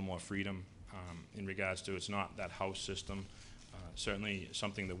maybe there's a little more freedom in regards to, it's not that house system. Certainly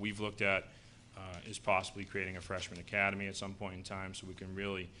something that we've looked at is possibly creating a freshman academy at some point in time, so we can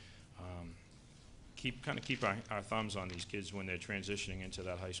really keep our thumbs on these kids when they're transitioning into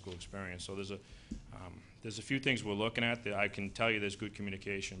that high school experience. So there's a few things we're looking at that I can tell you there's good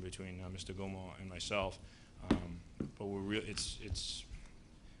communication between Mr. Gilmore and myself, but we're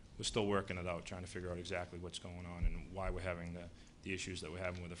still working it out, trying to figure out exactly what's going on and why we're having the issues that we're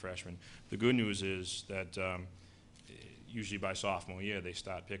having with the freshmen. The good news is that usually by sophomore year they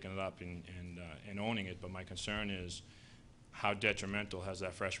start picking it up and owning it, but my concern is how detrimental has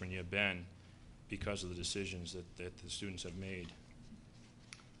that freshman year been because of the decisions that the students have made.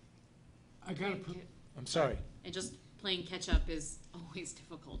 I'm sorry. And just playing catch up is always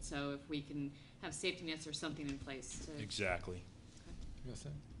difficult, so if we can have safety nets or something in place to. Exactly. Yes, sir.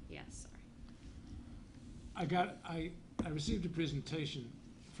 Yeah, sorry. I received a presentation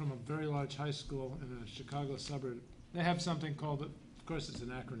from a very large high school in a Chicago suburb. They have something called, of course it's an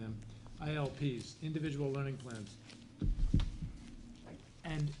acronym, ILPs, Individual Learning Plans.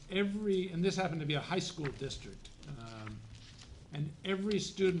 and this happened to be a high school district, and every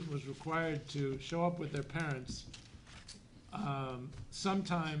student was required to show up with their parents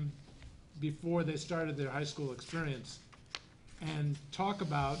sometime before they started their high school experience and talk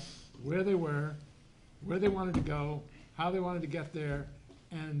about where they were, where they wanted to go, how they wanted to get there,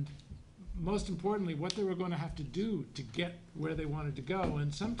 and most importantly, what they were going to have to do to get where they wanted to go.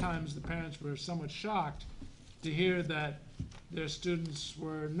 And sometimes the parents were somewhat shocked to hear that their students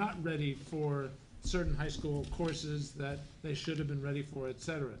were not ready for certain high school courses that they should have been ready for,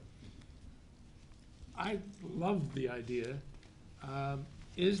 etc. I love the idea.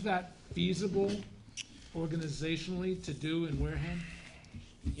 Is that feasible organizationally to do in Wareham?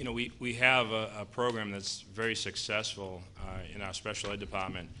 You know, we have a program that's very successful in our special ed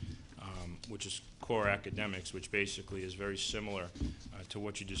department, which is core academics, which basically is very similar to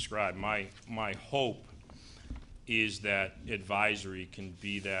what you described. My hope is that advisory can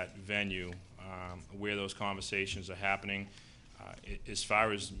be that venue where those conversations are happening. As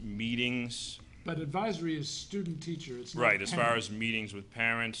far as meetings, But advisory is student-teacher, it's not right, as far parent. as meetings with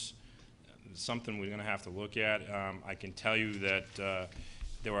parents, it's something we're going to have to look at. I can tell you that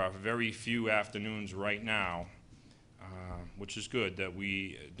there are very few afternoons right now, which is good, that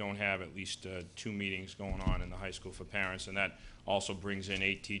we don't have at least 2 meetings going on in the high school for parents, and that also brings in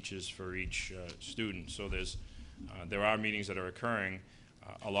 8 teachers for each student. So there are meetings that are occurring.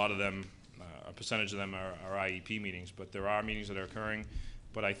 A lot of them, a percentage of them are IEP meetings, but there are meetings that are occurring.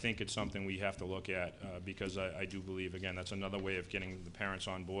 But I think it's something we have to look at because I do believe, again, that's another way of getting the parents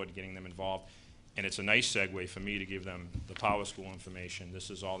on board, getting them involved. And it's a nice segue for me to give them the Power School information. This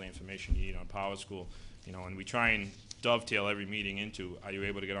is all the information you need on Power School. You know, and we try and dovetail every meeting into, are you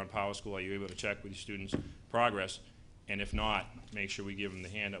able to get on Power School? Are you able to check with your students' progress? And if not, make sure we give them the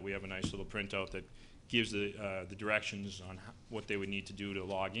handout. We have a nice little printout that gives the directions on what they would need to do to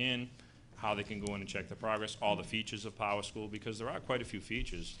log in, how they can go in and check the progress, all the features of Power School, because there are quite a few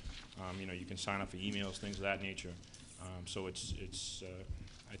features. You know, you can sign up for emails, things of that nature. So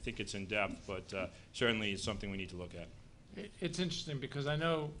I think it's in depth, but certainly it's something we need to look at. It's interesting because I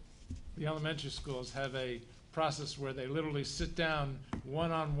know the elementary schools have a process where they literally sit down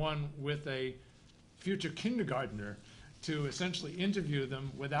one-on-one with a future kindergartner to essentially interview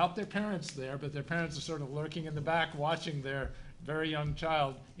them without their parents there, but their parents are sort of lurking in the back watching their very young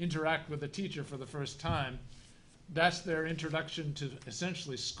child interact with a teacher for the first time. That's their introduction to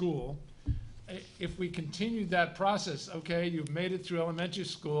essentially school. If we continued that process, okay, you've made it through elementary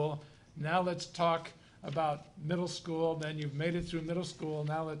school, now let's talk about middle school, then you've made it through middle school,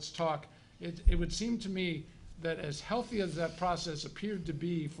 now let's talk. It would seem to me that as healthy as that process appeared to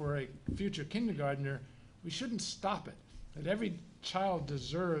be for a future kindergartner, we shouldn't stop it. That every child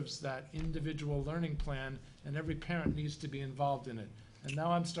deserves that individual learning plan, and every parent needs to be involved in it. And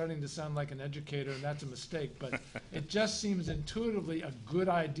now I'm starting to sound like an educator, and that's a mistake, but it just seems intuitively a good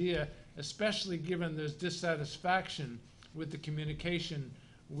idea, especially given there's dissatisfaction with the communication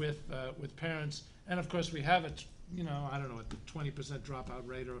with parents. And of course, we have it, you know, I don't know, a 20% dropout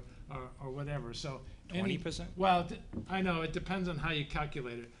rate or whatever. So 20%? Well, I know, it depends on how you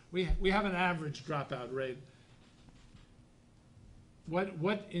calculate it. We have an average dropout rate.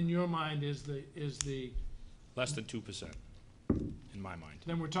 What in your mind is the Less than 2%, in my mind.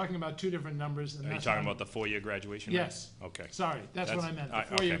 then we're talking about 2 different numbers. And Are you that's talking how- about the 4-year graduation rate? Yes. Okay. Sorry, that's what I meant,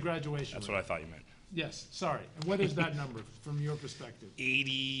 the 4-year okay. graduation That's rate. what I thought you meant. Yes, sorry. And what is that number from your perspective?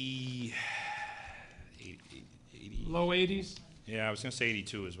 80, Low 80s? yeah, I was going to say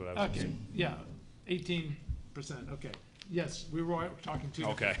 82 is what I was going to Okay, say. yeah, 18%, okay. Yes, we were talking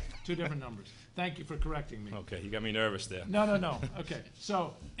Okay. two different numbers. Thank you for correcting me. Okay, you got me nervous there. No, okay.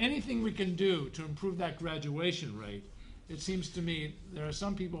 So anything we can do to improve that graduation rate, it seems to me there are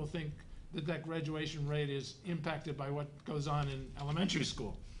some people who think that graduation rate is impacted by what goes on in elementary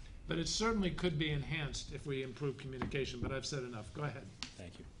school. But it certainly could be enhanced if we improve communication, but I've said enough. Go ahead.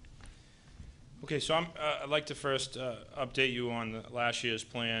 Thank you. Okay, so I'd like to first update you on last year's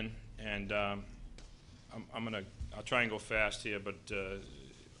plan, and I'll try and go fast here, but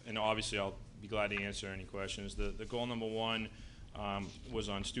and obviously I'll be glad to answer any questions. The goal number 1 was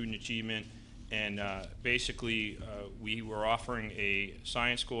on student achievement, and basically we were offering a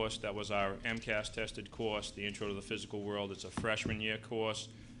science course that was our MCAS tested course, the Intro to the Physical World. It's a freshman year course.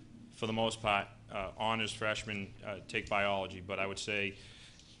 For the most part, honors freshmen take biology, but I would say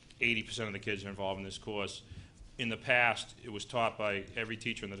 80% of the kids are involved in this course. In the past, it was taught by every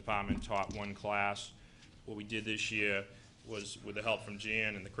teacher in the department taught one class. What we did this year was, with the help from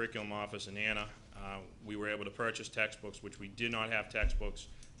Jan and the curriculum office and Anna, we were able to purchase textbooks, which we did not have textbooks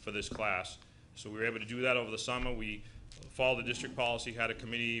for this class. So we were able to do that over the summer. We followed the district policy, had a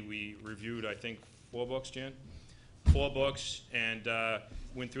committee. We reviewed, I think, 4 books, Jan? 4 books, and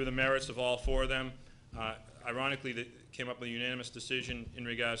went through the merits of all 4 of them. Ironically, they came up with a unanimous decision in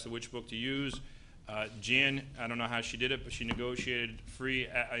regards to which book to use. Jan, I don't know how she did it, but she negotiated free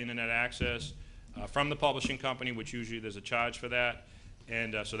internet access from the publishing company, which usually there's a charge for that.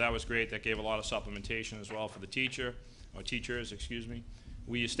 And so that was great. That gave a lot of supplementation as well for the teachers, excuse me.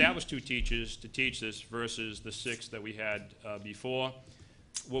 We established 2 teachers to teach this versus the 6 that we had before.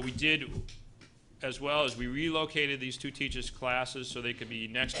 What we did as well is we relocated these 2 teachers' classes so they could be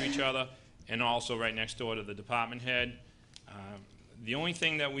next to each other and also right next door to the department head. The only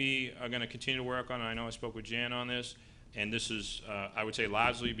thing that we are going to continue to work on, and I know I spoke with Jan on this, and this is, I would say,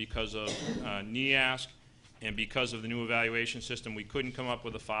 largely because of NEASC and because of the new evaluation system, we couldn't come up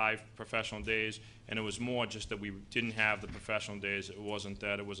with the 5 professional days, and it was more just that we didn't have the professional days. It wasn't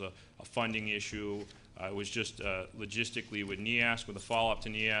that it was a funding issue. It was just logistically with NEASC, with the follow-up to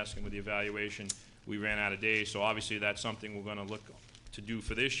NEASC and with the evaluation, we ran out of days. So obviously that's something we're going to look to do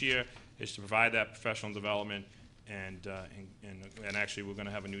for this year, is to provide that professional development, and actually we're going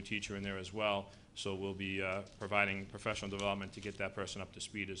to have a new teacher in there as well. So we'll be providing professional development to get that person up to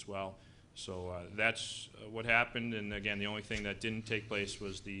speed as well. So that's what happened, and again, the only thing that didn't take place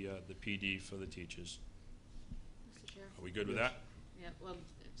was the PD for the teachers. Mr. Chair? Are we good with that? Yeah, well,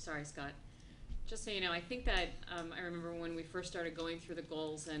 sorry, Scott. Just so you know, I think that I remember when we first started going through the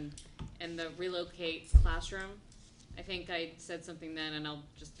goals and the relocate classroom, I think I said something then, and I'll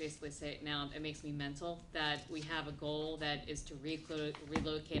just basically say it now. It makes me mental that we have a goal that is to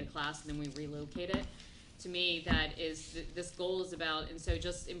relocate a class and then we relocate it. To me, that is, this goal is about, and so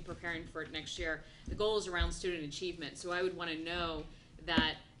just in preparing for it next year, the goal is around student achievement. So I would want to know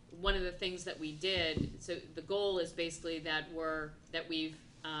that one of the things that we did, so the goal is basically that we've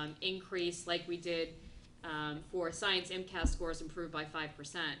increased, like we did for science MCAS scores improved by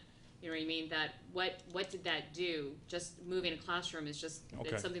 5%. You know what I mean? That what did that do? Just moving a classroom is just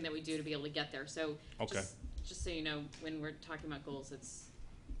it's something that we do to be able to get there. So just so you know, when we're talking about goals, it's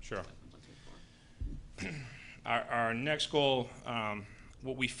sure. Our next goal,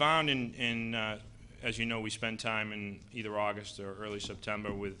 what we found in as you know, we spend time in either August or early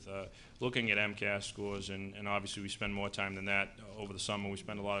September with looking at MCAS scores, and obviously we spend more time than that over the summer. We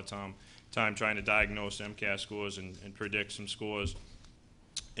spend a lot of time trying to diagnose MCAS scores and predict some scores.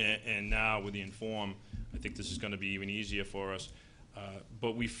 And now with the Inform, I think this is going to be even easier for us.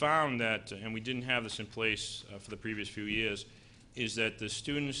 But we found that, and we didn't have this in place for the previous few years, is that the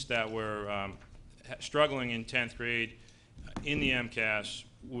students that were struggling in 10th grade in the MCAS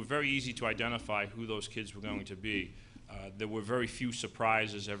were very easy to identify who those kids were going to be. There were very few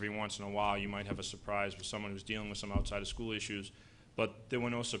surprises. Every once in a while you might have a surprise with someone who's dealing with some outside of school issues, but there were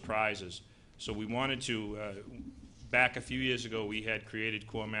no surprises. So we wanted to, back a few years ago we had created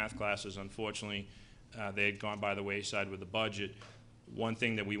core math classes. Unfortunately, they had gone by the wayside with the budget. One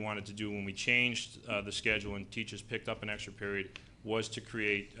thing that we wanted to do when we changed the schedule and teachers picked up an extra period was to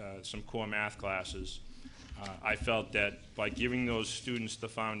create some core math classes. I felt that by giving those students the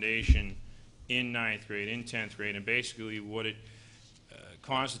foundation in 9th grade, in 10th grade, and basically what it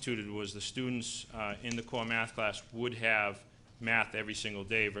constituted was the students in the core math class would have math every single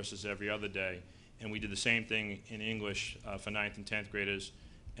day versus every other day. And we did the same thing in English for 9th and 10th graders.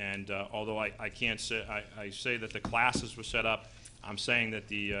 And although I can't say, I say that the classes were set up, I'm saying that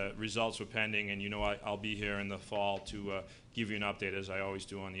the results were pending, and you know I'll be here in the fall to give you an update, as I always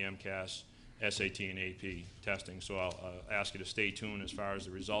do, on the MCAS, SAT, and AP testing. So I'll ask you to stay tuned as far as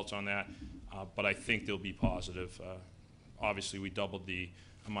the results on that, but I think they'll be positive. Obviously, we doubled the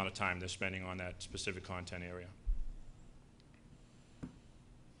amount of time they're spending on that specific content area.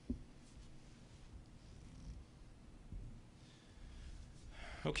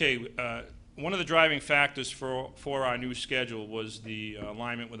 Okay, one of the driving factors for our new schedule was the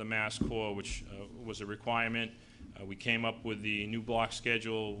alignment with the Mass Core, which was a requirement. We came up with the new block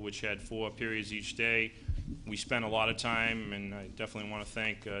schedule, which had 4 periods each day. We spent a lot of time, and I definitely want to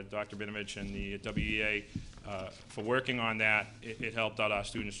thank Dr. Binovich and the WEA for working on that. It helped out our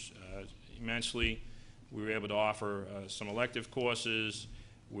students immensely. We were able to offer some elective courses.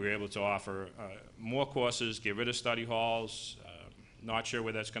 We were able to offer more courses, get rid of study halls. Not sure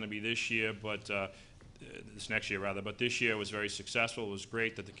where that's going to be this year, but this next year rather. But this year was very successful. It was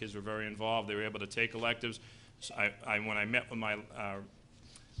great that the kids were very involved. They were able to take electives. So when I met with my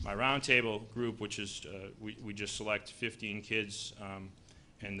roundtable group, which is we just select 15 kids,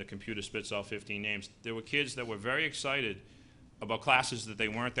 and the computer spits out 15 names. There were kids that were very excited about classes that they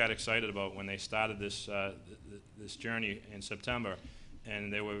weren't that excited about when they started this this journey in September,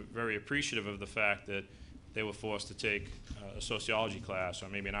 and they were very appreciative of the fact that they were forced to take a sociology class or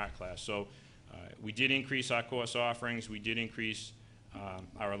maybe an art class. So we did increase our course offerings, we did increase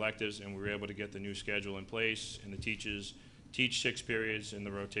our electives, and we were able to get the new schedule in place, and the teachers teach 6 periods in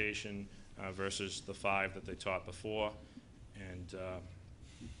the rotation versus the 5 that they taught before. And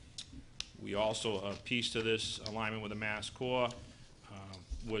we also, a piece to this alignment with the Mass Core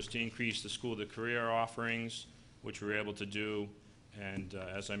was to increase the school to career offerings, which we were able to do, and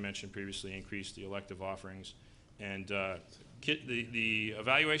as I mentioned previously, increase the elective offerings. And the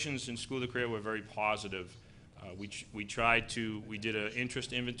evaluations in school to career were very positive. We did an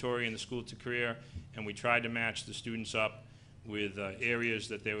interest inventory in the school to career, and we tried to match the students up with areas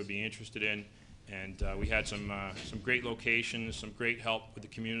that they would be interested in. And we had some great locations, some great help with the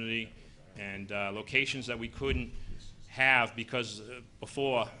community, and locations that we couldn't have because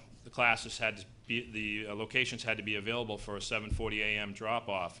before the classes had to be, the locations had to be available for a 7:40 a.m.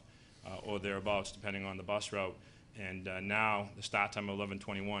 drop-off or thereabouts, depending on the bus route. And now the start time of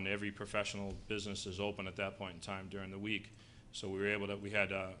 11:21, every professional business is open at that point in time during the week. So we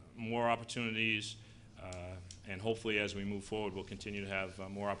had more opportunities, and hopefully as we move forward, we'll continue to have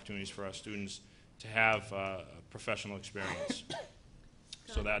more opportunities for our students to have a professional experience.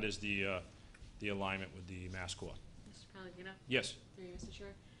 So that is the alignment with the Mass Core. Mr. Palladino? Yes. Through you, Mr. Chair.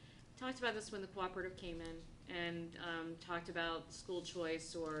 Talked about this when the cooperative came in, and talked about school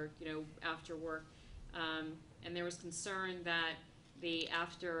choice or, after work. And there was concern that the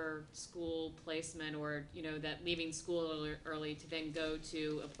after-school placement or, that leaving school early to then go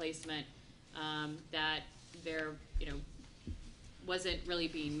to a placement that there, wasn't really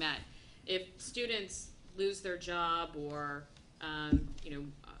being met. If students lose their job or,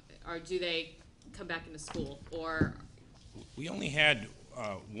 or do they come back into school? Or We only had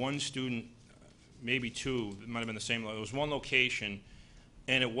one student, maybe 2, it might have been the same, it was one location,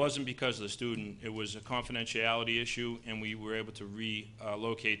 and it wasn't because of the student, it was a confidentiality issue, and we were able to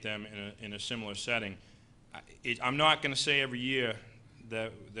relocate them in a similar setting. I'm not going to say every year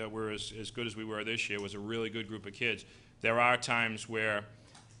that we're as good as we were this year. It was a really good group of kids. There are times where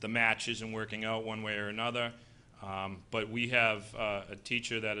the match isn't working out one way or another, but we have a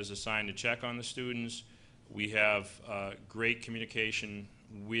teacher that is assigned to check on the students. We have great communication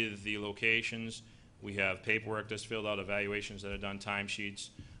with the locations. We have paperwork that's filled out, evaluations that are done, timesheets,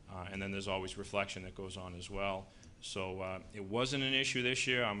 and then there's always reflection that goes on as well. So it wasn't an issue this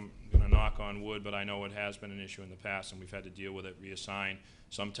year. I'm going to knock on wood, but I know it has been an issue in the past, and we've had to deal with it, reassign.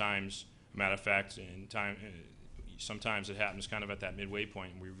 Sometimes, matter of fact, sometimes it happens kind of at that midway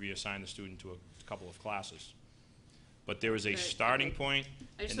point, and we reassign the student to a couple of classes. But there is a starting point,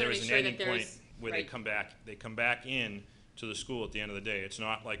 and there is an ending point where they come back. They come back in to the school at the end of the day. It's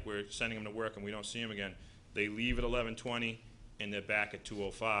not like we're sending them to work and we don't see them again. They leave at 11:20 and they're back at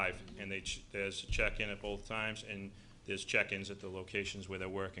 2:05, and there's a check-in at both times, and there's check-ins at the locations where they're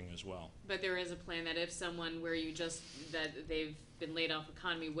working as well. But there is a plan that if someone where that they've been laid off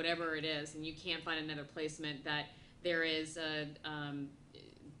economy, whatever it is, and you can't find another placement, that there is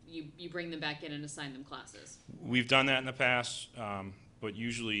you bring them back in and assign them classes. We've done that in the past, but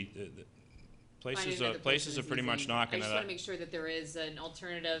usually the places are pretty much knocking it I just up. want to make sure that there is an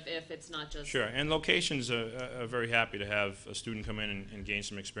alternative if it's not just. Sure, and locations are very happy to have a student come in and gain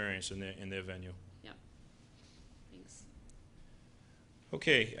some experience in their venue. Yeah. Thanks.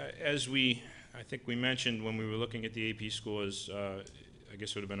 Okay, I think we mentioned when we were looking at the AP scores, I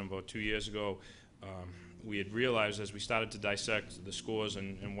guess it would have been about 2 years ago, we had realized as we started to dissect the scores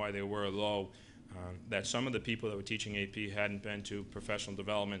and why they were low, that some of the people that were teaching AP hadn't been to professional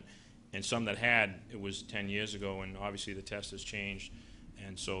development, and some that had, it was 10 years ago, and obviously the test has changed.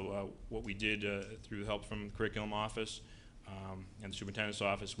 And so what we did through the help from the curriculum office and the superintendent's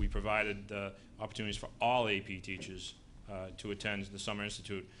office, we provided opportunities for all AP teachers to attend the Summer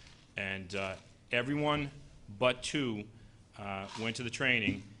Institute. And everyone but 2 went to the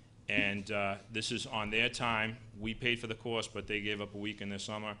training, and this is on their time. We paid for the course, but they gave up a week in the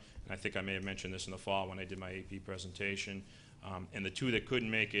summer. And I think I may have mentioned this in the fall when I did my AP presentation. And the 2 that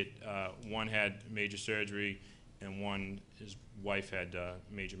couldn't make it, one had major surgery, and his wife had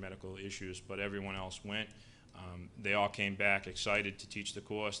major medical issues, but everyone else went. They all came back excited to teach the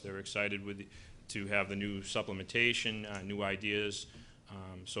course. They were excited to have the new supplementation, new ideas.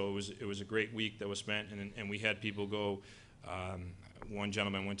 So it was a great week that was spent, and we had people go. One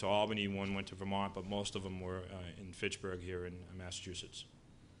gentleman went to Albany, one went to Vermont, but most of them were in Fitchburg here in Massachusetts.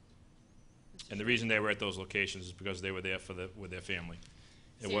 And the reason they were at those locations is because they were there with their family.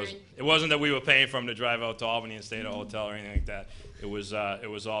 It wasn't that we were paying for them to drive out to Albany and stay at a hotel or anything like that. It was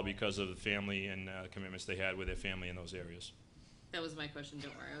all because of the family and commitments they had with their family in those areas. That was my question,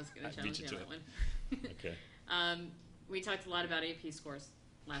 don't worry, I was gonna I challenge beat you you on to that one. Okay. We talked a lot about AP scores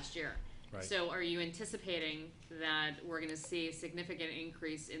last year. Right. So are you anticipating that we're gonna see a significant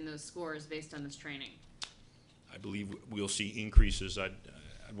increase in those scores based on this training? I believe we'll see increases. I'd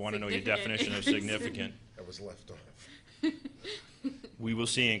want to know your Significant definition of increase. significant. That was left off. We will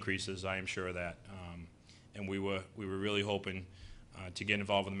see increases, I am sure of that. And we were really hoping to get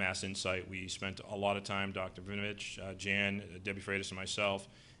involved with Mass Insight. We spent a lot of time, Dr. Vinovich, Jan, Debbie Freitas, and myself,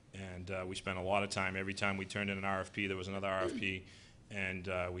 and we spent a lot of time. Every time we turned in an RFP, there was another RFP, and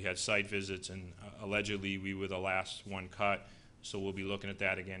we had site visits, and allegedly we were the last one cut. So we'll be looking at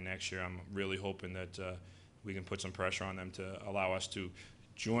that again next year. I'm really hoping that we can put some pressure on them to allow us to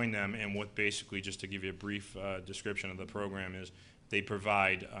join them. And what basically, just to give you a brief description of the program, is they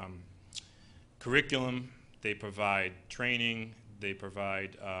provide curriculum, they provide training, they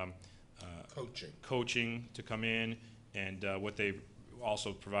provide coaching to come in, and what they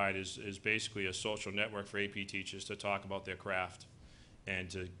also provide is basically a social network for AP teachers to talk about their craft and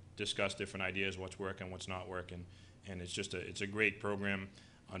to discuss different ideas, what's working, what's not working. And it's just it's a great program.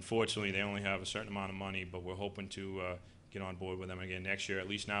 Unfortunately, they only have a certain amount of money, but we're hoping to get on board with them again next year. At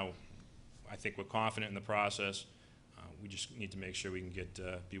least now, I think we're confident in the process. We just need to make sure we can get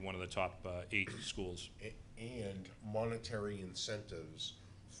be one of the top 8 schools. And monetary incentives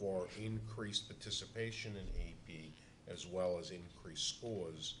for increased participation in AP as well as increased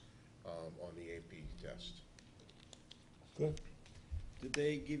scores on the AP test. Good. Did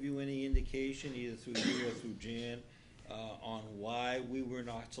they give you any indication, either through you or through Jan, on why we were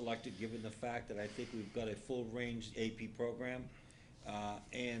not selected, given the fact that I think we've got a full-range AP program?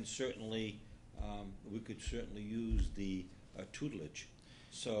 And certainly, we could certainly use the tutelage.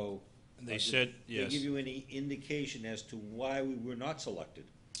 So They said, did yes. they give you any indication as to why we were not selected?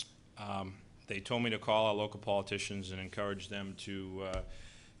 They told me to call our local politicians and encourage them to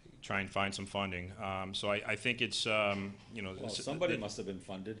try and find some funding. So I think it's, you know. Well, somebody must have been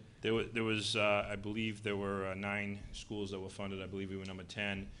funded. There was I believe there were 9 schools that were funded. I believe we were number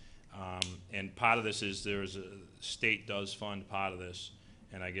 10. And part of this is state does fund part of this,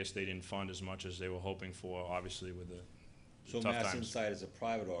 and I guess they didn't fund as much as they were hoping for, obviously, with the So tough Mass times. Insight is a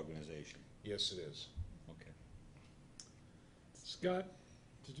private organization. Yes, it is. Okay. Scott,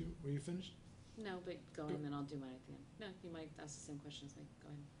 were you finished? No, but go and then I'll do mine at the end. No, you might ask the same question as me, go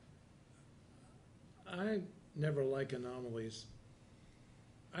ahead. I never like anomalies.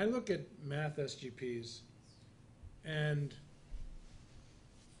 I look at math SGPs, and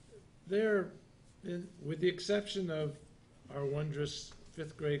they're, with the exception of our wondrous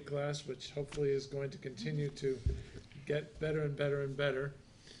 5th grade class, which hopefully is going to continue to get better and better and better,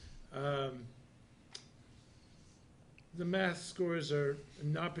 the math scores are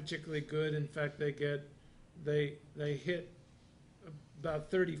not particularly good. In fact, they hit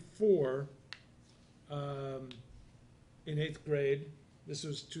about 34 in 8th grade. This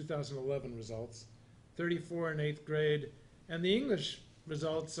was 2011 results. 34 in 8th grade, and the English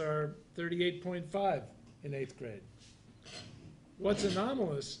results are 38.5 in 8th grade. What's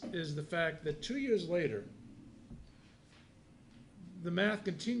anomalous is the fact that 2 years later, the math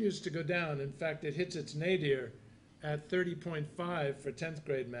continues to go down. In fact, it hits its nadir at 30.5 for 10th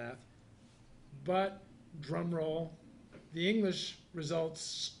grade math. But, drum roll, the English results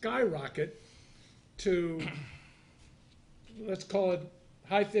skyrocket to, let's call it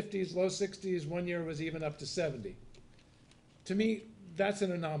high 50s, low 60s. One year was even up to 70. To me, that's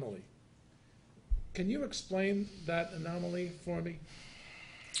an anomaly. Can you explain that anomaly for me?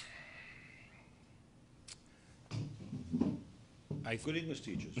 Good English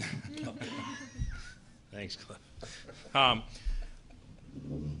teachers. Thanks, Cliff.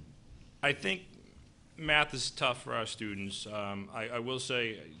 I think math is tough for our students. I will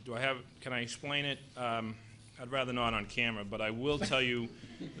say, can I explain it? I'd rather not on camera, but I will tell you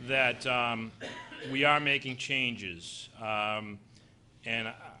that we are making changes.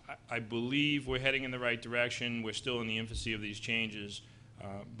 And I believe we're heading in the right direction. We're still in the infancy of these changes.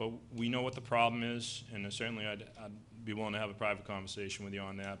 But we know what the problem is, and certainly I'd be willing to have a private conversation with you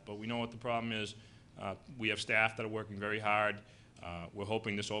on that. But we know what the problem is. We have staff that are working very hard. We're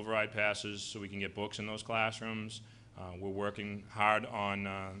hoping this override passes so we can get books in those classrooms. We're working hard on,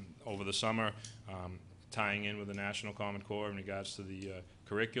 over the summer, tying in with the National Common Core in regards to the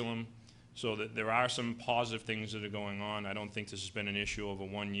curriculum. So that there are some positive things that are going on. I don't think this has been an issue over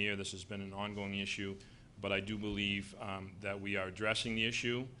 1 year. This has been an ongoing issue. But I do believe that we are addressing the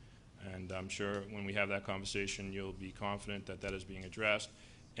issue. And I'm sure when we have that conversation, you'll be confident that that is being addressed.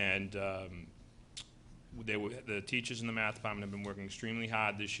 And the teachers in the math department have been working extremely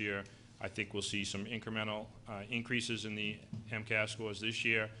hard this year. I think we'll see some incremental increases in the MCAS scores this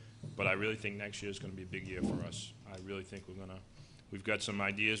year, but I really think next year is going to be a big year for us. I really think we've got some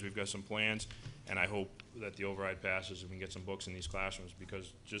ideas, we've got some plans, and I hope that the override passes and we can get some books in these classrooms,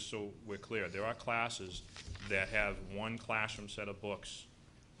 because just so we're clear, there are classes that have one classroom set of books,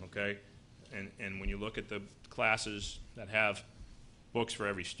 okay? And when you look at the classes that have books for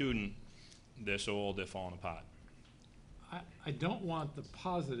every student, they're so old they're falling apart. I don't want the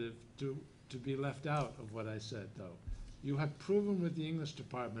positive to be left out of what I said, though. You have proven with the English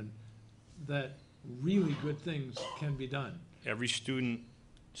department that really good things can be done. Every student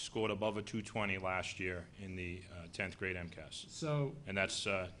scored above a 220 last year in the 10th grade MCAS. So, And that's,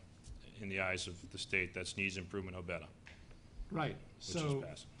 in the eyes of the state, that's needs improvement or better. right, Which is so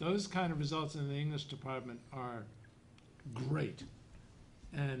passing. those kind of results in the English department are great.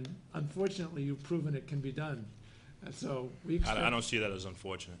 And unfortunately, you've proven it can be done. And so we expect. I don't see that as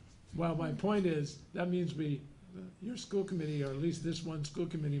unfortunate. Well, my point is, that means your school committee, or at least this one school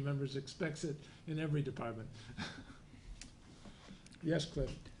committee members, expects it in every department. Yes, Cliff?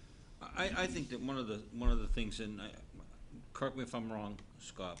 I think that one of the things, and correct me if I'm wrong,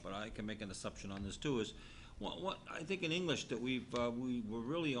 Scott, but I can make an assumption on this too, is what I think in English that we were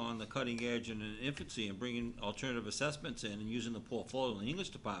really on the cutting edge and in infancy and bringing alternative assessments in and using the portfolio in the English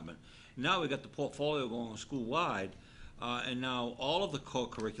department. Now we got the portfolio going school-wide, and now all of the core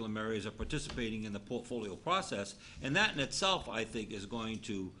curriculum areas are participating in the portfolio process, and that in itself, I think, is going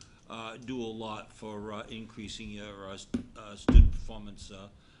to do a lot for increasing your student performance,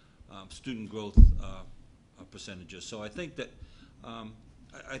 student growth percentages. So I think that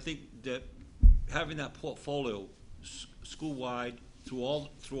having that portfolio school-wide through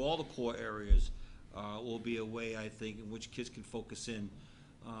all the core areas will be a way, I think, in which kids can focus in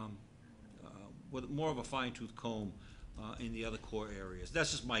with more of a fine-tooth comb in the other core areas.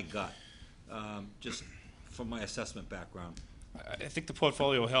 That's just my gut, just from my assessment background. I think the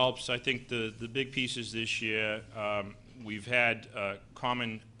portfolio helps. I think the big pieces this year, we've had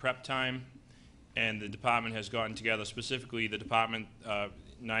common prep time, and the department has gotten together, specifically the department,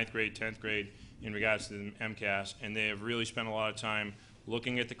 9th grade, 10th grade, in regards to the MCAS, and they have really spent a lot of time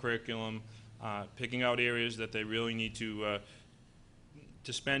looking at the curriculum, picking out areas that they really need to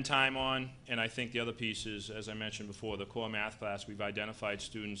spend time on. And I think the other piece is, as I mentioned before, the core math class, we've identified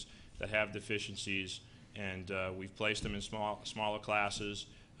students that have deficiencies, and we've placed them in smaller classes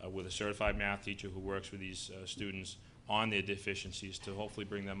with a certified math teacher who works with these students on their deficiencies to hopefully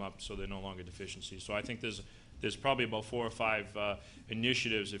bring them up so they're no longer deficiencies. So I think there's probably about 4 or 5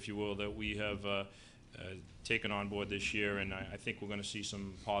 initiatives, if you will, that we have taken on board this year, and I think we're going to see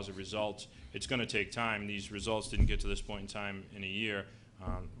some positive results. It's going to take time. These results didn't get to this point in time in a year,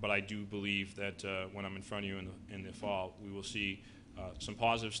 but I do believe that when I'm in front of you in the fall, we will see some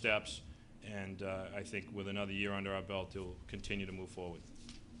positive steps, and I think with another year under our belt, it'll continue to move forward.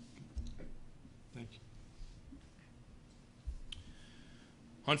 Thank you.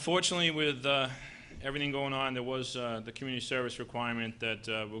 Unfortunately, with everything going on, there was the community service requirement that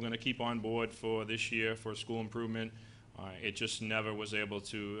we're going to keep on board for this year for school improvement. It just never was able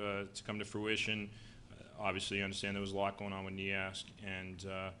to come to fruition. Obviously, you understand there was a lot going on with NEASC and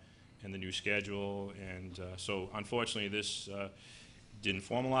the new schedule, and so unfortunately this didn't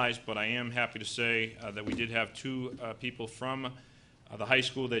formalize, but I am happy to say that we did have 2 people from the high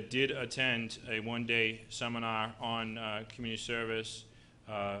school that did attend a one-day seminar on community service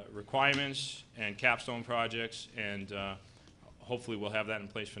requirements and capstone projects, and hopefully we'll have that in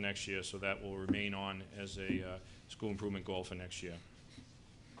place for next year, so that will remain on as a school improvement goal for next year.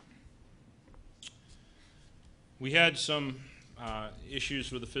 We had some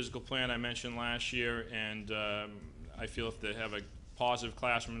issues with the physical plan I mentioned last year, and I feel if they have a positive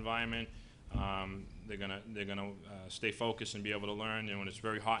classroom environment, they're gonna stay focused and be able to learn. And when it's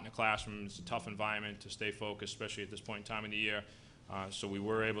very hot in the classroom, it's a tough environment to stay focused, especially at this point in time of the year. So we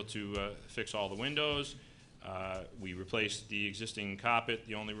were able to fix all the windows. We replaced the existing carpet.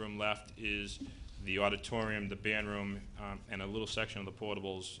 The only room left is the auditorium, the band room, and a little section of the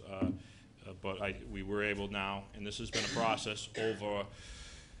portables. But we were able now, and this has been a process over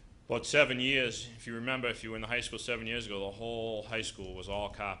about 7 years. If you remember, if you were in the high school 7 years ago, the whole high school was all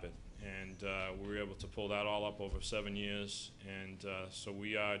carpet. And we were able to pull that all up over 7 years. And so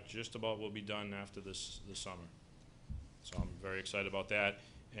we are just about will be done after this summer. So I'm very excited about that.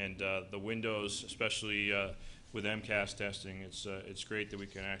 And the windows, especially with MCAS testing, it's great that we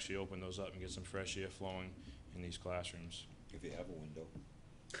can actually open those up and get some fresh air flowing in these classrooms. If you have a window.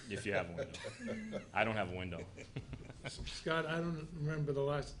 If you have a window. I don't have a window. Scott, I don't remember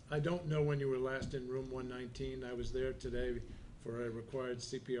I don't know when you were last in room 119. I was there today for a required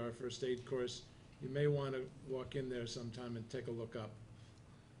CPR first aid course. You may want to walk in there sometime and take a look up.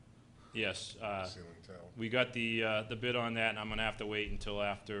 Yes, Ceiling tile. we got the bid on that, and I'm gonna have to wait until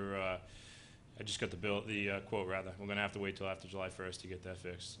after, I just got the quote rather. We're gonna have to wait till after July 1st to get that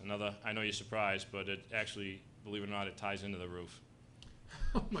fixed. I know you're surprised, but it actually, believe it or not, it ties into the roof.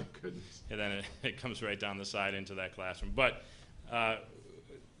 Oh, my goodness. And then it comes right down the side into that classroom. But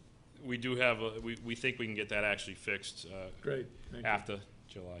we do have, we think we can get that actually fixed Great, thank you. after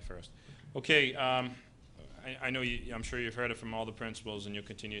July 1st. Okay, I know I'm sure you've heard it from all the principals, and you'll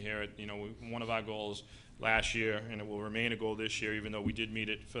continue to hear it. You know, one of our goals last year, and it will remain a goal this year, even though we did meet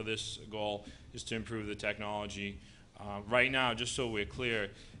it for this goal, is to improve the technology. Right now, just so we're clear,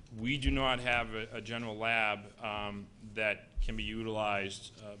 we do not have a general lab that can be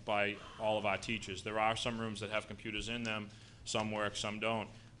utilized by all of our teachers. There are some rooms that have computers in them. Some work, some don't.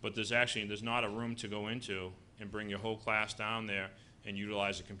 But there's not a room to go into and bring your whole class down there and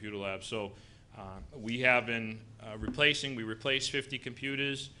utilize a computer lab. So we have been we replaced 50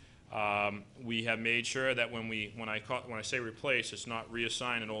 computers. We have made sure that when I say replace, it's not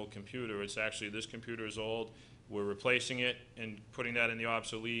reassign an old computer. It's actually, this computer is old. We're replacing it and putting that in the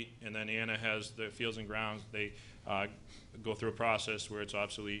obsolete, and then Anna has the Fields and Grounds. They go through a process where it's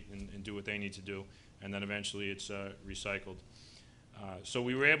obsolete and do what they need to do, and then eventually it's recycled. So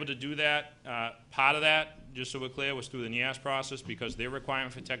we were able to do that. Part of that, just so we're clear, was through the NIAS process, because their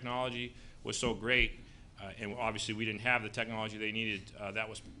requirement for technology was so great, and obviously we didn't have the technology they needed. That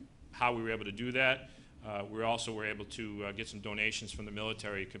was how we were able to do that. We also were able to get some donations from the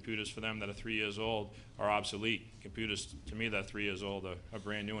military. Computers for them that are 3 years old are obsolete. Computers, to me, that are 3 years old are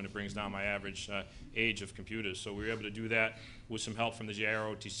brand new, and it brings down my average age of computers. So we were able to do that with some help from the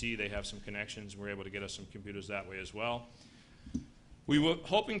JROTC. They have some connections. We were able to get us some computers that way as well. We were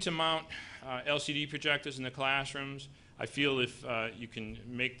hoping to mount LCD projectors in the classrooms. I feel if you can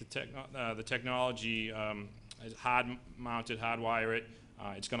make the technology hard-mounted, hardwire it,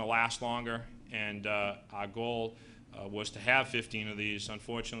 it's going to last longer. And our goal was to have 15 of these.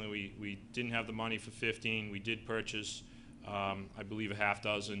 Unfortunately, we didn't have the money for 15. We did purchase, I believe, a half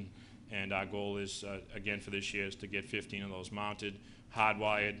dozen. And our goal is, again, for this year, is to get 15 of those mounted,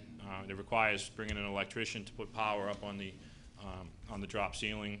 hardwired. It requires bringing an electrician to put power up on the drop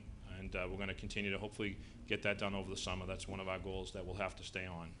ceiling. And we're going to continue to hopefully get that done over the summer. That's one of our goals that we'll have to stay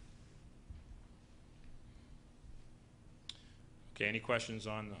on. Okay, any questions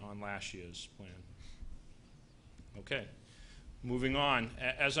on last year's plan? Okay, moving on.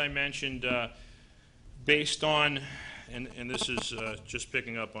 As I mentioned, based on, and this is just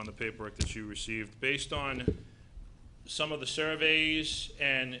picking up on the paperwork that you received, based on some of the surveys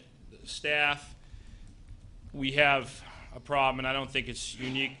and staff, we have a problem, and I don't think it's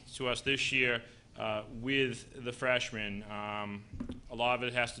unique to us this year, with the freshmen. A lot of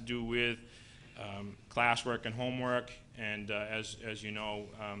it has to do with classwork and homework, and as you know,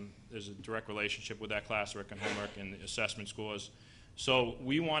 there's a direct relationship with that classwork and homework and the assessment scores. So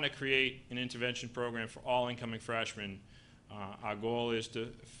we want to create an intervention program for all incoming freshmen. Our goal is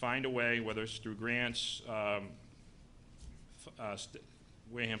to find a way, whether it's through grants,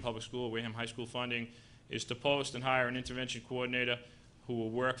 Wareham Public School, Wareham High School funding, is to post and hire an intervention coordinator who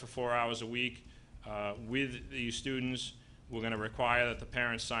will work for 4 hours a week with these students. We're going to require that the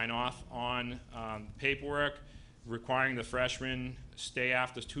parents sign off on paperwork, requiring the freshmen stay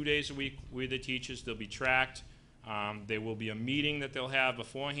after 2 days a week with the teachers. They'll be tracked. There will be a meeting that they'll have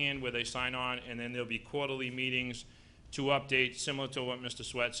beforehand where they sign on, and then there'll be quarterly meetings to update, similar to what Mr.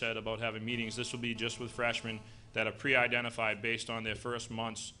 Sweat said about having meetings. This will be just with freshmen that are pre-identified based on their first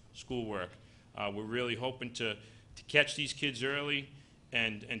month's schoolwork. We're really hoping to catch these kids early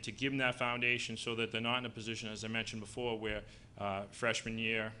and to give them that foundation so that they're not in a position, as I mentioned before, where freshman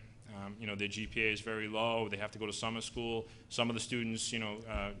year, their GPA is very low. They have to go to summer school. Some of the students,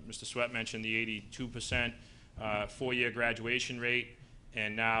 Mr. Sweat mentioned the 82% four-year graduation rate,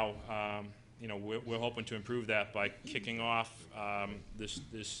 and now, we're hoping to improve that by kicking off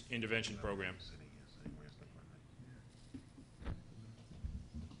this intervention program.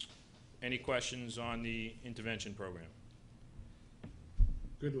 Any questions on the intervention program?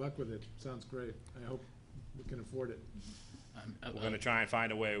 Good luck with it. Sounds great. I hope we can afford it. We're going to try and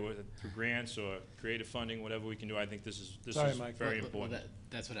find a way, through grants or creative funding, whatever we can do. I think this is Sorry, Mike. very important.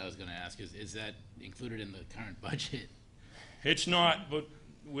 That's what I was going to ask. Is that included in the current budget? It's not, but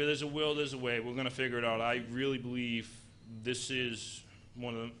where there's a will, there's a way. We're going to figure it out. I really believe this is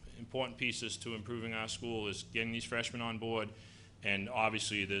one of the important pieces to improving our school, is getting these freshmen on board. And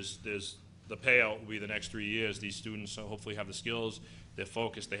obviously, there's the payout will be the next 3 years. These students hopefully have the skills, they're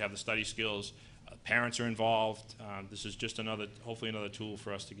focused, they have the study skills Parents are involved. This is just hopefully another tool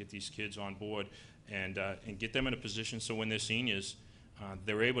for us to get these kids on board and get them in a position so when they're seniors,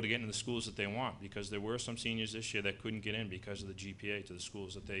 they're able to get into the schools that they want, because there were some seniors this year that couldn't get in because of the GPA to the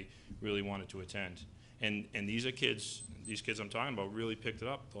schools that they really wanted to attend. And these kids I'm talking about really picked it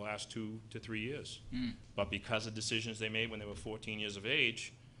up the last 2 to 3 years. But because of decisions they made when they were 14 years of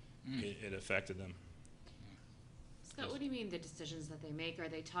age, it affected them. Scott, what do you mean the decisions that they make?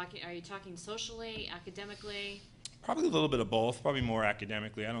 Are you talking socially, academically? Probably a little bit of both, probably more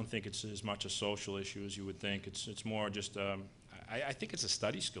academically. I don't think it's as much a social issue as you would think. It's more just, I think it's a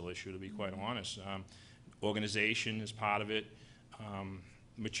study skill issue, to be quite honest. Organization is part of it.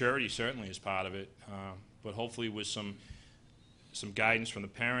 Maturity certainly is part of it. But hopefully with some guidance from the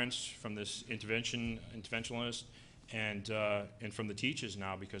parents, from this interventionalist, and from the teachers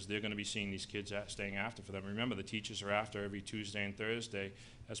now, because they're going to be seeing these kids staying after for them. Remember, the teachers are after every Tuesday and Thursday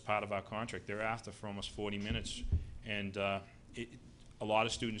as part of our contract. They're after for almost 40 minutes, and a lot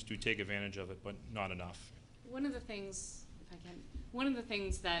of students do take advantage of it, but not enough. One of the things, if I can, one of the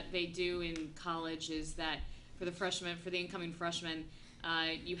things that they do in college is that for the incoming freshmen,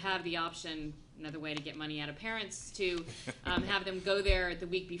 you have the option, another way to get money out of parents, to have them go there the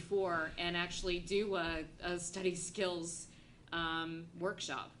week before and actually do a study skills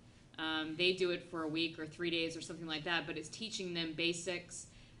workshop. They do it for a week or 3 days or something like that, but it's teaching them basics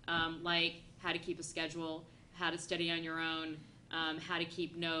like how to keep a schedule, how to study on your own, how to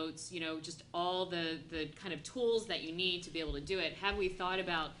keep notes, just all the kind of tools that you need to be able to do it. Have we thought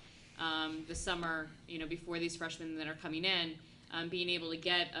about the summer, before these freshmen that are coming in, being able to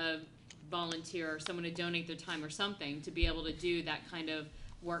get a volunteer or someone to donate their time or something to be able to do that kind of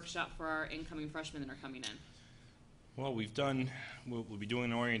workshop for our incoming freshmen that are coming in? Well, we'll be doing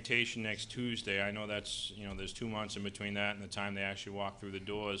an orientation next Tuesday. I know that's, there's 2 months in between that and the time they actually walk through the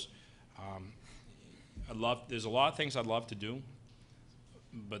doors. There's a lot of things I'd love to do,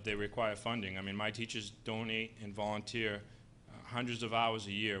 but they require funding. I mean, my teachers donate and volunteer hundreds of hours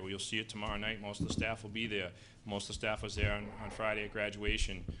a year. You'll see it tomorrow night. Most of the staff will be there. Most of the staff was there on Friday at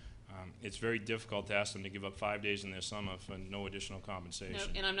graduation. It's very difficult to ask them to give up 5 days in their summer for no additional compensation. No,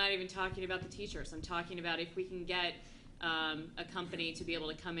 and I'm not even talking about the teachers. I'm talking about if we can get a company to be able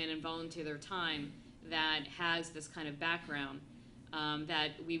to come in and volunteer their time that has this kind of background,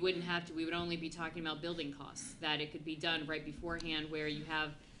 that we wouldn't have to, we would only be talking about building costs, that it could be done right beforehand where you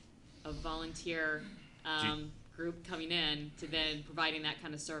have a volunteer group coming in to then providing that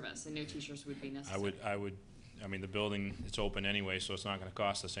kind of service, and no teachers would be necessary. I mean, the building, it's open anyway, so it's not going to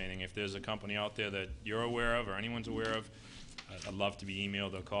cost us anything. If there's a company out there that you're aware of or anyone's aware of, I'd love to be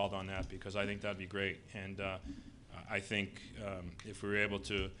emailed or called on that, because I think that'd be great. And I think if we were able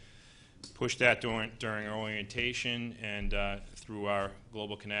to push that during our orientation and through our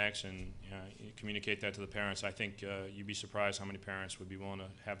Global Connects and communicate that to the parents, I think you'd be surprised how many parents would be willing to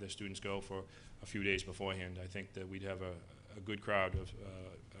have their students go for a few days beforehand. I think that we'd have a good crowd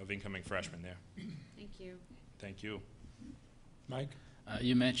of incoming freshmen there. Thank you. Thank you. Mike?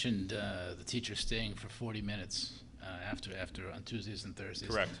 You mentioned the teacher staying for 40 minutes after on Tuesdays and Thursdays.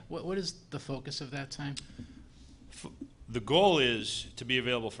 Correct. What is the focus of that time? The goal is to be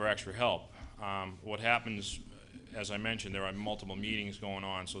available for extra help. What happens, as I mentioned, there are multiple meetings going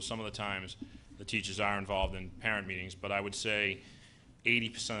on, so some of the times the teachers are involved in parent meetings, but I would say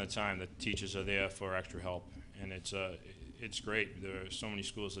 80% of the time the teachers are there for extra help, and it's great. There are so many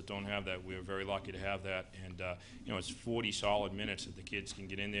schools that don't have that. We're very lucky to have that, and it's 40 solid minutes that the kids can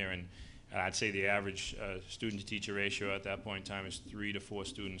get in there, and I'd say the average student-to-teacher ratio at that point in time is 3 to 4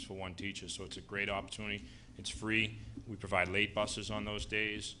 students for one teacher, so it's a great opportunity. It's free. We provide late buses on those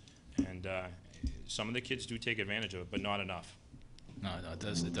days, and some of the kids do take advantage of it, but not enough. No, it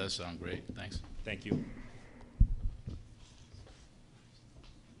does sound great. Thanks. Thank you.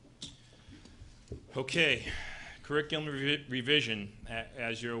 Okay, curriculum revision.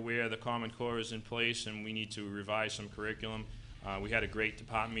 As you're aware, the Common Core is in place, and we need to revise some curriculum. We had a great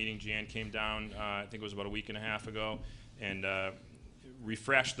department meeting. Jan came down, I think it was about a week and a half ago, and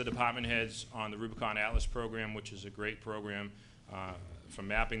refreshed the department heads on the Rubicon Atlas program, which is a great program for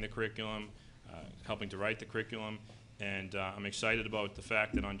mapping the curriculum, helping to write the curriculum, and I'm excited about the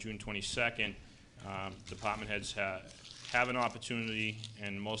fact that on June 22nd, department heads have an opportunity,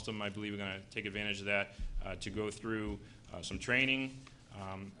 and most of them, I believe, are going to take advantage of that, to go through some training.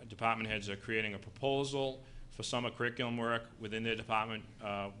 Department heads are creating a proposal for summer curriculum work within their department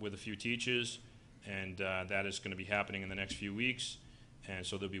with a few teachers, and that is going to be happening in the next few weeks. And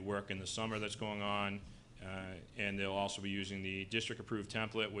so there'll be work in the summer that's going on, and they'll also be using the district-approved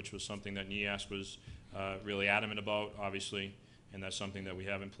template, which was something that NEAS was really adamant about, obviously, and that's something that we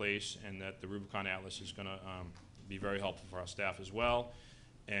have in place, and that the Rubicon Atlas is going to be very helpful for our staff as well.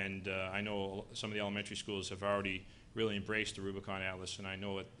 And I know some of the elementary schools have already really embraced the Rubicon Atlas, and I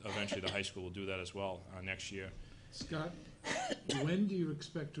know that eventually the high school will do that as well next year. Scott, when do you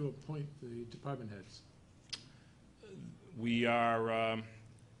expect to appoint the department heads? We are,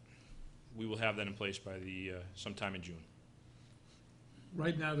 we will have that in place by the, sometime in June.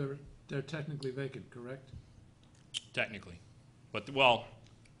 Right now, they're technically vacant, correct? Technically. But, well,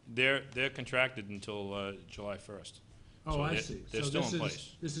 they're contracted until July 1st. Oh, So I they're- see. they're So still this in is-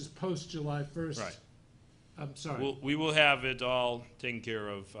 place. This is post-July 1st? Right. I'm sorry. We will have it all taken care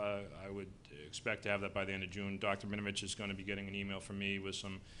of. I would expect to have that by the end of June. Dr. Minovich is going to be getting an email from me with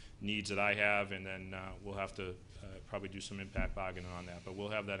some needs that I have, and then we'll have to probably do some impact bargaining on that, but we'll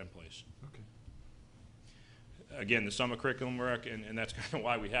have that in place. Okay. Again, the summer curriculum work, and that's kind of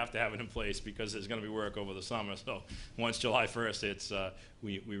why we have to have it in place, because there's going to be work over the summer. So once July 1st, it's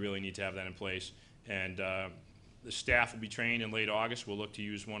we really need to have that in place. And the staff will be trained in late August. We'll look to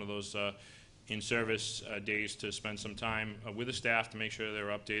use one of those in-service days to spend some time with the staff to make sure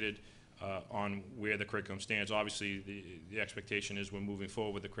they're updated on where the curriculum stands. Obviously, the expectation is we're moving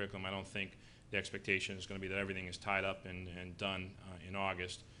forward with the curriculum. I don't think the expectation is going to be that everything is tied up and done in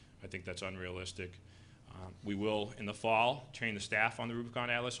August. I think that's unrealistic. We will, in the fall, train the staff on the Rubicon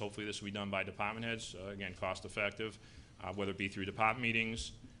Atlas. Hopefully this will be done by department heads, again, cost effective, whether it be through department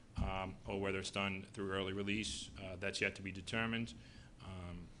meetings or whether it's done through early release. That's yet to be determined.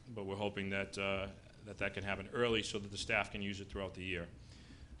 But we're hoping that, that can happen early so that the staff can use it throughout the year.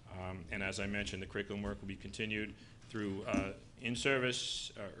 And as I mentioned, the curriculum work will be continued through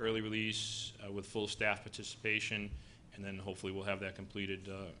in-service, early release with full staff participation, and then hopefully we'll have that completed.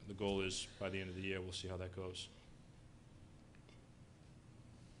 The goal is by the end of the year. We'll see how that goes.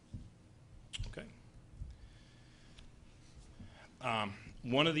 Okay.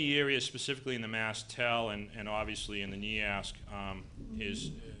 One of the areas specifically in the Mass Tell and obviously in the NEASC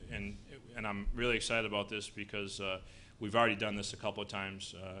is, and I'm really excited about this because we've already done this a couple of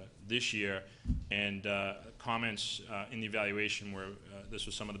times this year, and comments in the evaluation where this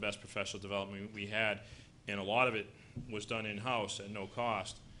was some of the best professional development we had, and a lot of it was done in-house at no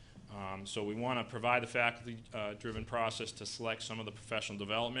cost. So we want to provide the faculty-driven process to select some of the professional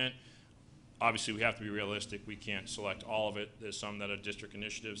development. Obviously, we have to be realistic. We can't select all of it. There's some that are district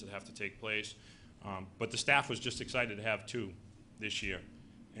initiatives that have to take place. But the staff was just excited to have 2 this year.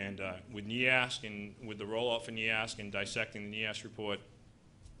 And with NEASC and with the rollout for NEASC and dissecting the NEASC report,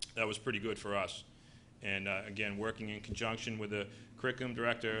 that was pretty good for us. And again, working in conjunction with the curriculum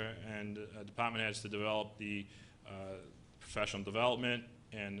director and department heads to develop the professional development.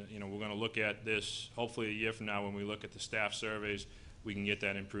 And we're going to look at this hopefully a year from now when we look at the staff surveys. We can get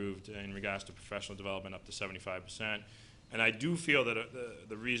that improved in regards to professional development up to 75%. And I do feel that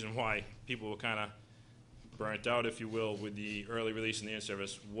the reason why people were kind of burnt out, if you will, with the early release and the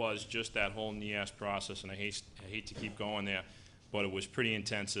in-service was just that whole NEASC process, and I hate to keep going there, but it was pretty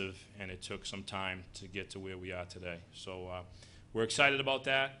intensive, and it took some time to get to where we are today. So we're excited about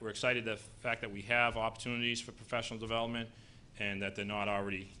that. We're excited the fact that we have opportunities for professional development and that they're not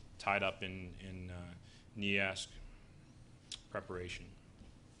already tied up in NEASC preparation.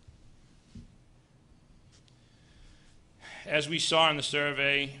 As we saw in the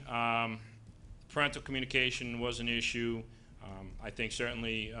survey, parental communication was an issue. I think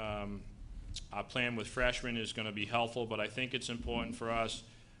certainly our plan with freshmen is going to be helpful, but I think it's important for us.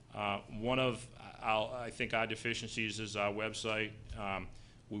 One of I think our deficiencies is our website.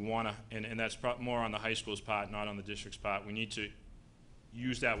 We want to, and that's more on the high school's part, not on the district's part. We need to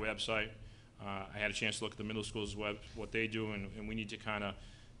use that website. I had a chance to look at the middle school's what they do, and we need to kind of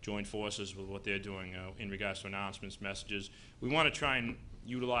join forces with what they're doing in regards to announcements, messages. We want to try and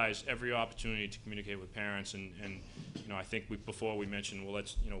utilize every opportunity to communicate with parents, and I think before we mentioned, well,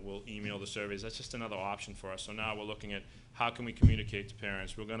 we'll email the surveys. That's just another option for us. So now we're looking at how can we communicate to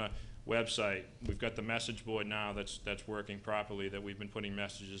parents. We're going to website. We've got the message board now that's working properly, that we've been putting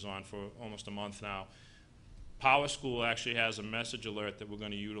messages on for almost a month now. Power School actually has a message alert that we're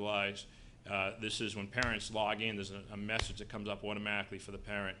going to utilize. This is when parents log in, there's a message that comes up automatically for the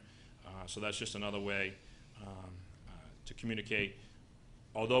parent. So that's just another way to communicate.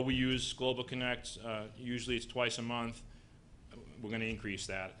 Although we use Global Connect, usually it's twice a month, we're going to increase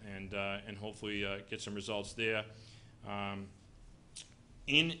that and hopefully get some results there.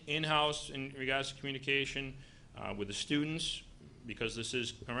 In-house in regards to communication with the students, because this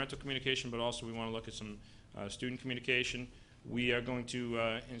is parental communication, but also we want to look at some student communication. We are going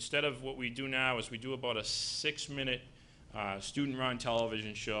to, instead of what we do now, is we do about a 6-minute student-run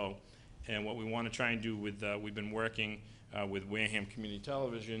television show. And what we want to try and do with, we've been working with Wareham Community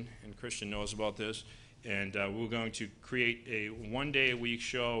Television, and Christian knows about this. And we're going to create a one-day-a-week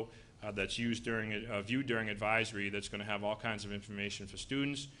show that's used viewed during advisory that's going to have all kinds of information for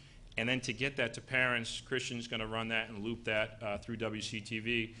students. And then to get that to parents, Christian's going to run that and loop that through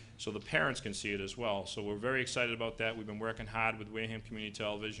WCTV so the parents can see it as well. So we're very excited about that. We've been working hard with Wareham Community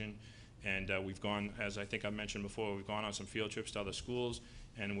Television, and we've gone, as I think I mentioned before, we've gone on some field trips to other schools,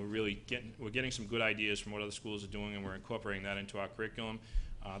 and we're getting some good ideas from what other schools are doing, and we're incorporating that into our curriculum.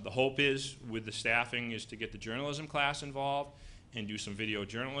 The hope is, with the staffing, is to get the journalism class involved and do some video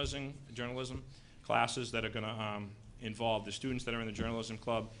journalism classes that are going to involve the students that are in the journalism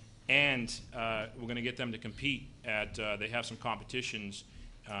club. And we're going to get them to compete at, they have some competitions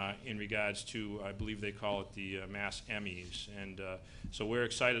in regards to, I believe they call it the Mass Emmys. And so we're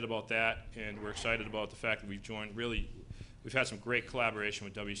excited about that, and we're excited about the fact that we've joined, really, we've had some great collaboration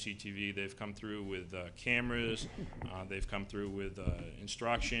with WCTV. They've come through with cameras, they've come through with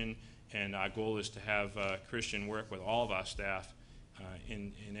instruction, and our goal is to have Christian work with all of our staff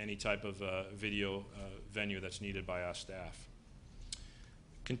in any type of video venue that's needed by our staff.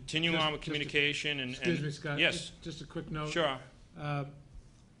 Continue on with communication and... Excuse me, Scott. Yes. Just a quick note. Sure. I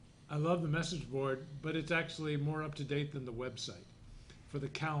love the message board, but it's actually more up to date than the website for the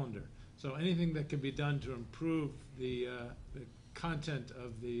calendar. So anything that can be done to improve the content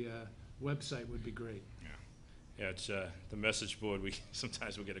of the website would be great. Yeah, it's the message board.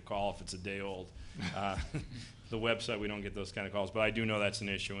 Sometimes we get a call if it's a day old. The website, we don't get those kind of calls, but I do know that's an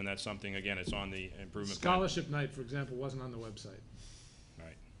issue, and that's something, again, it's on the improvement plan. Scholarship night, for example, wasn't on the website.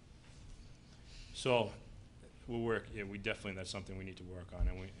 Right. So we'll work. Yeah, we definitely, that's something we need to work on,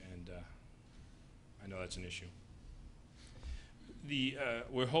 and I know that's an issue.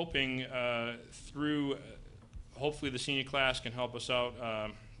 We're hoping through, hopefully the senior class can help us out.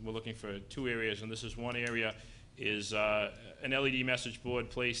 We're looking for 2 areas, and this is one area, is an LED message board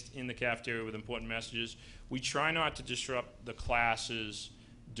placed in the cafeteria with important messages. We try not to disrupt the classes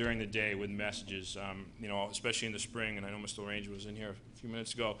during the day with messages, you know, especially in the spring, and I know Mr. Ranger was in here a few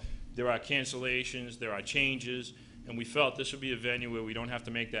minutes ago. There are cancellations, there are changes, and we felt this would be a venue where we don't have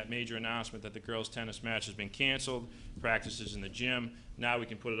to make that major announcement that the girls' tennis match has been canceled, practices in the gym. Now we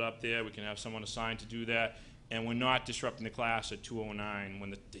can put it up there, we can have someone assigned to do that, and we're not disrupting the class at 2:09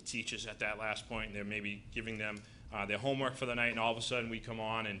 when the teacher's at that last point, and they're maybe giving them their homework for the night, and all of a sudden we come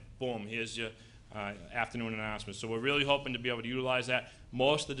on and boom, here's your afternoon announcement. So we're really hoping to be able to utilize that.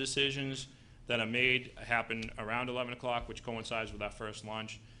 Most of the decisions that are made happen around 11 o'clock, which coincides with our first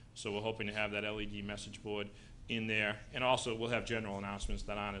lunch. So we're hoping to have that LED message board in there. And also we'll have general announcements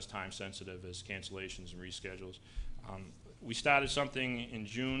that aren't as time sensitive as cancellations and reschedules. We started something in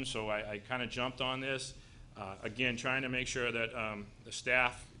June, so I kind of jumped on this. Again, trying to make sure that the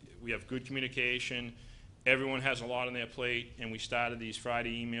staff, we have good communication, everyone has a lot on their plate, and we started these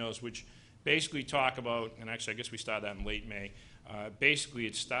Friday emails, which basically talk about, and actually I guess we started that in late May, basically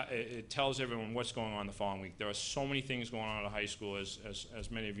it tells everyone what's going on the following week. There are so many things going on at a high school, as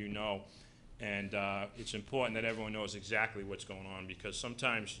many of you know, and it's important that everyone knows exactly what's going on, because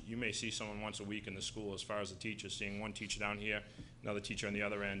sometimes you may see someone once a week in the school as far as the teacher, seeing one teacher down here, another teacher on the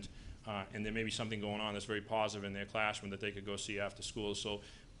other end, and there may be something going on that's very positive in their classroom that they could go see after school. So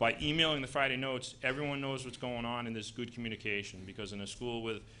by emailing the Friday notes, everyone knows what's going on, and there's good communication, because in a school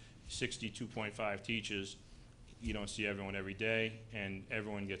with 62.5 teachers, you don't see everyone every day, and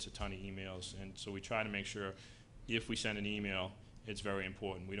everyone gets a ton of emails. And so we try to make sure if we send an email, it's very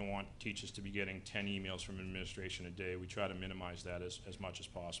important. We don't want teachers to be getting 10 emails from administration a day. We try to minimize that as much as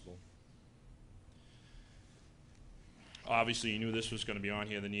possible. Obviously, you knew this was going to be on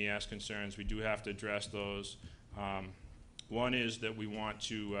here, the NEAS concerns. We do have to address those. One is that we want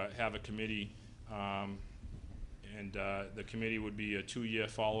to have a committee, and the committee would be a 2-year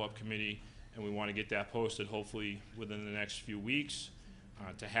follow-up committee, and we want to get that posted hopefully within the next few weeks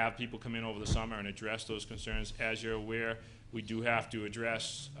to have people come in over the summer and address those concerns. As you're aware, we do have to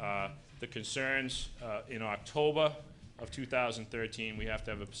address the concerns in October of 2013. We have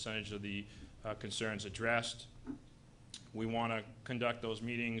to have a percentage of the concerns addressed. We want to conduct those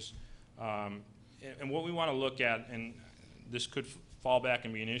meetings, and what we want to look at, and this could fall back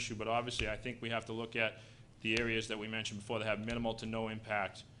and be an issue, but obviously I think we have to look at the areas that we mentioned before that have minimal to no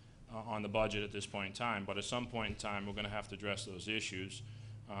impact on the budget at this point in time. But at some point in time, we're going to have to address those issues.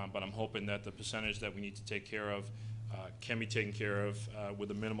 But I'm hoping that the percentage that we need to take care of can be taken care of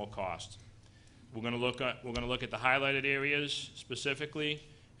with a minimal cost. We're going to look at the highlighted areas specifically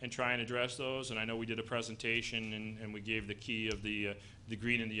and try and address those. And I know we did a presentation and we gave the key of the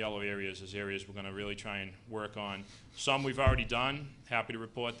green and the yellow areas as areas we're going to really try and work on. Some we've already done. Happy to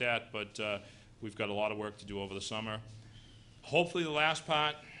report that, but we've got a lot of work to do over the summer. Hopefully the last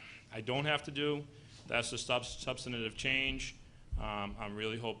part I don't have to do. That's the substantive change. I'm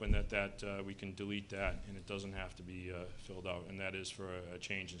really hoping that we can delete that and it doesn't have to be filled out, and that is for a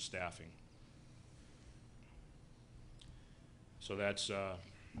change in staffing. So that's the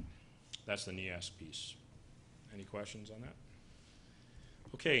NEASC piece. Any questions on that?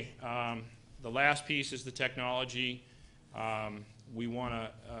 Okay, the last piece is the technology. We want to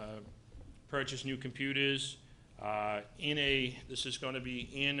purchase new computers. This is going to be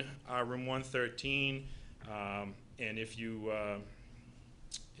in our room 113, and if you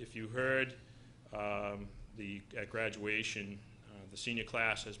heard at graduation, the senior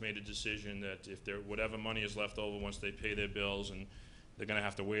class has made a decision that if whatever money is left over once they pay their bills, and they're going to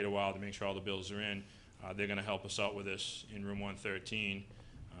have to wait a while to make sure all the bills are in, they're going to help us out with this in room 113.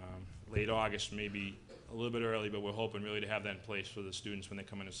 Late August, maybe a little bit early, but we're hoping really to have that in place for the students when they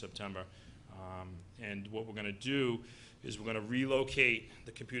come in September. And what we're going to do is we're going to relocate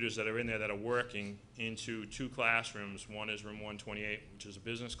the computers that are in there that are working into 2 classrooms. One is room 128, which is a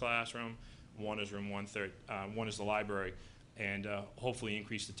business classroom. One is room 130. One is the library, and hopefully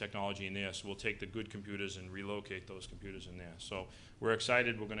increase the technology in there. So we'll take the good computers and relocate those computers in there. So we're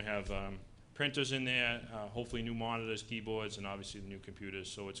excited. We're going to have printers in there, hopefully new monitors, keyboards, and obviously the new computers.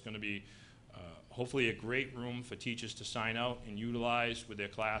 So it's going to be hopefully a great room for teachers to sign out and utilize with their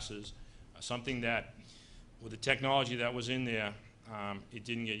classes. Something that, with the technology that was in there, it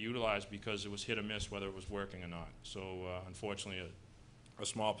didn't get utilized because it was hit or miss whether it was working or not. So unfortunately, a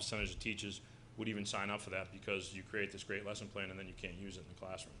small percentage of teachers would even sign up for that because you create this great lesson plan and then you can't use it in the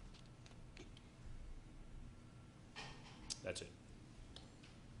classroom. That's it.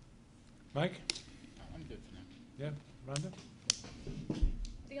 Mike? I'm good for now. Yeah, Rhonda?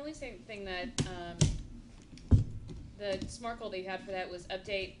 The only thing that, the SMART goal that you had for that was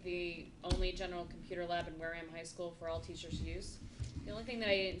update the only general computer lab in Wareham High School for all teachers' use. The only thing that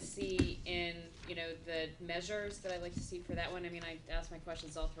I didn't see in, the measures that I'd like to see for that one, I mean, I asked my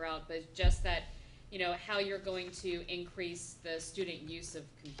questions all throughout, but just that, how you're going to increase the student use of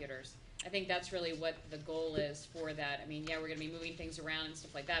computers. I think that's really what the goal is for that. I mean, yeah, we're going to be moving things around and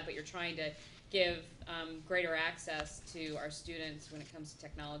stuff like that, but you're trying to give greater access to our students when it comes to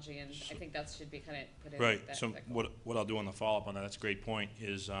technology, and I think that should be kind of put in. Right. That, So that goal. what I'll do on the follow-up on that, that's a great point,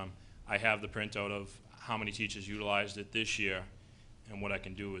 is I have the printout of how many teachers utilized it this year, and what I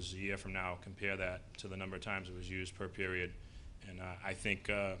can do is a year from now compare that to the number of times it was used per period, and I think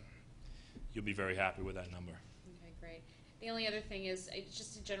you'll be very happy with that number. Okay, great. The only other thing is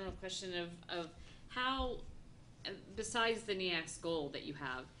just a general question of how, besides the NEASC goal that you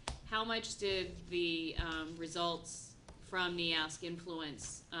have, how much did the results from NEASC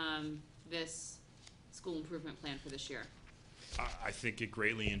influence this school improvement plan for this year? I think it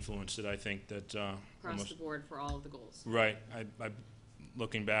greatly influenced it. I think that Across the board for all of the goals. right.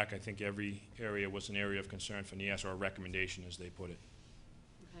 Looking back, I think every area was an area of concern for NEASC, or a recommendation, as they put it.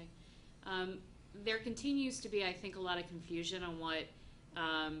 Okay. There continues to be, I think, a lot of confusion on what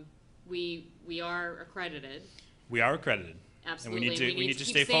we are accredited. We are accredited. Absolutely. And we need to keep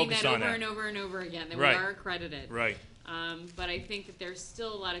stay saying focused that on over that. and over and over again, that Right. we are accredited. Right. But I think that there's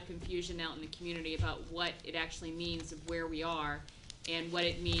still a lot of confusion out in the community about what it actually means of where we are and what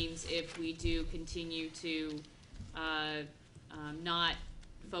it means if we do continue to not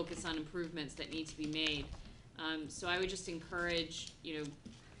focus on improvements that need to be made. So I would just encourage,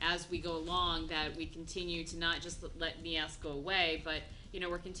 as we go along, that we continue to not just let NEASC go away, but,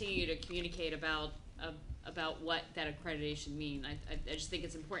 we're continuing to communicate about what that accreditation means. I just think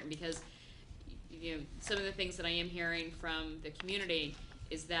it's important because, some of the things that I am hearing from the community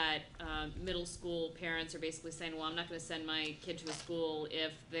is that middle school parents are basically saying, well, I'm not going to send my kid to a school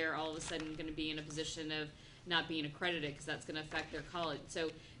if they're all of a sudden going to be in a position of not being accredited, because that's going to affect their college. So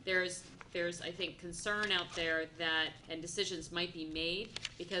there's I think concern out there that, and decisions might be made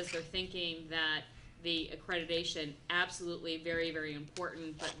because they're thinking that the accreditation absolutely very, very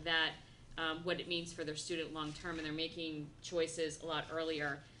important, but that what it means for their student long term, and they're making choices a lot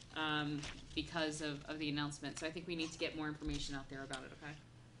earlier because of the announcement. So I think we need to get more information out there about it.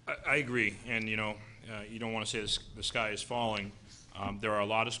 Okay. I agree, and you don't want to say the sky is falling. There are a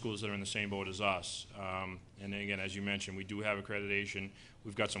lot of schools that are in the same boat as us, and again, as you mentioned, we do have accreditation.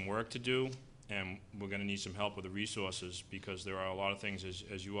 We've got some work to do, and we're going to need some help with the resources, because there are a lot of things,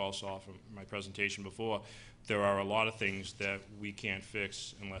 as you all saw from my presentation before, there are a lot of things that we can't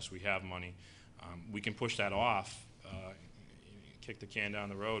fix unless we have money. We can push that off, kick the can down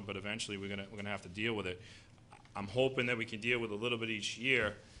the road, but eventually we're gonna have to deal with it. I'm hoping that we can deal with a little bit each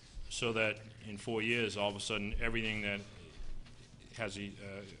year, so that in 4 years, all of a sudden, everything that has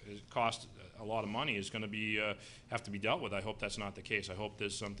cost a lot of money is going to be have to be dealt with. I hope that's not the case. I hope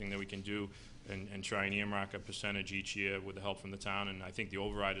there's something that we can do and try and earmark a percentage each year with the help from the town. And I think the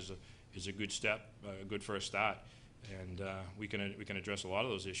override is a good step, a good first start. And we can address a lot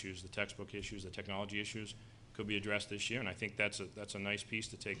of those issues, the textbook issues, the technology issues could be addressed this year. And I think that's a nice piece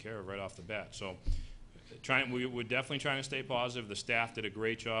to take care of right off the bat. So we're definitely trying to stay positive. The staff did a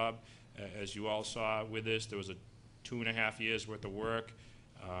great job, as you all saw with this. There was a 2.5 years worth of work,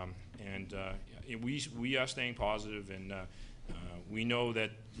 and we are staying positive, and we know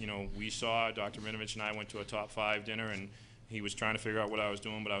that, we saw Dr. Minovich and I went to a top 5 dinner, and he was trying to figure out what I was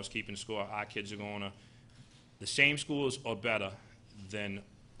doing, but I was keeping score. Our kids are going to the same schools or better than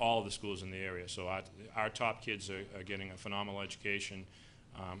all of the schools in the area. So our top kids are getting a phenomenal education,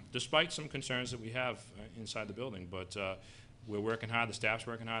 despite some concerns that we have inside the building. But we're working hard, the staff's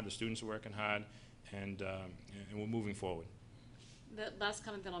working hard, the students are working hard, and we're moving forward. The last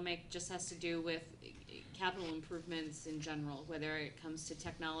comment that I'll make just has to do with capital improvements in general, whether it comes to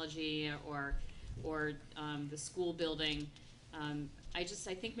technology or the school building. I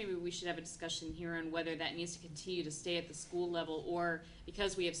think maybe we should have a discussion here on whether that needs to continue to stay at the school level, or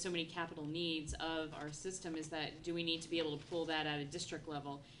because we have so many capital needs of our system, do we need to be able to pull that at a district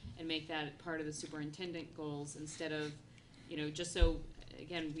level and make that part of the superintendent goals instead of, just so,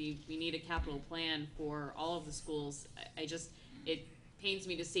 again, we need a capital plan for all of the schools. It pains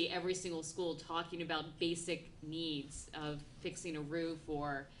me to see every single school talking about basic needs of fixing a roof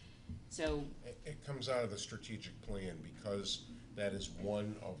It comes out of the strategic plan, because that is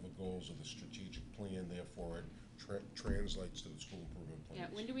one of the goals of the strategic plan, therefore it translates to the school improvement plans.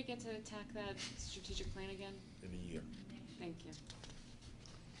 Yeah, when do we get to attack that strategic plan again? In a year. Thank you.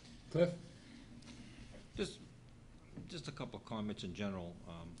 Cliff? Just a couple of comments in general,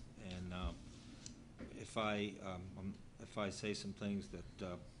 and if I say some things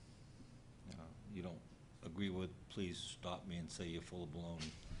that you don't agree with, please stop me and say you're full of baloney.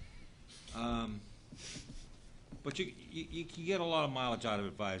 But you get a lot of mileage out of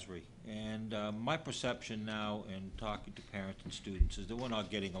advisory, and my perception now in talking to parents and students is that we're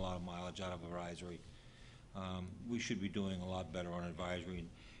not getting a lot of mileage out of advisory. We should be doing a lot better on advisory.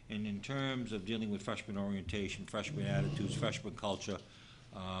 And in terms of dealing with freshman orientation, freshman attitudes, freshman culture,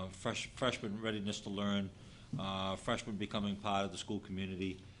 freshman readiness to learn, freshmen becoming part of the school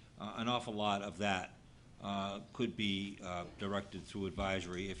community, an awful lot of that could be directed through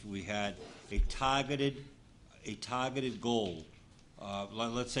advisory if we had a targeted goal.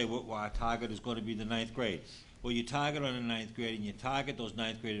 Let's say our target is going to be the 9th grade. Well, you target on the 9th grade, and you target those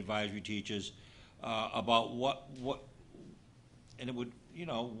 9th grade advisory teachers about what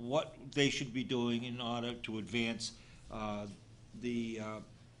they should be doing in order to advance the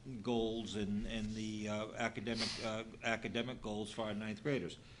goals and the academic goals for our 9th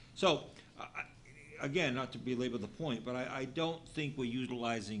graders. So, again, not to belabor the point, but I don't think we're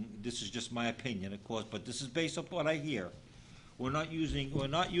utilizing, this is just my opinion, of course, but this is based on what I hear. We're not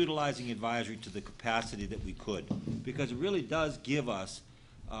utilizing advisory to the capacity that we could, because it really does give us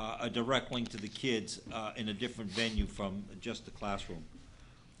a direct link to the kids in a different venue from just the classroom.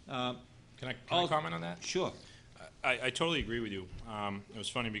 Can I comment on that? Sure. I totally agree with you. It was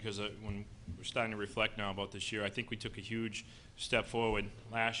funny because when we're starting to reflect now about this year, I think we took a huge step forward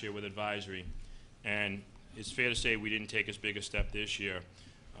last year with advisory, and it's fair to say we didn't take as big a step this year.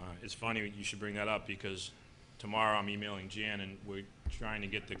 It's funny you should bring that up, because tomorrow I'm emailing Jan, and we're trying to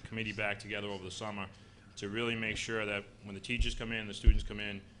get the committee back together over the summer to really make sure that when the teachers come in, the students come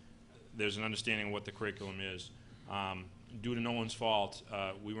in, there's an understanding of what the curriculum is. Due to no one's fault,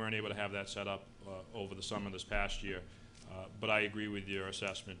 we weren't able to have that set up over the summer this past year. But I agree with your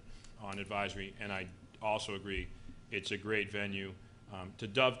assessment on advisory, and I also agree it's a great venue to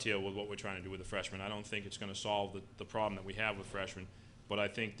dovetail with what we're trying to do with the freshmen. I don't think it's going to solve the problem that we have with freshmen, but I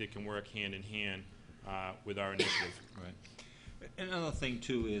think they can work hand in hand with our initiative. Right. Another thing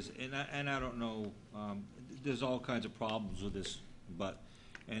too is, and I don't know, there's all kinds of problems with this,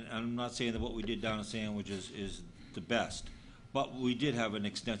 and I'm not saying that what we did down in Sandwich is the best, but we did have an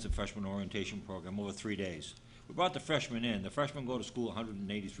extensive freshman orientation program over 3 days. We brought the freshmen in. The freshmen go to school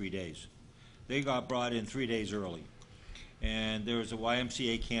 183 days. They got brought in 3 days early. And there was a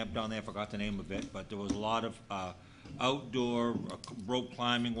YMCA camp down there, I forgot the name of it, but there was a lot of outdoor rope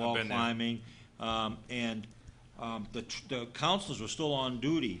climbing, wall climbing, and the counselors were still on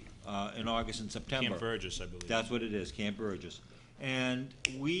duty in August and September. Camp Burgess, I believe. That's what it is, Camp Burgess. And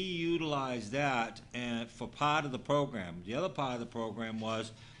we utilized that for part of the program. The other part of the program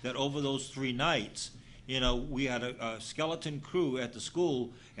was that over those 3 nights, we had a skeleton crew at the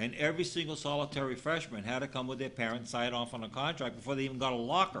school, and every single solitary freshman had to come with their parents, sign off on a contract before they even got a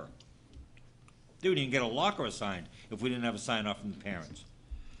locker. They wouldn't even get a locker assigned if we didn't have a sign off from the parents.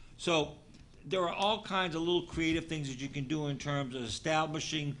 So there are all kinds of little creative things that you can do in terms of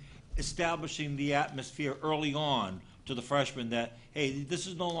establishing the atmosphere early on to the freshmen that, hey, this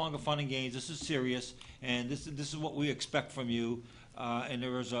is no longer fun and games, this is serious, and this is what we expect from you. And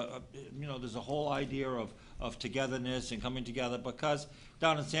there is there's a whole idea of togetherness and coming together, because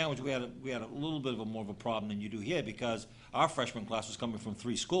down in Sandwich we had a little bit of a more of a problem than you do here, because our freshman class was coming from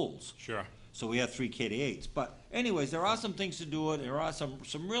 3 schools. Sure. So we had 3 K-8s. But anyways, there are some things to do it. There are some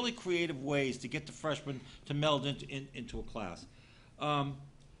really creative ways to get the freshmen to meld into a class.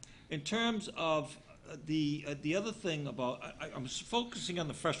 In terms of the other thing about, I'm focusing on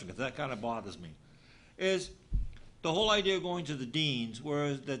the freshmen because that kind of bothers me, is the whole idea of going to the deans,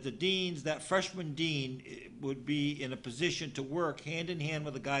 whereas that freshman dean would be in a position to work hand in hand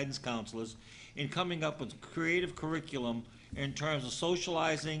with the guidance counselors in coming up with creative curriculum in terms of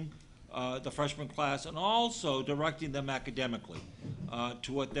socializing the freshman class, and also directing them academically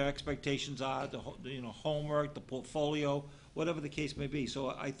to what their expectations are, the homework, the portfolio, whatever the case may be. So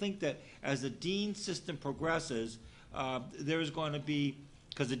I think that as the dean system progresses, there is going to be,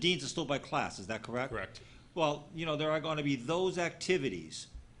 because the deans are still by class, is that correct? Correct. Well, there are going to be those activities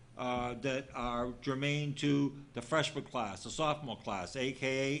that are germane to the freshman class, the sophomore class,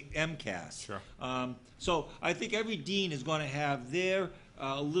 aka MCAS. Sure. So I think every dean is going to have their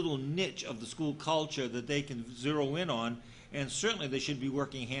little niche of the school culture that they can zero in on, and certainly they should be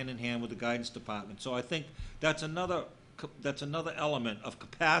working hand in hand with the guidance department. So I think that's another element of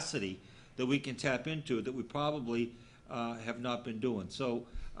capacity that we can tap into that we probably have not been doing. So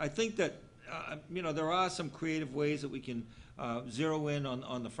I think that there are some creative ways that we can zero in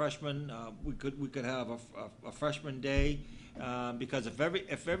on the freshmen. We could have a freshman day, because if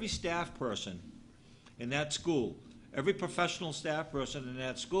every staff person in that school, every professional staff person in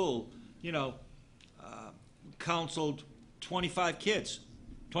that school, counseled 25 kids,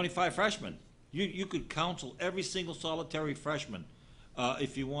 25 freshmen, you could counsel every single solitary freshman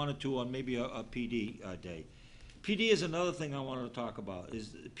if you wanted to on maybe a PD day. PD is another thing I wanted to talk about,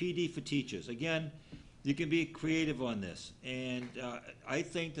 is PD for teachers. Again, you can be creative on this, and I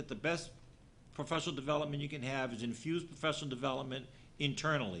think that the best professional development you can have is infused professional development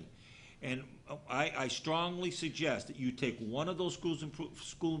internally. And I strongly suggest that you take one of those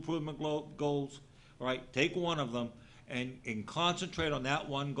school improvement goals, all right, take one of them and concentrate on that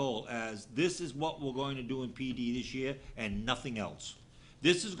one goal as this is what we're going to do in PD this year and nothing else.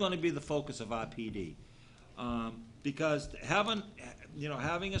 This is going to be the focus of our PD. Because having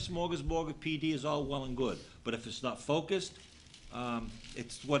a smorgasbord of PD is all well and good, but if it's not focused,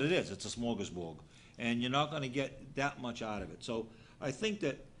 it's what it is. It's a smorgasbord, and you're not going to get that much out of it. So I think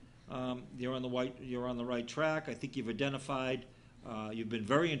that you're on the right track. I think you've identified. You've been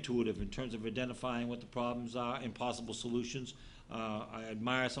very intuitive in terms of identifying what the problems are and possible solutions. I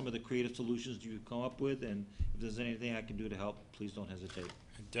admire some of the creative solutions you've come up with, and if there's anything I can do to help, please don't hesitate.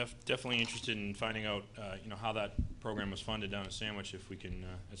 Definitely interested in finding out, how that program was funded down in Sandwich. If we can,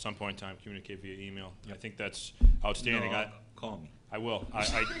 at some point in time, communicate via email. I think that's outstanding. No, call me. I will.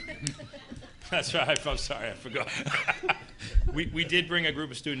 That's right. I'm sorry, I forgot. We did bring a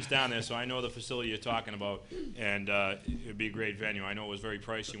group of students down there, so I know the facility you're talking about, and it would be a great venue. I know it was very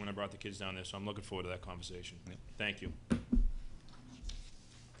pricey when I brought the kids down there, so I'm looking forward to that conversation. Yep. Thank you.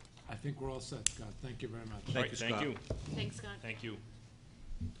 I think we're all set, Scott. Thank you very much. Thank you, Scott. Thank you. Thanks, Scott. Thank you.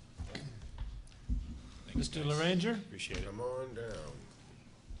 Mr. LaRanger? Appreciate it. Come on down.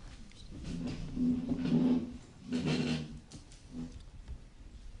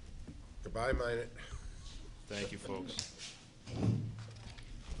 Goodbye, Minot. Thank you, folks. It's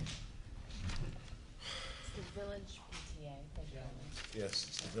the village PTA. Thank you. Yes,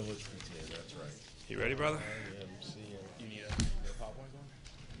 it's the village PTA, that's right. You ready, brother? I am seeing. You need a PowerPoint going?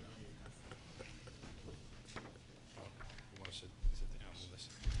 You want to sit down with this?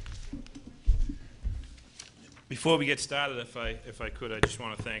 Before we get started, if I could, I just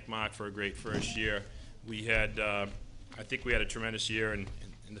want to thank Mark for a great first year. We had, I think we had a tremendous year in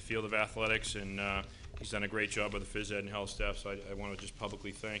the field of athletics, and he's done a great job with the phys ed and health staff, so I want to just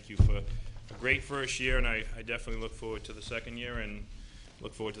publicly thank you for a great first year, and I definitely look forward to the second year and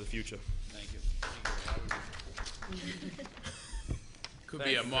look forward to the future. Thank you. Could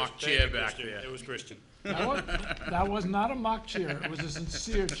Thank be a you, mock Christian. chair Thank you, back Christian. there. It was Christian. That was not a mock cheer. It was a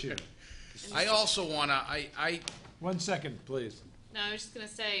sincere cheer. I also want to, I 1 second, please. No, I was just going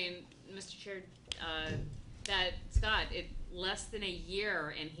to say, and Mr. Chair, that Scott, less than a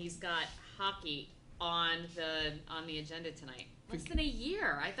year, and he's got hockey on the agenda tonight. Less than a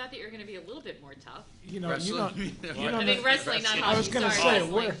year. I thought that you were going to be a little bit more tough. You know, Wrestling? I mean, wrestling, not hockey. I was gonna Sorry, say,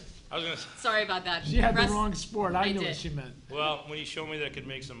 wrestling. I was gonna, Sorry about that. she had the Wrest- wrong sport. I I knew did. what she meant. well, when you showed me that I could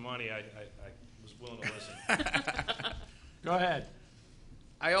make some money, I was willing to listen. Go ahead.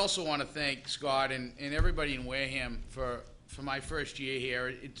 I also want to thank Scott and everybody in Wareham for my first year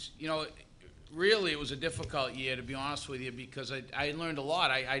here. It's, really it was a difficult year, to be honest with you, because I learned a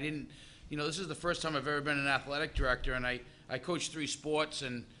lot. I didn't, this is the first time I've ever been an athletic director, and I coached 3 sports,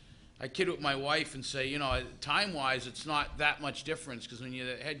 and I kid with my wife and say, time-wise, it's not that much difference, because when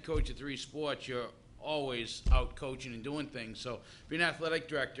you're the head coach of 3 sports, you're always out coaching and doing things. So being an athletic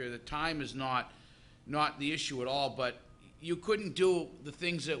director, the time is not the issue at all, but you couldn't do the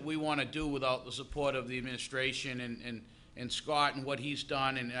things that we want to do without the support of the administration and Scott and what he's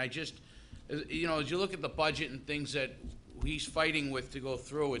done. And I just, as you look at the budget and things that he's fighting with to go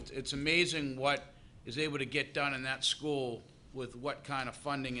through, it's amazing what is able to get done in that school with what kind of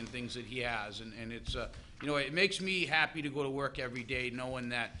funding and things that he has. And it's, it makes me happy to go to work every day knowing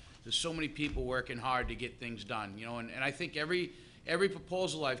that there's so many people working hard to get things done, and I think every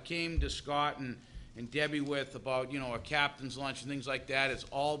proposal I've came to Scott and Debbie with about, a captain's lunch and things like that, it's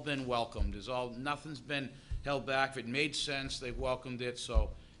all been welcomed. Nothing's been held back. If it made sense, they've welcomed it. So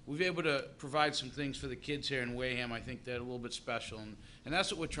we've been able to provide some things for the kids here in Wareham. I think they're a little bit special. And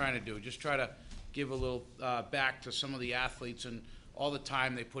that's what we're trying to do, just try to give a little back to some of the athletes and all the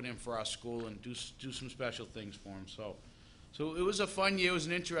time they put in for our school and do some special things for them. So it was a fun year. It was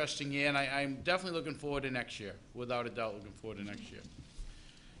an interesting year, and I'm definitely looking forward to next year, without a doubt looking forward to next year.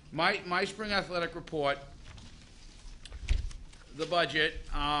 My spring athletic report, the budget,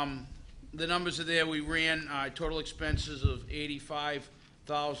 the numbers are there. We ran total expenses of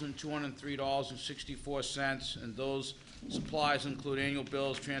 $85,203.64, and those supplies include annual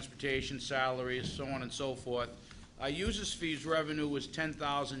bills, transportation, salaries, so on and so forth. Users fees revenue was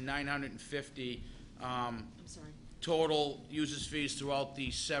 $10,950. I'm sorry. Total users fees throughout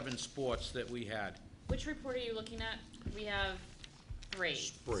the 7 sports that we had. Which report are you looking at? We have 3.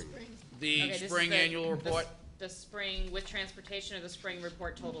 Spring. The Okay, this is spring the- annual the- report, The spring with transportation, or the spring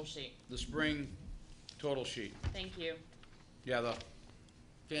report total sheet? the spring total sheet. Thank you. Yeah, the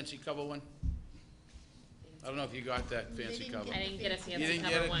fancy cover one. I don't know if you got that fancy cover. I didn't get a fancy didn't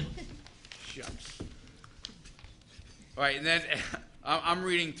get cover it? one. Shucks. All right, and then I'm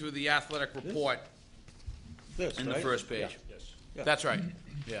reading through the athletic report This, in the right? first page. Yes, Yeah. That's right,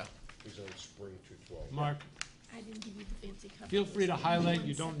 yeah. he's on spring 212. Mark, I didn't give you the fancy cover. feel free to highlight.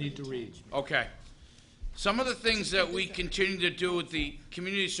 You don't need to read. Okay. Some of the things that we continue to do with the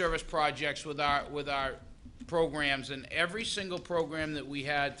community service projects with our programs, and every single program that we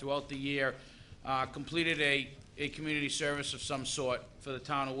had throughout the year completed a community service of some sort for the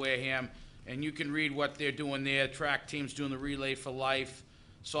town of Wareham. And you can read what they're doing there. Track team's doing the Relay for Life.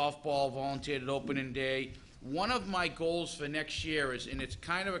 Softball volunteered at opening day. One of my goals for next year is, and it's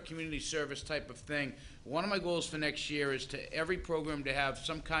kind of a community service type of thing, one of my goals for next year is to every program to have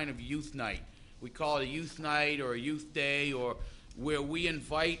some kind of youth night. We call it a youth night or a youth day, or where we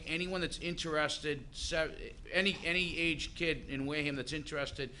invite anyone that's interested, any age kid in Wareham that's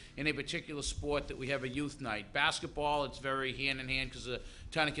interested in a particular sport, that we have a youth night. Basketball, it's very hand in hand because a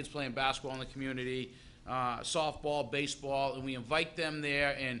ton of kids playing basketball in the community. Softball, baseball, and we invite them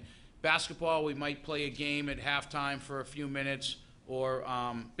there. And basketball, we might play a game at halftime for a few minutes, or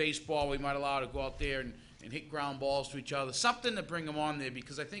baseball, we might allow to go out there and hit ground balls to each other. Something to bring them on there,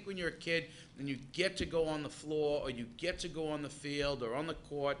 because I think when you're a kid and you get to go on the floor, or you get to go on the field or on the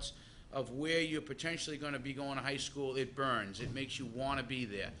courts of where you're potentially going to be going to high school, it burns. It makes you want to be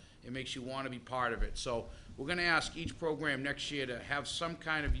there. It makes you want to be part of it. So we're going to ask each program next year to have some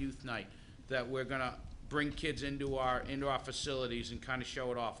kind of youth night that we're going to bring kids into our facilities and kind of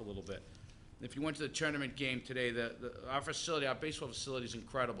show it off a little bit. If you went to the tournament game today, our facility, our baseball facility is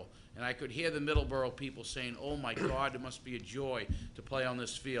incredible. And I could hear the Middleborough people saying, "Oh my God, it must be a joy to play on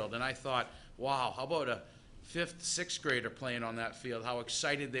this field." And I thought, wow, how about a 5th, 6th grader playing on that field? How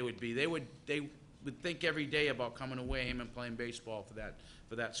excited they would be. They would think every day about coming to Wareham and playing baseball for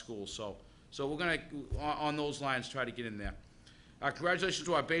that school. So we're going to, on those lines, try to get in there. Congratulations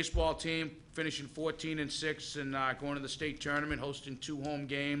to our baseball team, finishing 14-6 and going to the state tournament, hosting 2 home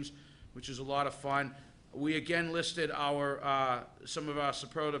games, which is a lot of fun. We again listed some of our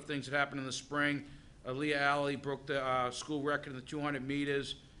superlative things that happened in the spring. Aaliyah Alley broke the school record in the 200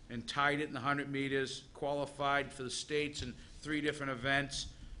 meters and tied it in the 100 meters, qualified for the states in 3 different events.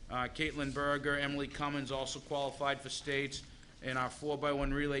 Caitlin Berger, Emily Cummins also qualified for states. And our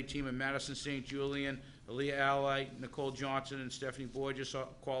 4x1 relay team in Madison St. Julian, Aaliyah Alley, Nicole Johnson, and Stephanie Borges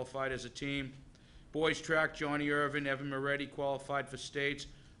qualified as a team. Boys track, Johnny Irvin, Evan Moretti qualified for states.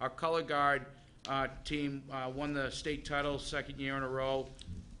 Our color guard team won the state title second year in a row.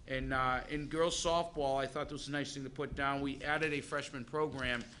 And in girls softball, I thought this was a nice thing to put down. We added a freshman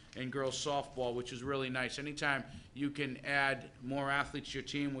program in girls softball, which is really nice. Anytime you can add more athletes to your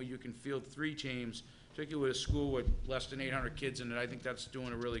team where you can field 3 teams, particularly with a school with less than 800 kids in it, I think that's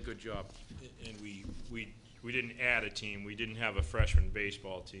doing a really good job. And we didn't add a team. We didn't have a freshman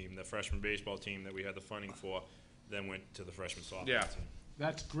baseball team. The freshman baseball team that we had the funding for then went to the freshman softball Yeah. team.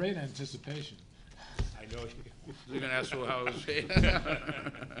 That's great anticipation. I know. You're going to ask for how it was paid.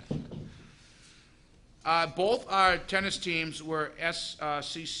 Both our tennis teams were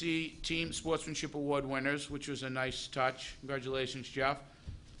SCC Team Sportsmanship Award winners, which was a nice touch. Congratulations, Jeff.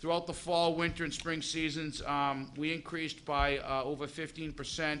 Throughout the fall, winter, and spring seasons, we increased by over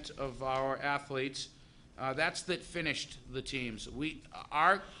 15% of our athletes. That's that finished the teams.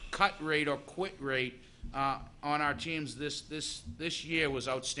 Our cut rate or quit rate on our teams this year was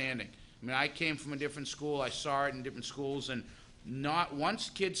outstanding. I mean, I came from a different school. I saw it in different schools, and not once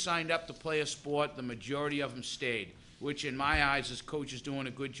kids signed up to play a sport, the majority of them stayed, which in my eyes is coaches doing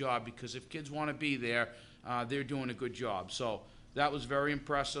a good job, because if kids want to be there, they're doing a good job. So that was very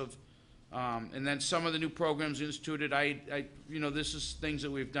impressive. And then some of the new programs instituted, this is things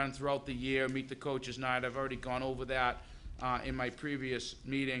that we've done throughout the year. Meet the Coaches Night, I've already gone over that in my previous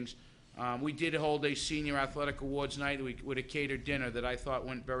meetings. We did hold a senior athletic awards night with a catered dinner that I thought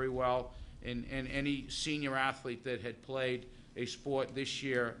went very well. And any senior athlete that had played a sport this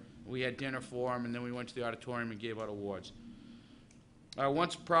year, we had dinner for them, and then we went to the auditorium and gave out awards.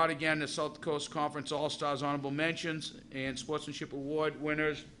 Once proud again, the South Coast Conference All-Stars honorable mentions and sportsmanship award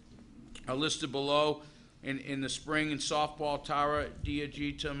winners are listed below. In the spring in softball, Tara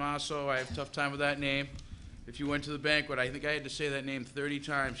Diagitamaso, I have a tough time with that name. If you went to the banquet, I think I had to say that name 30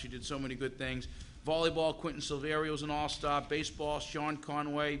 times. She did so many good things. Volleyball, Quentin Silverio was an all-star. Baseball, Sean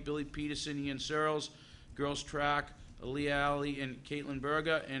Conway, Billy Peterson, Ian Searles. Girls track, Aaliyah Ali and Caitlin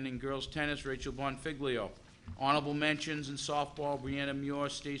Berger. And in girls tennis, Rachel Bonfiglio. Honorable mentions in softball, Brianna Muir,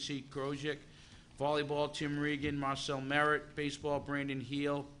 Stacy Krojic. Volleyball, Tim Regan, Marcel Merritt. Baseball, Brandon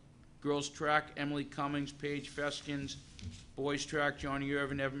Heel. Girls track, Emily Cummings, Paige Feskins. Boys track, Johnny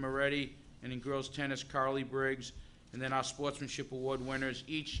Irvin, Evan Moretti. And in girls tennis, Carly Briggs. And then our sportsmanship award winners.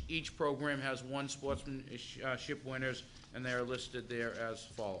 Each program has one sportsmanship winners, and they are listed there as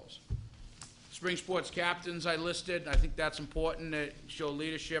follows. Spring sports captains I listed. I think that's important to show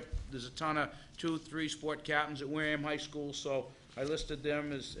leadership. There's a ton of 2-3 sport captains at Wareham High School, so I listed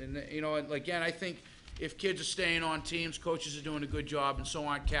them as, and again, I think if kids are staying on teams, coaches are doing a good job, and so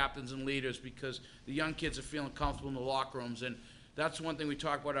aren't captains and leaders, because the young kids are feeling comfortable in the locker rooms. And that's one thing we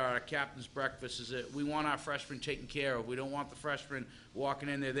talk about at our captain's breakfast, is that we want our freshmen taken care of. We don't want the freshmen walking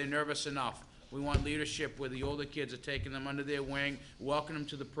in there. They're nervous enough. We want leadership where the older kids are taking them under their wing, welcoming them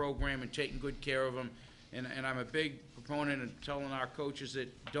to the program, and taking good care of them. And I'm a big proponent of telling our coaches that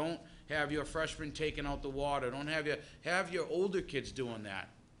don't have your freshmen taking out the water. Don't have your older kids doing that.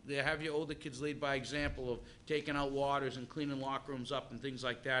 They have your older kids lead by example of taking out waters and cleaning locker rooms up and things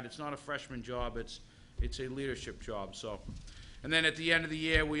like that. It's not a freshman job. It's a leadership job. So. And then at the end of the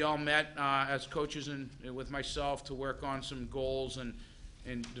year, we all met as coaches and with myself to work on some goals and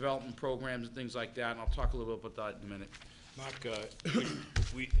development programs and things like that. And I'll talk a little bit about that in a minute. Mark,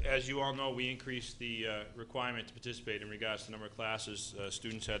 as you all know, we increased the requirement to participate in regards to the number of classes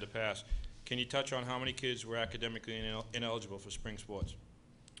students had to pass. Can you touch on how many kids were academically ineligible for spring sports?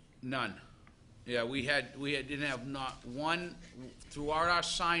 None. Yeah, we didn't have not one throughout our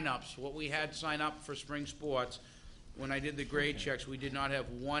sign-ups. What we had sign up for spring sports, when I did the grade checks, we did not have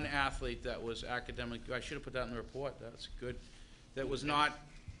one athlete that was academic. I should have put that in the report. That's good. That was not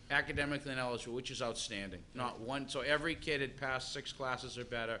academically ineligible, which is outstanding. Not one. So every kid had passed 6 classes or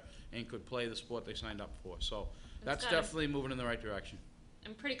better and could play the sport they signed up for. So that's definitely moving in the right direction.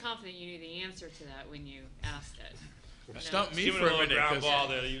 I'm pretty confident you knew the answer to that when you asked it. Stumped me Give it for a a little minute. ground ball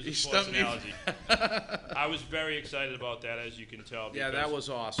there to use a sports stumped me. analogy. I was very excited about that, as you can tell. Yeah, that was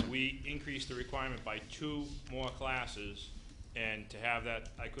awesome. We increased the requirement by 2 more classes, and to have that,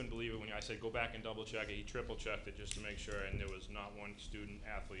 I couldn't believe it when I said, go back and double check it. He triple checked it just to make sure, and there was not one student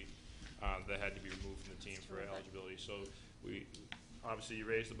athlete that had to be removed from the team for eligibility. So obviously you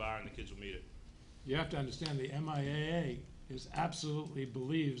raise the bar and the kids will meet it. You have to understand the MIAA absolutely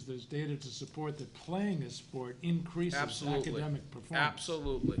believes there's data to support that playing this sport increases academic performance.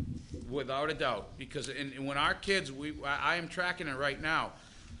 Absolutely, without a doubt. Because when our kids, I am tracking it right now.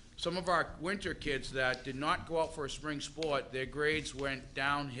 Some of our winter kids that did not go out for a spring sport, their grades went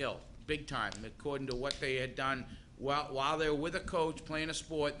downhill, big time, according to what they had done while they were with a coach playing a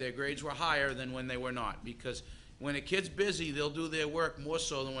sport, their grades were higher than when they were not. Because when a kid's busy, they'll do their work more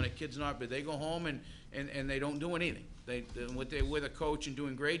so than when a kid's not. But they go home and they don't do anything. When they're with a coach and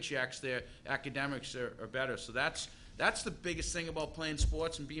doing grade checks, their academics are better. So that's the biggest thing about playing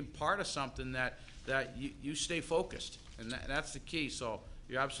sports and being part of something that you stay focused. And that's the key. So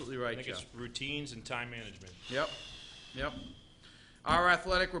you're absolutely right, I think Jeff. it's routines and time management. Yep. Our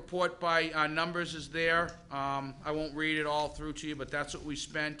athletic report by numbers is there. I won't read it all through to you, but that's what we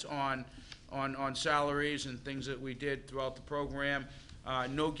spent on salaries and things that we did throughout the program.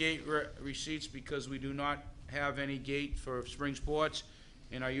 No gate receipts because we do not have any gate for spring sports,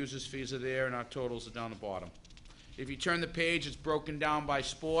 and our users' fees are there, and our totals are down the bottom. If you turn the page, it's broken down by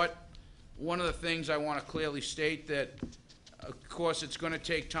sport. One of the things I want to clearly state that, of course, it's going to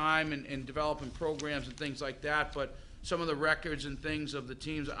take time in developing programs and things like that, but some of the records and things of the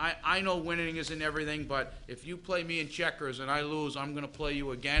teams, I know winning isn't everything, but if you play me in checkers and I lose, I'm going to play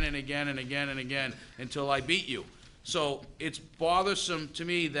you again and again and again and again until I beat you. So it's bothersome to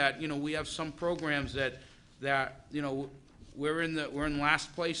me that, we have some programs that we're in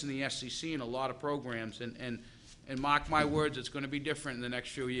last place in the SEC in a lot of programs, and mark my words, it's going to be different in the next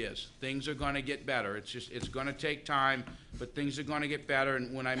few years. Things are going to get better. It's going to take time, but things are going to get better.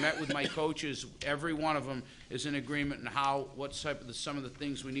 And when I met with my coaches, every one of them is in agreement on some of the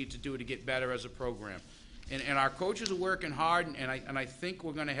things we need to do to get better as a program. And our coaches are working hard, and I think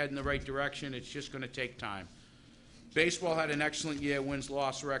we're going to head in the right direction. It's just going to take time. Baseball had an excellent year,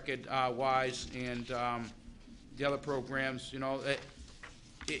 wins-loss record wise, and the other programs,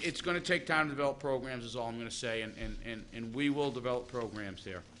 it's going to take time to develop programs is all I'm going to say, and we will develop programs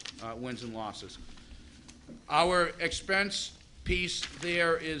there, wins and losses. Our expense piece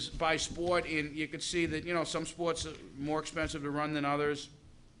there is by sport, and you can see that, some sports are more expensive to run than others.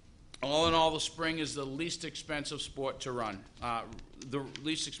 All in all, the spring is the least expensive sport to run, the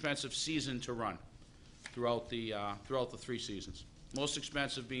least expensive season to run throughout the 3 seasons. Most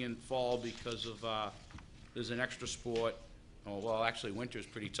expensive being fall because of there's an extra sport. Oh, well, actually, winter's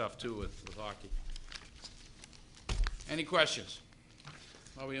pretty tough, too, with hockey. Any questions?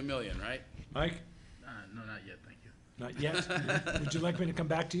 Probably a million, right? Mike? No, not yet, thank you. Not yet? Would you like me to come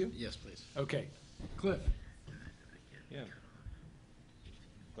back to you? Yes, please. Okay. Cliff? Yeah.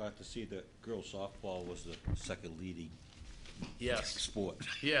 Glad to see that girls softball was the second leading Yes. sport.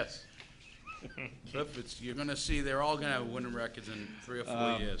 Yes. Cliff, you're going to see they're all going to have winning records in 3 or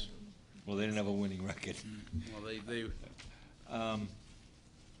 4 years. Well, they didn't have a winning record. Well, they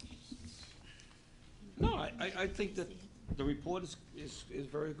No, I think that the report is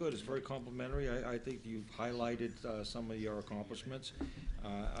very good. It's very complimentary. I think you've highlighted some of your accomplishments.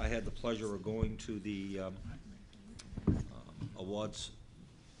 I had the pleasure of going to the awards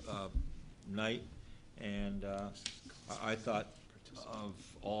night, and I thought of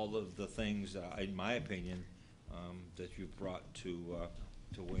all of the things, in my opinion, that you brought to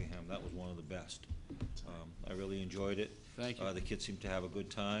Wareham. That was one of the best. I really enjoyed it. Thank you. The kids seemed to have a good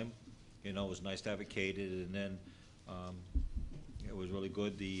time. It was nice to have it catered, and then it was really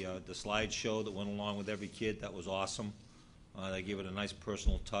good. The slideshow that went along with every kid, that was awesome. They gave it a nice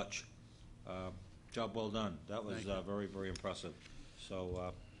personal touch. Job well done. That was very, very impressive.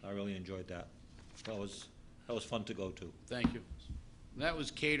 So I really enjoyed that. That was fun to go to. Thank you. That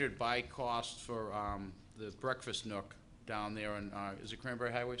was catered by cost for the Breakfast Nook down there on, is it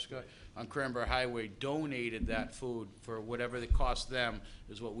Cranberry Highway, Scott? On Cranberry Highway, donated that food for whatever it cost them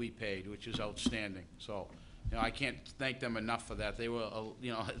is what we paid, which is outstanding. So, I can't thank them enough for that. They were,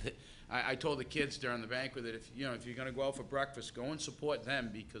 I told the kids during the banquet that if you're going to go out for breakfast, go and support them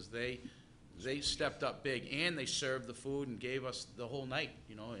because they stepped up big and they served the food and gave us the whole night,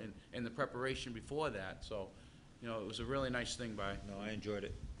 and the preparation before that. So, it was a really nice thing by. No, I enjoyed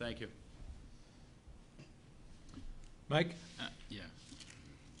it. Thank you. Mike? Yeah.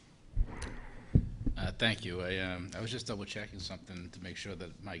 Thank you. I was just double checking something to make sure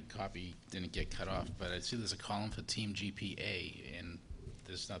that my copy didn't get cut off, but I see there's a column for Team GPA, and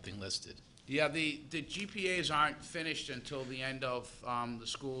there's nothing listed. Yeah, the GPAs aren't finished until the end of the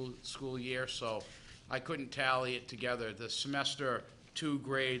school year, so I couldn't tally it together. The semester 2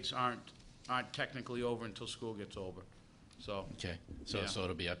 grades aren't technically over until school gets over. So. Okay. So Yeah. So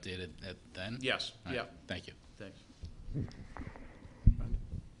it'll be updated then? Yes. All right. Yeah. Thank you. Thanks.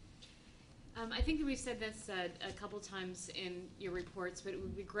 I think that we've said this a couple times in your reports, but it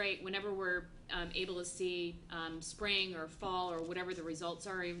would be great whenever we're able to see spring or fall or whatever the results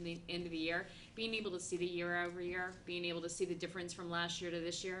are in the end of the year, being able to see the year over year, being able to see the difference from last year to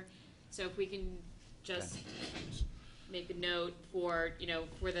this year. So if we can just make a note for,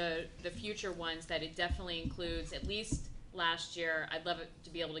 for the future ones, that it definitely includes at least last year. I'd love it to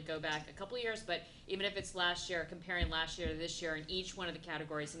be able to go back a couple of years, but even if it's last year, comparing last year to this year in each one of the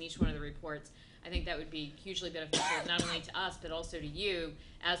categories, in each one of the reports, I think that would be hugely beneficial, not only to us, but also to you,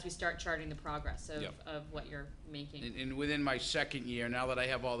 as we start charting the progress of, Yep. of what you're making. And within my second year, now that I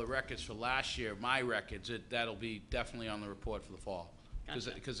have all the records for last year, my records, that'll be definitely on the report for the fall.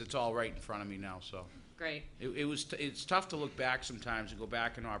 Gotcha. Because it's all right in front of me now, so. Great. It's tough to look back sometimes and go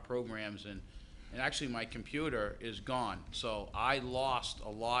back in our programs, and actually my computer is gone. So I lost a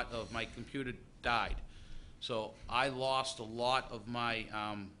lot of, my computer died. So I lost a lot of my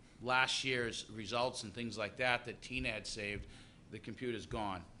last year's results and things like that Tina had saved. The computer's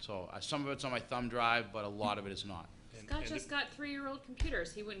gone. So some of it's on my thumb drive, but a lot of it is not. Scott just got 3-year-old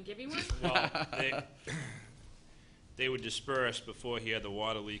computers. He wouldn't give you one? Well, they would disperse before he had the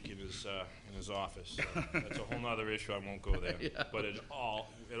water leak in his office. So that's a whole nother issue. I won't go there. Yeah. But it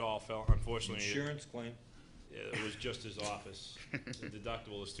all fell. Unfortunately, Insurance claim. it was just his office. The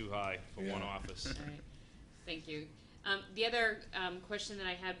deductible is too high for one office. All right. Thank you. The other question that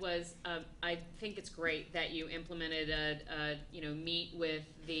I had was, I think it's great that you implemented meet with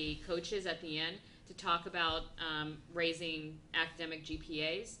the coaches at the end to talk about raising academic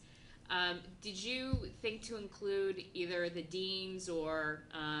GPAs. Did you think to include either the deans or,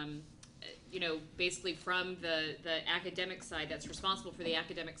 basically from the academic side that's responsible for the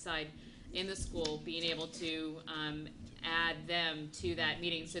academic side in the school, being able to add them to that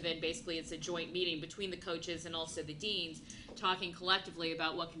meeting? So then basically it's a joint meeting between the coaches and also the deans, talking collectively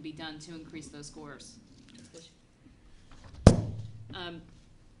about what can be done to increase those scores.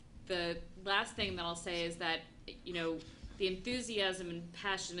 The last thing that I'll say is that, the enthusiasm and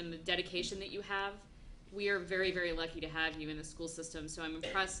passion and the dedication that you have, we are very, very lucky to have you in the school system. So I'm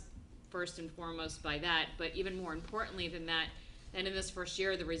impressed first and foremost by that, but even more importantly than that, and in this first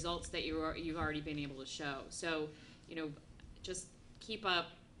year, the results that you've already been able to show. So, just keep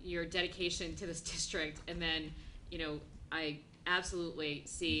up your dedication to this district, and then, I absolutely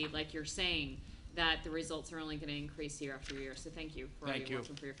see, like you're saying, that the results are only going to increase year after year. So thank you for all your work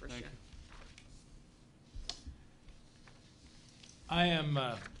and for your first year. I am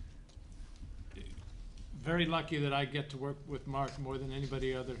very lucky that I get to work with Mark more than any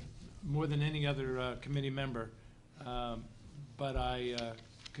other committee member. But I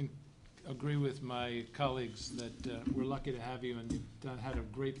can agree with my colleagues that we're lucky to have you, and you've had a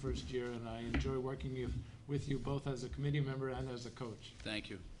great first year, and I enjoy working with you both as a committee member and as a coach. Thank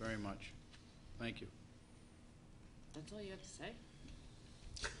you very much. Thank you. That's all you have to say?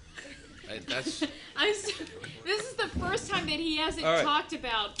 That's This is the first time that he hasn't All right. talked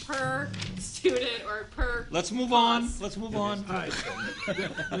about per student or per. Let's move cost. on. Let's move on. All right.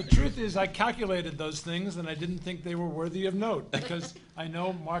 The truth is, I calculated those things, and I didn't think they were worthy of note, because I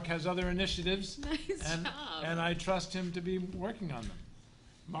know Mark has other initiatives, Nice and job. I trust him to be working on them.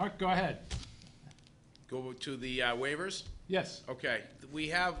 Mark, go ahead. go to the waivers. Yes. Okay,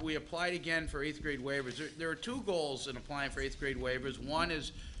 we applied again for 8th grade waivers. There are two goals in applying for 8th grade waivers. One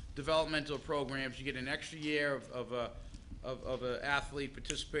is developmental programs. You get an extra year of an athlete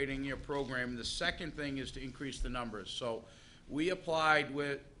participating in your program. The second thing is to increase the numbers. So we applied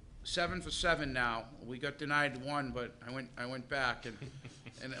with 7 for 7 now. We got denied 1, but I went back, and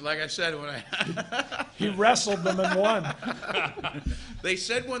like I said, when I He wrestled them and won. they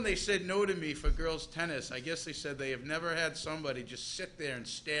said when they said no to me for girls tennis, I guess they said they have never had somebody just sit there and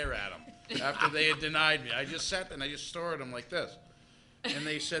stare at them after they had denied me. I just sat there and I just stared at them like this. And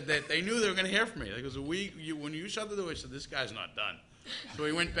they said that they knew they were going to hear from me. Because when you shut the door, I said, this guy's not done. So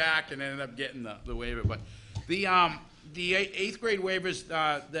we went back and ended up getting the waiver. But the 8th grade waivers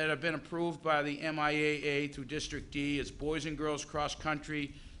that have been approved by the MIAA through District D is boys and girls cross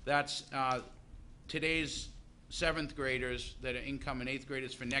country. That's today's 7th graders that are incoming 8th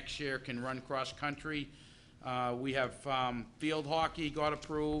graders for next year can run cross country. We have field hockey got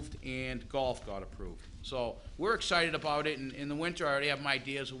approved and golf got approved. So we're excited about it. In the winter, I already have my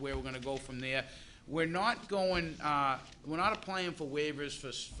ideas of where we're going to go from there. We're not applying for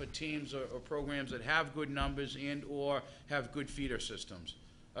waivers for teams or programs that have good numbers and or have good feeder systems.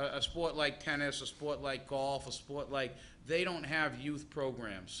 A sport like tennis, a sport like golf, a sport like, they don't have youth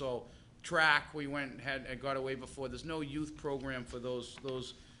programs. So track, we went and got a waiver for. There's no youth program for those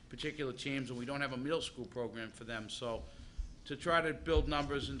particular teams, and we don't have a middle school program for them. So to try to build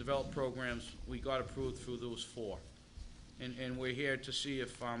numbers and develop programs, we got approved through those 4. And we're here to see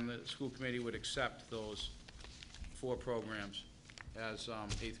if the school committee would accept those 4 programs as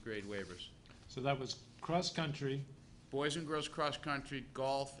 8th grade waivers. So that was cross country. Boys and girls cross country,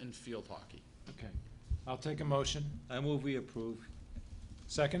 golf, and field hockey. Okay. I'll take a motion. I move we approve.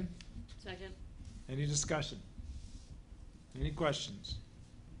 Second? Second. Any discussion? Any questions?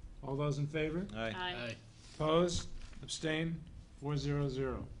 All those in favor? Aye. Aye. Opposed? Abstain?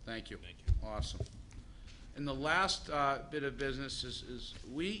 400. Thank you. Awesome. And the last bit of business is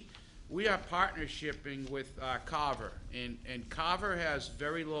we are partnershiping with Carver, and Carver has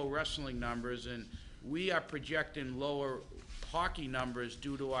very low wrestling numbers, and we are projecting lower hockey numbers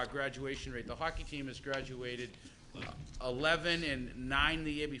due to our graduation rate. The hockey team has graduated 11 and 9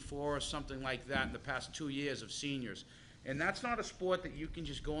 the year before, or something like that, in the past 2 years of seniors. And that's not a sport that you can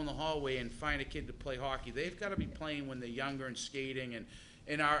just go in the hallway and find a kid to play hockey. They've got to be playing when they're younger and skating.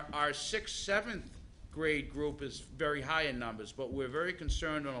 And our 6th, 7th grade group is very high in numbers, but we're very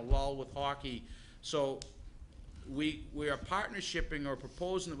concerned on a lull with hockey. So we are partnershiping, or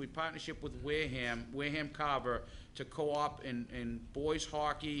proposing that we partnership with Wareham Carver, to co-op in boys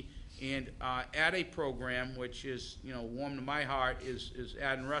hockey and add a program which is, warm to my heart, is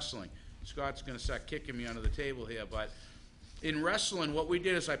adding wrestling. Scott's going to start kicking me under the table here, but in wrestling, what we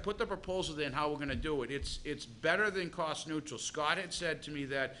did is I put the proposal there and how we're going to do it. It's better than cost neutral. Scott had said to me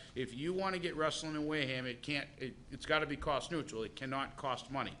that if you want to get wrestling in Wareham, it's got to be cost neutral. It cannot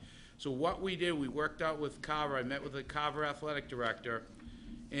cost money. So what we did, we worked out with Carver. I met with the Carver athletic director,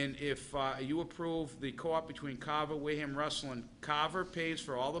 and if you approve the co-op between Carver, Wareham Wrestling, Carver pays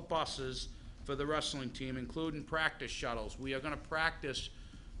for all the buses for the wrestling team, including practice shuttles. We are going to practice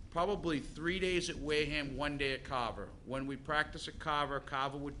probably 3 days at Wareham, 1 day at Carver. When we practice at Carver,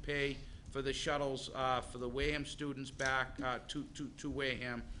 Carver would pay for the shuttles for the Wareham students back to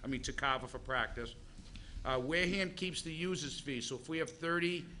Wareham, to Carver for practice. Wareham keeps the users fee, so if we have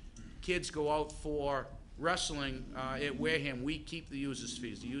 30 kids go out for wrestling at Wareham, we keep the users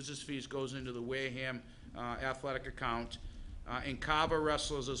fees. The users fees goes into the Wareham athletic account, and Carver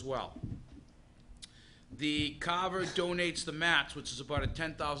wrestlers as well. The Carver donates the mats, which is about a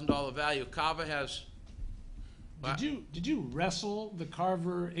 $10,000 value. Carver has. Did you wrestle the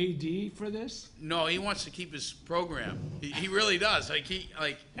Carver AD for this? No, he wants to keep his program. He really does.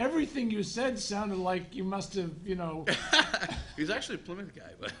 Everything you said sounded like you must have, He's actually a Plymouth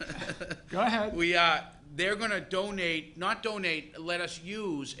guy, but. Go ahead. They're going to let us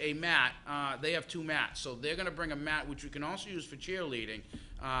use a mat. They have 2 mats, so they're going to bring a mat, which we can also use for cheerleading.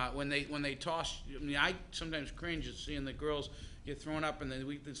 When they toss, I sometimes cringe at seeing the girls get thrown up and then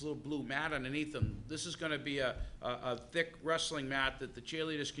this little blue mat underneath them. This is going to be a thick wrestling mat that the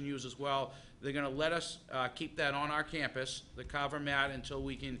cheerleaders can use as well. They're going to let us keep that on our campus, the Carver mat, until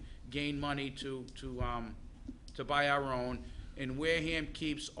we can gain money to buy our own. And Wareham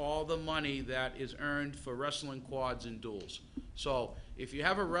keeps all the money that is earned for wrestling quads and duels. So if you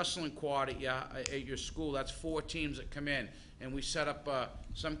have a wrestling quad at your school, that's 4 teams that come in, and we set up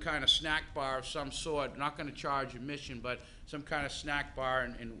some kind of snack bar of some sort. Not going to charge admission, but some kind of snack bar,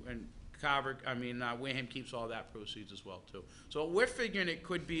 and Wareham keeps all that proceeds as well too. So we're figuring it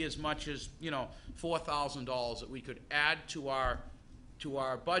could be as much as $4,000 that we could add to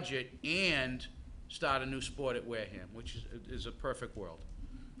our budget and start a new sport at Wareham, which is a perfect world.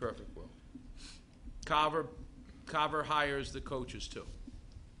 Perfect world. Carver hires the coaches too.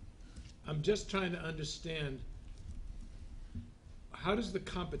 I'm just trying to understand, how does the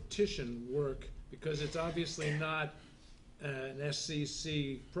competition work? Because it's obviously not an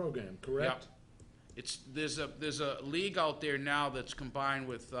SCC program, correct? Yep. There's a league out there now that's combined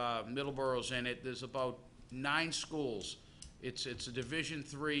with Middleborough's in it. There's about 9 schools. It's a Division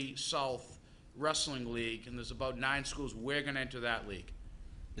III South wrestling league, and there's about 9 schools. We're going to enter that league.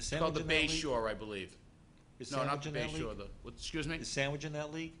 It's called the Bay Shore, I believe. No, not the Bay Shore. Excuse me? Is Sandwich in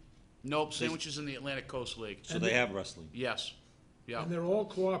that league? Nope, Sandwich is in the Atlantic Coast League. So they have wrestling? Yes. Yeah. And they're all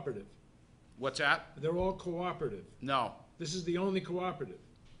cooperative. What's that? They're all cooperative. No. This is the only cooperative.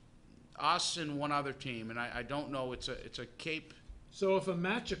 Us and one other team, and I don't know. It's a Cape. So if a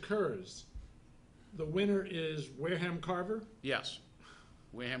match occurs, the winner is Wareham Carver? Yes.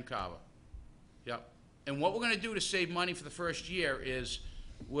 Wareham Carver. Yep. And what we're going to do to save money for the first year is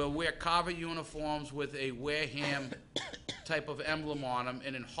we'll wear Carver uniforms with a Wareham type of emblem on them,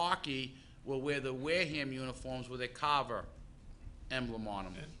 and in hockey, we'll wear the Wareham uniforms with a Carver emblem on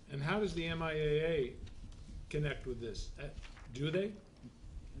them. And how does the MIAA connect with this? Do they?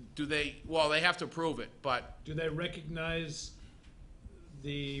 Well, they have to prove it, but Do they recognize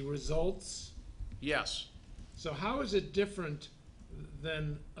the results? yes. So how is it different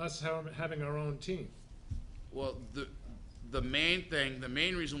than us having our own team? Well, the main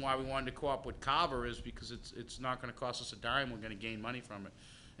reason why we wanted to co-op with Carver is because it's not going to cost us a dime. We're going to gain money from it,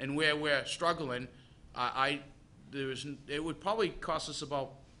 and where we're struggling, it would probably cost us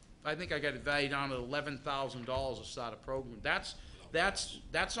about I think I got it valued down to $11,000 to start a program. That's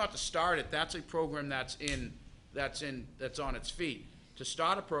not to start it, that's a program that's on its feet. To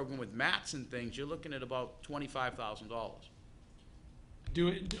start a program with mats and things, you're looking at about $25,000.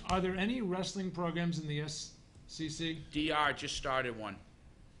 Are there any wrestling programs in the SCC? DR just started one.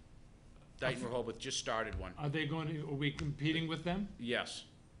 Dayton Rehoboth just started one. Are we competing with them? Yes.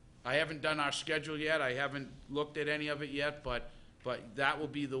 I haven't done our schedule yet, I haven't looked at any of it yet, but that will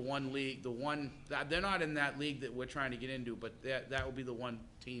be the one league, they're not in that league that we're trying to get into, but that will be the one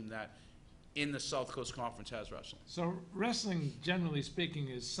team that in the South Coast Conference has wrestling. So wrestling, generally speaking,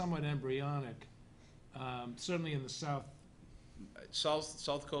 is somewhat embryonic, certainly in the South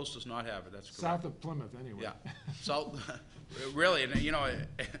Coast does not have it, that's correct. south of Plymouth, anyway. Yeah, South, really, and you know,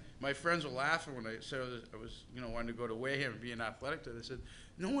 my friends were laughing when I said I was wanting to go to Wareham and be an athletic director. They said,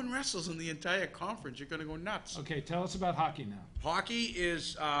 no one wrestles in the entire conference, you're gonna go nuts. Okay, tell us about hockey now. Hockey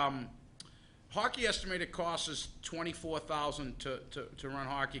is, hockey estimated cost is $24,000 to run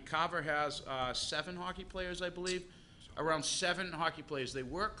hockey. Carver has 7 hockey players, I believe, around 7 hockey players. They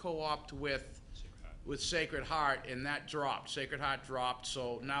were co-opted with Sacred Heart, and that dropped. Sacred Heart dropped,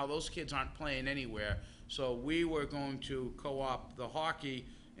 so now those kids aren't playing anywhere. So we were going to co-op the hockey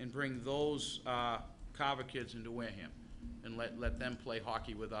and bring those Carver kids into Wareham and let them play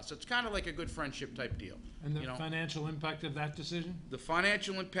hockey with us. It's kind of like a good friendship type deal. And the financial impact of that decision? The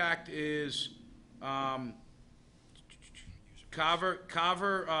financial impact is Wareham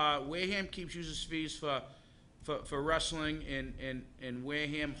keeps users fees for wrestling and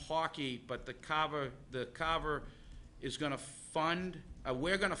Wareham hockey, but the Carver is going to fund.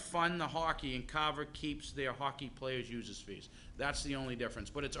 We're going to fund the hockey, and Carver keeps their hockey players' users fees. That's the only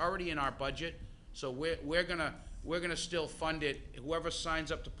difference. But it's already in our budget, so we're gonna still fund it. Whoever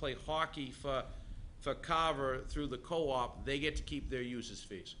signs up to play hockey for Carver through the co-op, they get to keep their users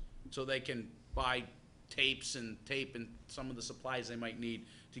fees, so they can buy tape and some of the supplies they might need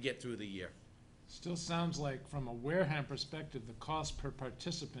to get through the year. Still sounds like, from a Wareham perspective, the cost per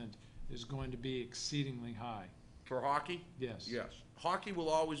participant is going to be exceedingly high. For hockey? Yes. Yes. Hockey will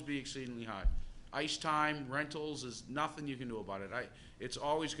always be exceedingly high. Ice time, rentals, is nothing you can do about it. It's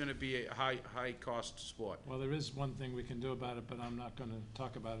always going to be a high cost sport. Well, there is one thing we can do about it, but I'm not going to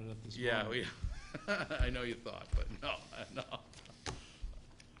talk about it at this Yeah, moment. I know you thought, but no.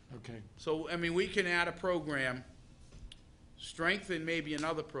 Okay. So, I mean, we can add a program, strengthen maybe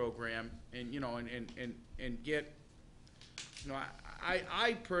another program, and and get,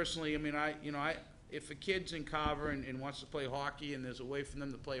 I personally, I mean, if a kid's in Carver and wants to play hockey and there's a way for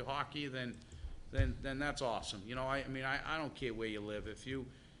them to play hockey, then that's awesome. I don't care where you live.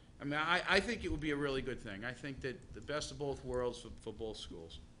 I think it would be a really good thing. I think that the best of both worlds for both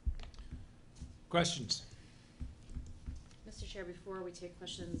schools. Questions? Mr. Chair, before we take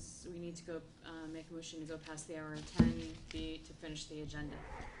questions, we need to go, make a motion to go past the hour 10 to finish the agenda.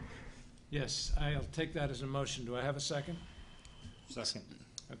 Yes, I'll take that as a motion. Do I have a second? Second.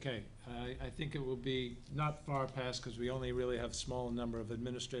 Okay, I think it will be not far past, because we only really have a small number of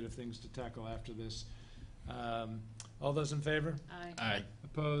administrative things to tackle after this. All those in favor? Aye. Aye.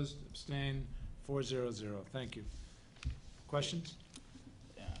 Opposed, abstained, 400. Thank you. Questions?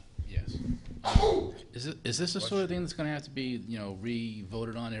 Yes. Is this the sort of thing that's going to have to be,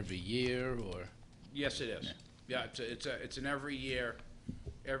 re-voted on every year, or? Yes, it is. Yeah, it's an every year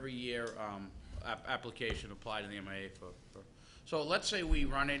application applied to the MIA for. So let's say we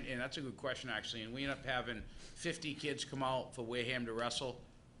run it, and that's a good question actually, and we end up having 50 kids come out for Wareham to wrestle,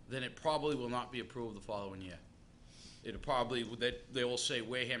 then it probably will not be approved the following year. It'll probably, they will say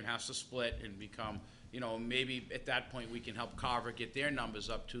Wareham has to split and become, maybe at that point we can help Carver get their numbers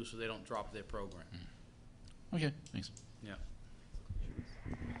up too, so they don't drop their program. Okay, thanks. Yeah.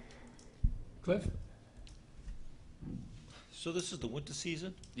 Cliff? So this is the winter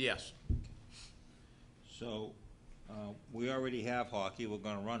season? Yes. So, we already have hockey, we're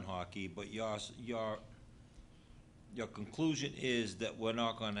gonna run hockey, but your conclusion is that we're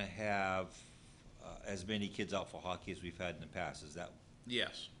not gonna have as many kids out for hockey as we've had in the past, is that?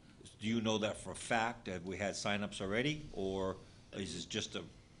 Yes. Do you know that for a fact? Have we had signups already, or is this just a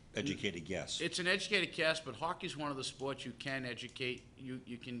educated guess? It's an educated guess, but hockey's one of the sports you can educate,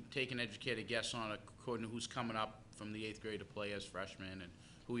 you can take an educated guess on according to who's coming up from the 8th grade to play as freshmen and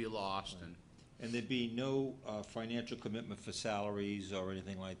who you lost. Right. And there'd be no financial commitment for salaries or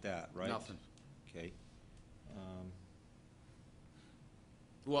anything like that, right? Nothing. Okay.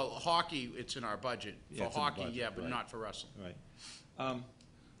 Well, hockey, it's in our budget. Yeah, For it's in the hockey, budget, yeah, but right. not for wrestling. Right.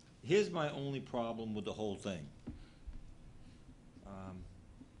 Here's my only problem with the whole thing.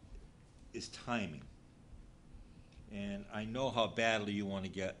 Is timing. and I know how badly you want to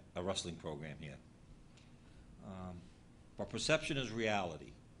get a wrestling program here. But perception is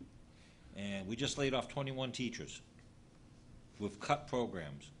reality. And we just laid off 21 teachers. We've cut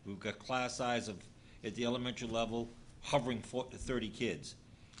programs. We've got class size of, at the elementary level, hovering 30 kids.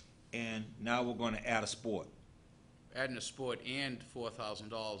 And now we're going to add a sport. Adding a sport and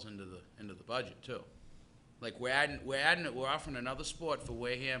 $4,000 into the budget too. Like we're offering another sport for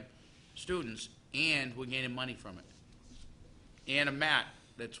Wareham students, and we're gaining money from it. And a mat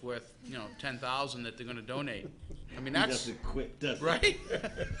that's worth, $10,000 that they're going to donate. I mean, that's doesn't quit, does he? right.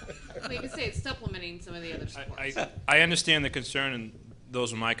 Well, you can say it's supplementing some of the other sports. I understand the concern, and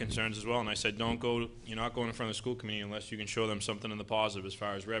those are my concerns as well. And I said, you're not going in front of the school committee unless you can show them something in the positive as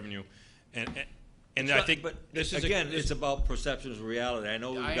far as revenue. And I think, but this is again, it's about perception of reality. I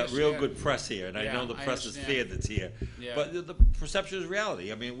know we've got real good press here, and I Yeah, know the I press is understand. feared that's here. Yeah. But the perception is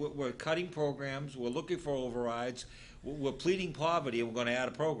reality. I mean, we're cutting programs, we're looking for overrides, we're pleading poverty, and we're going to add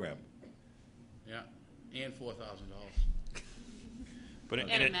a program. Yeah, and $4,000. But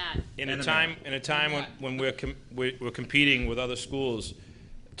And a mat. in And a a time mat. when we're competing with other schools,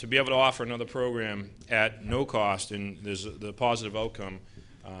 to be able to offer another program at no cost, and there's the positive outcome.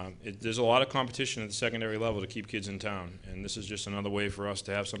 There's a lot of competition at the secondary level to keep kids in town, and this is just another way for us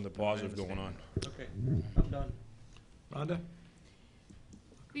to have something positive going on. Okay, I'm done. Rhonda?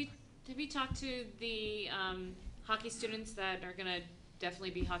 Have you talked to the hockey students that are going to definitely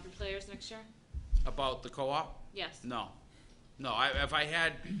be hockey players next year? About the co-op? Yes. No. If I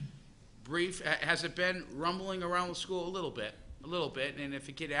had brief, has it been rumbling around the school? A little bit, and if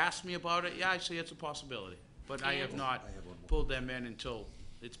a kid asks me about it, yeah, I say it's a possibility. But I have not pulled them in until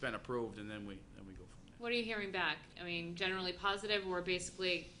it's been approved, and then we go from there. What are you hearing back? I mean, generally positive, or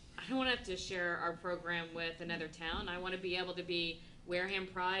basically, I don't want to have to share our program with another town. I want to be able to be Wareham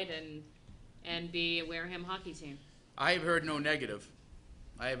pride and be a Wareham hockey team. I have heard no negative.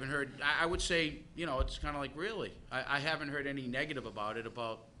 I haven't heard, I would say, it's kind of like, really? I haven't heard any negative about it,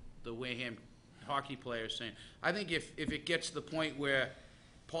 about the Wareham hockey players saying. I think if it gets to the point where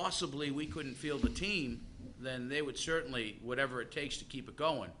possibly we couldn't field a team, then they would certainly, whatever it takes to keep it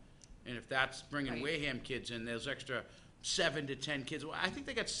going. And if that's bringing Right. Wareham kids in, there's extra 7 to 10 kids. Well, I think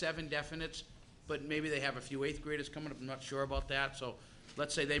they got 7 definites, but maybe they have a few 8th graders coming up. I'm not sure about that. So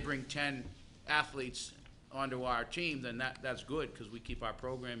let's say they bring 10 athletes onto our team, then that's good, because we keep our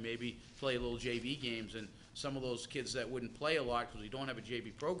program, maybe play a little JV games, and some of those kids that wouldn't play a lot because we don't have a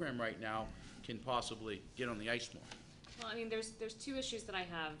JV program right now can possibly get on the ice more. Well, I mean, there's 2 issues that I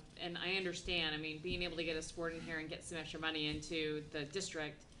have, and I understand. I mean, being able to get a sport in here and get some extra money into the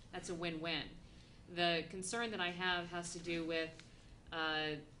district, that's a win-win. The concern that I have has to do with,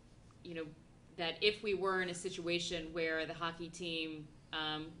 that if we were in a situation where the hockey team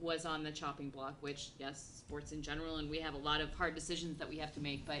was on the chopping block, which, yes, sports in general, and we have a lot of hard decisions that we have to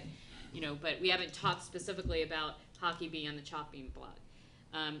make, but we haven't talked specifically about hockey being on the chopping block.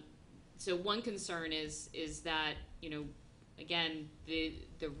 So one concern is that, again,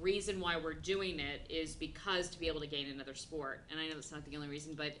 the reason why we're doing it is because to be able to gain another sport. And I know that's not the only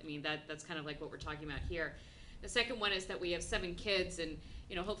reason, but I mean, that's kind of like what we're talking about here. The second one is that we have 7 kids and,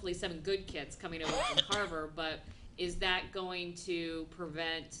 hopefully 7 good kids coming over from Carver, but is that going to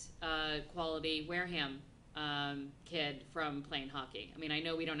prevent quality Wareham kid from playing hockey? I mean, I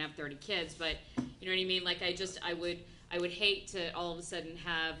know we don't have 30 kids, but you know what I mean? Like, I would hate to all of a sudden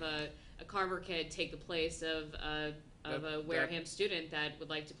have a Carver kid take the place of a Wareham student that would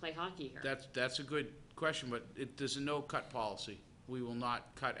like to play hockey here. That's a good question, but there's a no-cut policy. We will not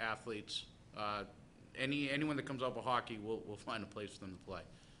cut athletes. Anyone that comes out for hockey, we'll find a place for them to play.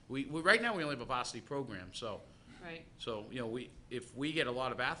 We right now we only have a varsity program, so. Right. So, if we get a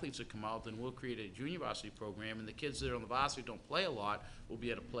lot of athletes that come out, then we'll create a junior varsity program, and the kids that are on the varsity don't play a lot will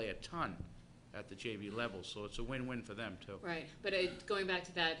be able to play a ton at the JV level. So it's a win-win for them, too. Right, but going back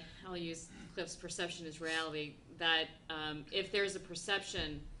to that, I'll use Cliff's perception is reality, that if there's a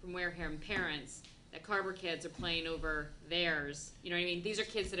perception from Wareham parents that Carver kids are playing over theirs, you know what I mean? These are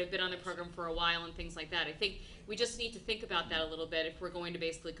kids that have been on the program for a while and things like that. I think we just need to think about that a little bit if we're going to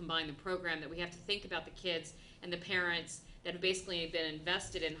basically combine the program, that we have to think about the kids and the parents that have basically been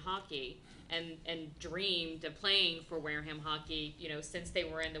invested in hockey and dreamed of playing for Wareham hockey, since they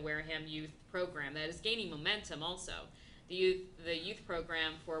were in the Wareham youth program. That is gaining momentum also. The youth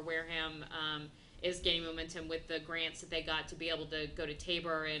program for Wareham is gaining momentum with the grants that they got to be able to go to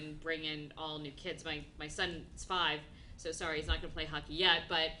Tabor and bring in all new kids. My son's 5, so sorry, he's not going to play hockey yet,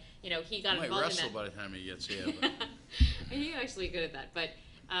 but he got He might involved wrestle in that. by the time he gets here. But. He's actually good at that, but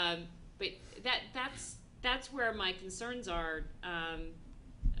that's where my concerns are.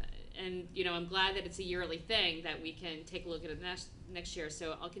 and you know, I'm glad that it's a yearly thing that we can take a look at it next year.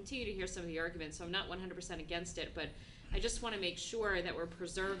 So I'll continue to hear some of the arguments. So I'm not 100% against it, but I just want to make sure that we're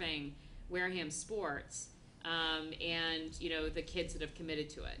preserving Wareham sports and you know, the kids that have committed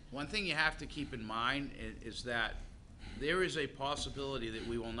to it. One thing you have to keep in mind is that there is a possibility that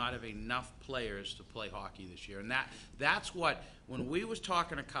we will not have enough players to play hockey this year. And that's what, when we was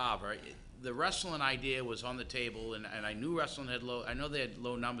talking to Carver, the wrestling idea was on the table, and I knew wrestling had I know they had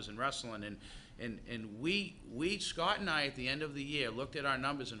low numbers in wrestling, and we, Scott and I, at the end of the year, looked at our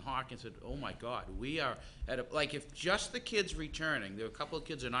numbers in hockey and said, oh my God, we are at like, if just the kids returning, there are a couple of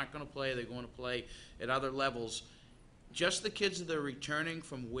kids that are not gonna play, they're going to play at other levels, just the kids that are returning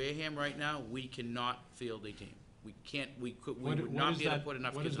from Wareham right now, we cannot field a team. We can't, we would not be able to put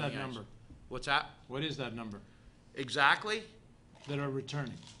enough kids on the ice. What is that number? What's that? What is that number Exactly? that are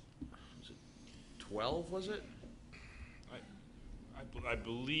returning? 12, was it? I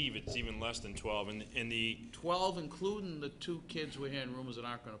believe it's even less than 12, and the 12, including the 2 kids we're hearing rumors that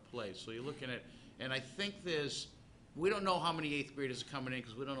aren't gonna play. So you're looking at, and I think we don't know how many 8th graders are coming in,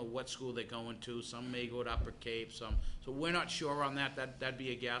 because we don't know what school they're going to. Some may go to Upper Cape, so we're not sure on that. That'd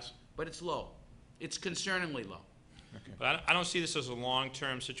be a guess, but it's low. It's concerningly low. But I don't see this as a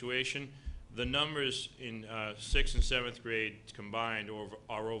long-term situation. The numbers in 6th and 7th grade combined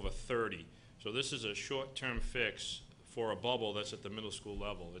are over 30. So this is a short-term fix for a bubble that's at the middle school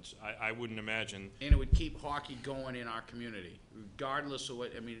level. I wouldn't imagine. And it would keep hockey going in our community, regardless of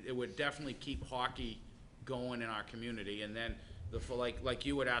what, I mean, it would definitely keep hockey going in our community. And then, like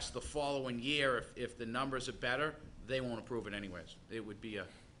you would ask, the following year, if the numbers are better, they won't approve it anyways. It would be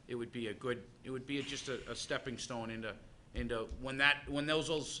just a stepping stone into when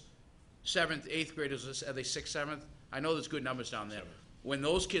those 7th, 8th graders, are they 6th, 7th? I know there's good numbers down there. When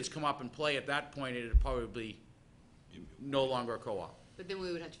those kids come up and play, at that point, it'd probably be no longer a co-op. But then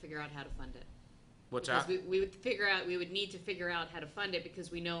we would have to figure out how to fund it. What's Because that? we would need to figure out how to fund it,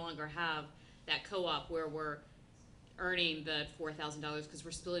 because we no longer have that co-op where we're earning the $4,000 because we're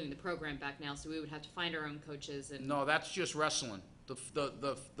splitting the program back now. So we would have to find our own coaches and. No, that's just wrestling.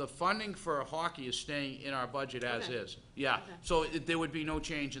 The funding for hockey is staying in our budget as Okay. is. Yeah, Okay. so there would be no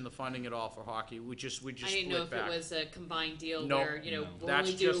change in the funding at all for hockey. We just I didn't know split if back. it was a combined deal No, where, you know, we'll That's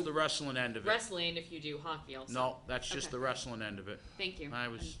only just do the wrestling end of it. wrestling if you do hockey also. No, that's just Okay. the wrestling end of it. Thank you. I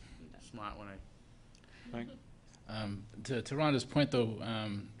was I'm done. smart when I. To Rhonda's point, though,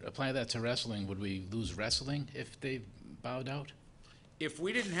 apply that to wrestling, would we lose wrestling if they bowed out? If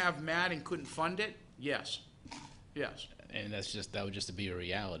we didn't have Matt and couldn't fund it, yes. Yes. And that would just be a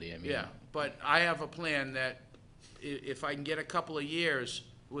reality, I mean. Yeah, but I have a plan that if I can get a couple of years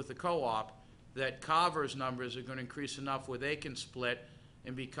with the co-op, that Carver's numbers are gonna increase enough where they can split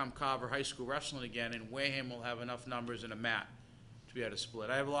and become Carver High School Wrestling again, and Wareham will have enough numbers and a mat to be able to split.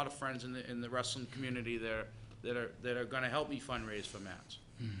 I have a lot of friends in the wrestling community that are gonna help me fundraise for mats.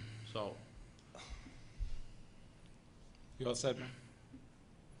 So, You all set, man?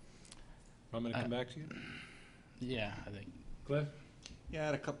 Want me to come back to you? Yeah, I think. Cliff? Yeah, I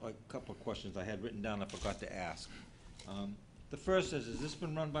had a couple of questions I had written down I forgot to ask. The first is, has this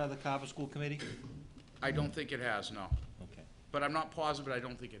been run by the Carver School Committee? I don't think it has, no. Okay. But I'm not positive, but I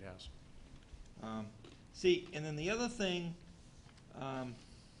don't think it has. See, and then the other thing, I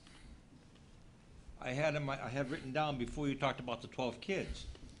had written down before you talked about the 12 kids.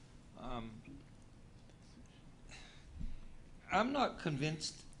 I'm not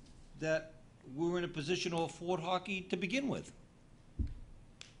convinced that we're in a position to afford hockey to begin with.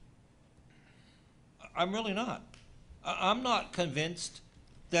 I'm really not. I'm not convinced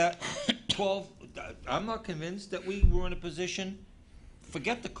that I'm not convinced that we were in a position,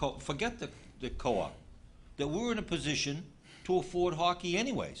 forget the co-op, that we're in a position to afford hockey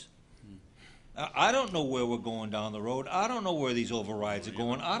anyways. I don't know where we're going down the road. I don't know where these overrides are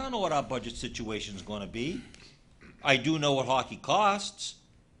going. I don't know what our budget situation is going to be. I do know what hockey costs.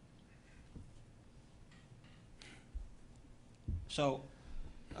 So,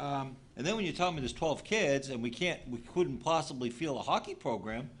 and then when you tell me there's 12 kids and we couldn't possibly field a hockey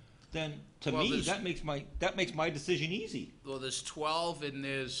program, then to Well, me there's- that makes my decision easy. Well, there's 12 and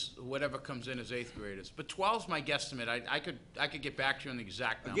there's whatever comes in as 8th graders. But 12's my guesstimate. I could get back to you on the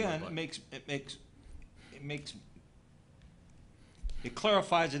exact number. Again, but- it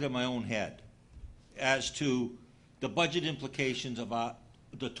clarifies it in my own head as to the budget implications of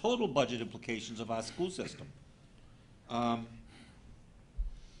the total budget implications of our school system. I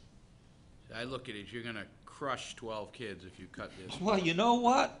look at it, you're gonna crush 12 kids if you cut this. Well, you know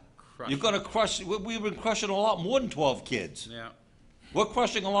what? Crush You're going to crush. We've been crushing a lot more than 12 kids. Yeah, We're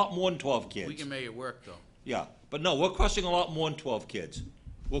crushing a lot more than 12 kids. we can make it work, though. Yeah, but no, we're crushing a lot more than 12 kids.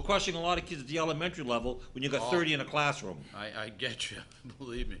 We're crushing a lot of kids at the elementary level when you got 30 in a classroom. I get you,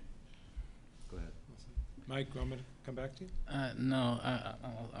 believe me. Go ahead. Mike, want me to come back to you? No,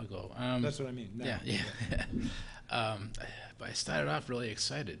 I'll go. That's what I mean. now. Yeah. But I started off really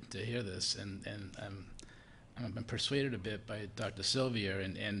excited to hear this, and I'm persuaded a bit by Dr. Sylvia,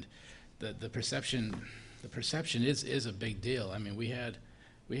 and the perception is a big deal. I mean, we had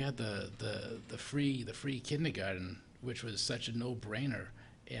the free kindergarten, which was such a no-brainer,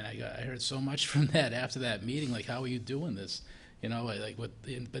 and I heard so much from that after that meeting. Like, how are you doing this? You know,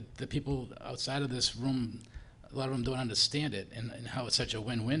 but the people outside of this room, a lot of them don't understand it, and how it's such a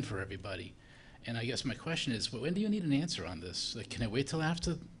win-win for everybody. And I guess my question is, when do you need an answer on this? Like, can it wait till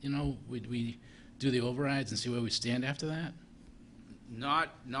after, we do the overrides and see where we stand after that?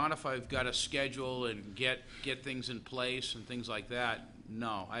 Not if I've got a schedule and get things in place and things like that.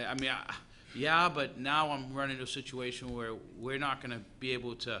 No, I mean, yeah, but now I'm running into a situation where we're not going to be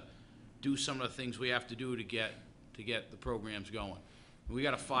able to do some of the things we have to do to get the programs going. We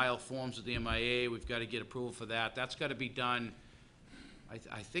got to file forms with the MIA. We've got to get approval for that. That's got to be done.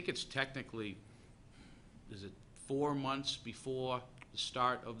 I think it's technically, is it 4 months before the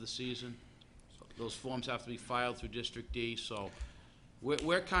start of the season? So those forms have to be filed through District D. So we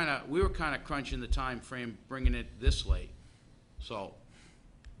were kind of crunching the time frame, bringing it this late. So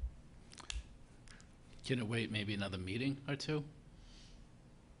Can it wait maybe another meeting or two?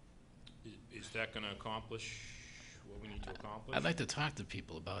 Is that going to accomplish what we need to accomplish? I'd like to talk to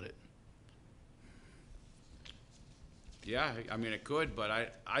people about it. yeah, I mean it could, but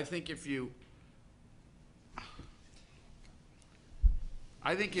I think if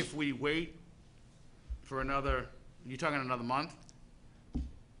we wait for another, you talking another month?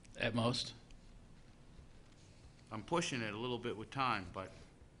 At most. I'm pushing it a little bit with time, but,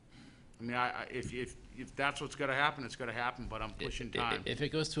 I mean, if that's what's gonna happen, it's gonna happen, but I'm pushing time. If it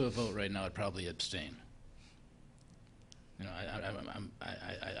goes to a vote right now, I'd probably abstain. You know,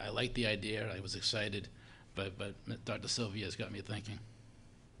 I like the idea, I was excited, but Dr. Sylvia has got me thinking.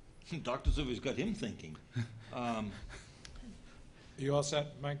 Dr. Sylvia's got him thinking. You all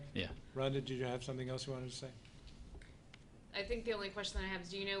set, Mike? Yeah. Rhonda, did you have something else you wanted to say? I think the only question that I have is,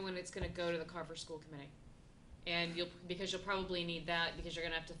 do you know when it's gonna go to the Carver School Committee? And because you'll probably need that, because you're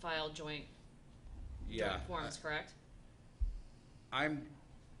gonna have to file joint Yeah, forms, correct? I'm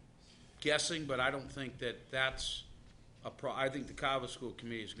guessing, but I don't think that's I think the Carver School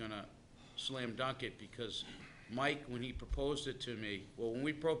Committee is gonna slam dunk it, because Mike, when he proposed it to me, when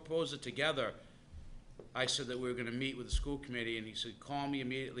we proposed it together, I said that we were gonna meet with the school committee, and he said, call me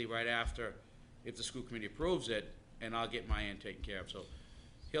immediately right after, if the school committee approves it, and I'll get my end taken care of. So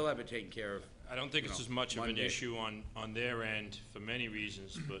he'll have it taken care of. I don't think it's as much of an Monday. issue on their end for many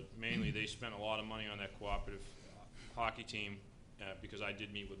reasons, but mainly they spent a lot of money on that cooperative hockey team, because I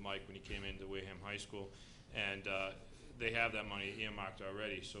did meet with Mike when he came into Wareham High School, and they have that money earmarked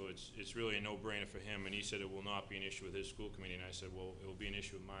already, so it's really a no-brainer for him, and he said it will not be an issue with his school committee, and I said, well, it will be an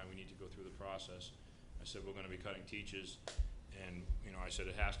issue with mine, we need to go through the process. I said, we're gonna be cutting teachers, and, I said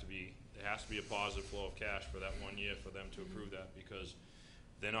there has to be a positive flow of cash for that 1 year for them to approve that, because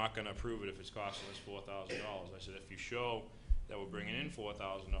they're not gonna approve it if it's costing us $4,000. I said, if you show that we're bringing in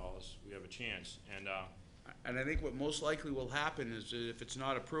 $4,000, we have a chance, And I think what most likely will happen is that if it's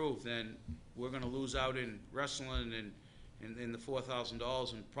not approved, then we're gonna lose out in wrestling and in the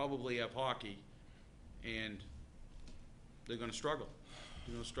 $4,000, and probably have hockey, and they're gonna struggle.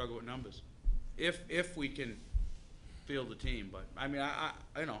 They're gonna struggle with numbers. If we can field the team, but, I mean,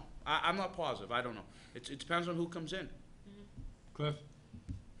 I'm not positive, I don't know. It depends on who comes in. Cliff?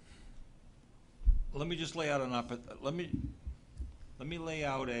 Let me just lay out let me lay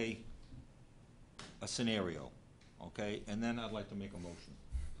out a scenario, okay? And then I'd like to make a motion.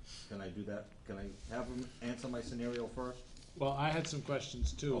 Can I do that? Can I have him answer my scenario first? Well, I had some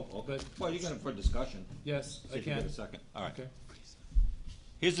questions too, Oh, okay. but Well, you're gonna for discussion. yes, See I if you get can. a second. All right. Okay.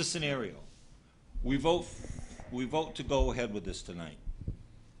 Here's the scenario. We vote to go ahead with this tonight.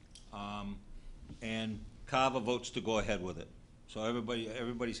 And Carver votes to go ahead with it. So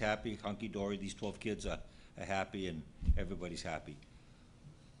everybody's happy, hunky-dory, these 12 kids are happy, and everybody's happy.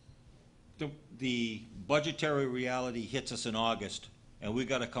 The budgetary reality hits us in August, and we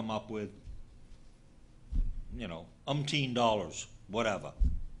gotta come up with, umpteen dollars, whatever.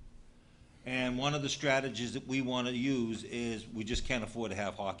 And one of the strategies that we wanna use is, we just can't afford to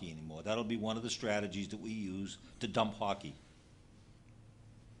have hockey anymore. That'll be one of the strategies that we use to dump hockey.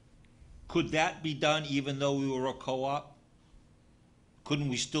 Could that be done even though we were a co-op? Couldn't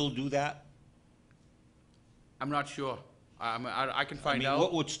we still do that? I'm not sure. I can find I mean, out.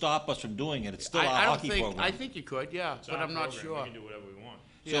 what would stop us from doing it? It's still our I don't hockey think, program. I think you could, yeah, it's but our I'm not program. sure. We can do whatever we want.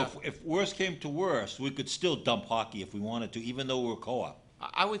 So Yeah. if worse came to worse, we could still dump hockey if we wanted to, even though we're co-op.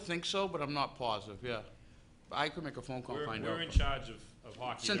 I would think so, but I'm not positive, yeah. I could make a phone call and find out. We're in charge of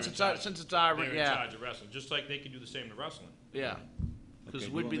hockey. Since they're it's in our- charge- since it's our- They're in yeah. charge of wrestling, just like they could do the same to wrestling. Yeah, because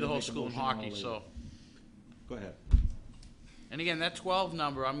Okay, we'd you be want me the to whole make a school in motion or hockey, later? so. Go ahead. And again, that 12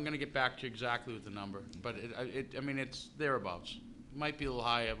 number, I'm gonna get back to you exactly with the number, but I mean, it's thereabouts. It might be a little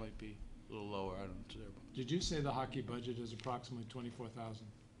higher, it might be a little lower, I don't know, it's thereabouts. Did you say the hockey budget is approximately 24,000?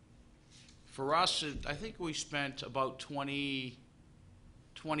 For us, I think we spent about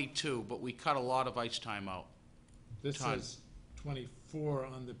 22, but we cut a lot of ice time out. This Ton. says 24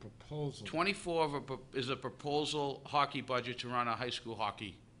 on the proposal. 24 is a proposal hockey budget to run a high school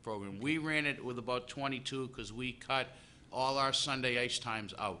hockey program. We ran it with about 22 because we cut all our Sunday ice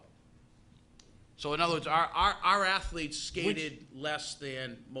times out. So in other words, our athletes skated less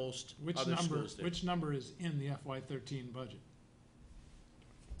than most Which other number, schools did. which number is in the FY13 budget?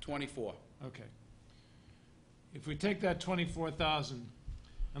 24. Okay. If we take that 24,000,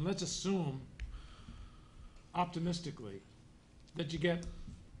 and let's assume, optimistically, that you get,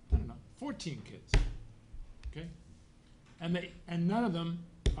 I don't know, 14 kids, okay? And none of them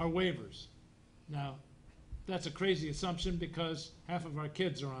are waivers. Now, that's a crazy assumption because half of our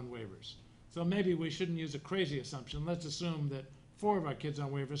kids are on waivers. So maybe we shouldn't use a crazy assumption. Let's assume that 4 of our kids are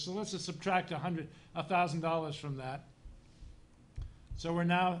on waivers. So let's just subtract $1,000 from that. So we're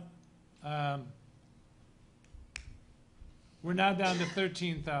now down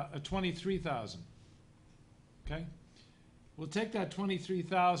to 23,000. Okay? We'll take that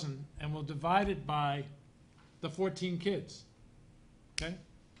 23,000 and we'll divide it by the 14 kids. Okay?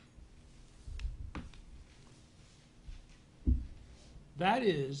 That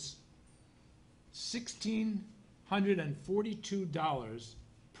is $1,642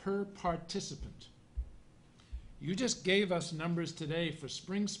 per participant. You just gave us numbers today for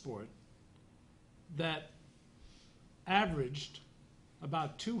spring sport that averaged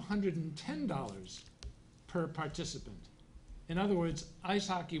about $210 per participant. In other words, ice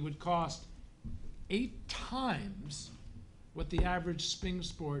hockey would cost 8 times what the average spring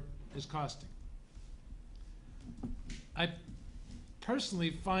sport is costing. I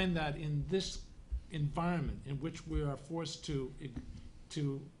personally find that in this environment in which we are forced to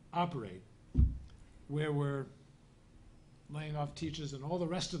operate, where we're laying off teachers and all the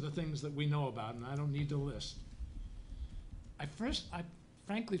rest of the things that we know about, and I don't need to list, I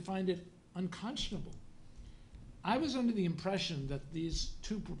frankly find it unconscionable. I was under the impression that these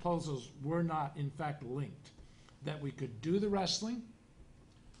two proposals were not in fact linked, that we could do the wrestling,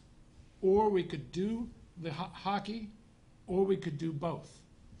 or we could do the hockey, or we could do both.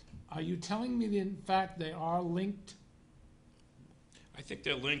 Are you telling me that in fact they are linked? I think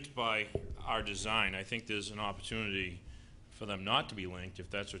they're linked by our design. I think there's an opportunity for them not to be linked, if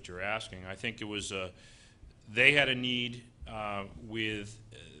that's what you're asking. I think it was, they had a need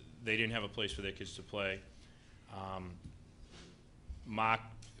they didn't have a place for their kids to play. Mark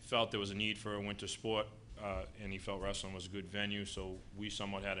felt there was a need for a winter sport, and he felt wrestling was a good venue, so we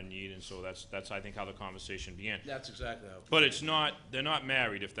somewhat had a need, and so that's I think how the conversation began. That's exactly how. But it's not, they're not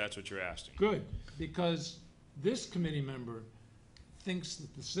married, if that's what you're asking. Good, because this committee member thinks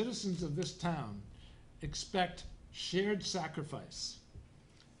that the citizens of this town expect shared sacrifice.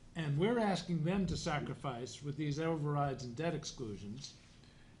 And we're asking them to sacrifice with these overrides and debt exclusions.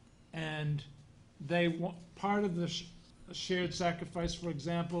 And they want, part of the shared sacrifice, for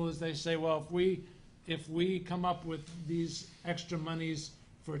example, is they say, well, if we come up with these extra monies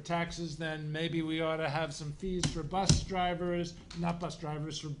for taxes, then maybe we ought to have some fees for bus drivers, not bus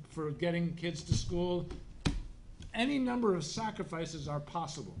drivers, for getting kids to school. Any number of sacrifices are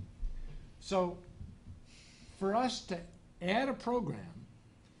possible. So for us to add a program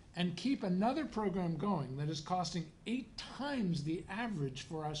and keep another program going that is costing 8 times the average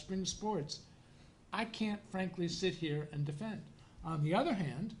for our spring sports, I can't frankly sit here and defend. On the other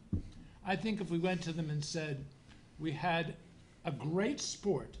hand, I think if we went to them and said, we had a great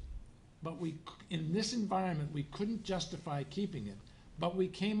sport, but in this environment we couldn't justify keeping it, but we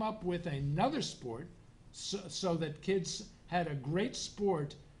came up with another sport so that kids had a great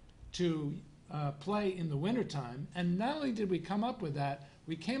sport to play in the wintertime, and not only did we come up with that,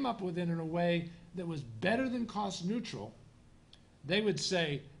 we came up with it in a way that was better than cost neutral, they would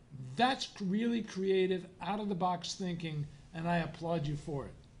say, that's really creative, out-of-the-box thinking, and I applaud you for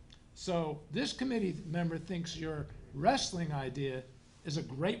it. So this committee member thinks your wrestling idea is a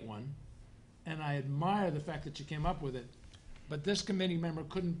great one, and I admire the fact that you came up with it, but this committee member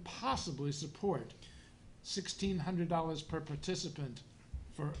couldn't possibly support $1,600 per participant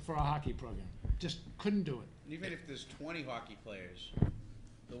for a hockey program. Just couldn't do it. Even if there's 20 hockey players,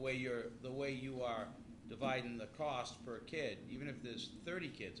 the way you are dividing the cost per kid, even if there's 30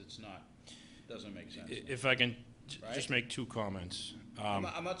 kids, doesn't make sense. If I can Right? just make two comments. I'm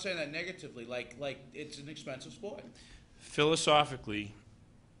not saying that negatively, like it's an expensive sport. Philosophically,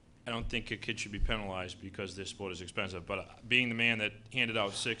 I don't think a kid should be penalized because their sport is expensive. But being the man that handed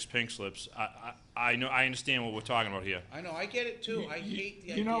out 6 pink slips, I know, I understand what we're talking about here. I know, I get it too. I hate the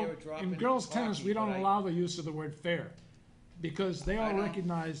You idea know, of dropping in girls' tennis, hockey, we don't but allow the use of the word fair, because they I all know.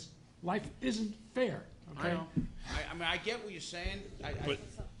 recognize life isn't fair, I okay? know. I mean, I get what you're saying. But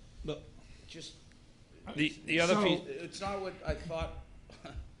Look, just, the other So- piece, it's not what I thought.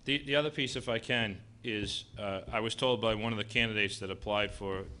 the other piece, if I can, is I was told by one of the candidates that applied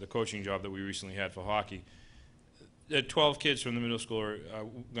for the coaching job that we recently had for hockey, that 12 kids from the middle school are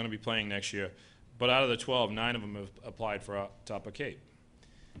going to be playing next year. But out of the 12, 9 of them have applied for Topper Cape.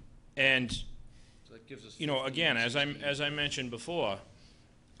 And So that gives us you know, 15, again, 16. as I mentioned before,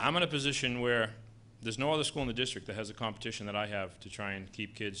 I'm in a position where there's no other school in the district that has the competition that I have to try and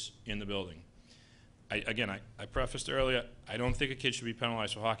keep kids in the building. I prefaced earlier, I don't think a kid should be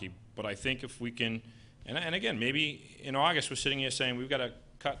penalized for hockey, but I think if we can, and again, maybe in August we're sitting here saying we've got to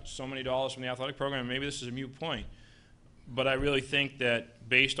cut so many dollars from the athletic program, maybe this is a moot point. But I really think that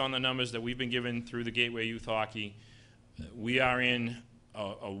based on the numbers that we've been given through the Gateway Youth Hockey, we are in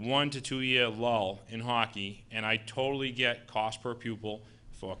a 1 to 2 year lull in hockey, and I totally get cost per pupil,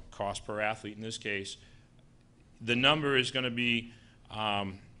 for cost per athlete in this case. The number is going to be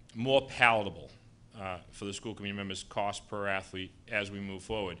more palatable for the school committee members, cost per athlete, as we move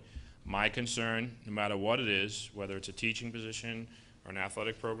forward. My concern, no matter what it is, whether it's a teaching position or an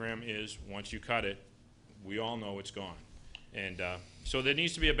athletic program, is once you cut it, we all know it's gone. And so there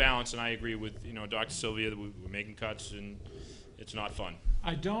needs to be a balance, and I agree with Dr. Sylvia that we're making cuts, and it's not fun.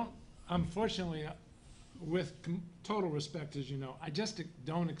 I don't, unfortunately, with total respect, as you know, I just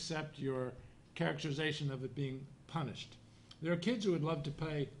don't accept your characterization of it being punished. There are kids who would love to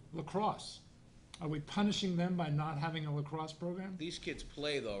play lacrosse. Are we punishing them by not having a lacrosse program? These kids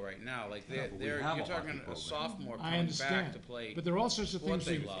play though right now, like Yeah, but we have you're a hockey talking a program. sophomore I coming understand, back to play. but there are all sorts of what things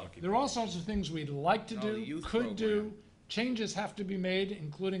they we, love. there are all sorts of things we'd like to No, the do, youth could do. program. Changes have to be made,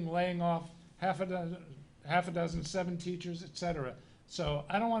 including laying off half a dozen, 7 teachers, et cetera. So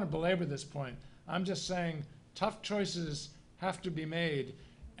I don't want to belabor this point. I'm just saying tough choices have to be made,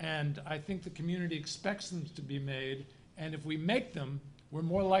 and I think the community expects them to be made. And if we make them, we're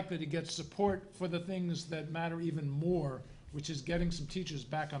more likely to get support for the things that matter even more, which is getting some teachers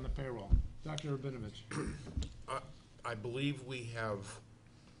back on the payroll. Dr. Rabinovich. I believe we have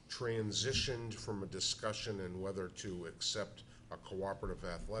transitioned from a discussion on whether to accept a cooperative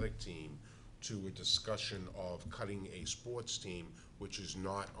athletic team to a discussion of cutting a sports team, which is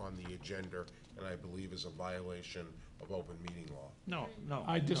not on the agenda, and I believe is a violation of open meeting law. No.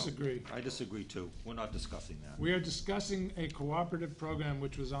 I disagree. I disagree too. We're not discussing that. We are discussing a cooperative program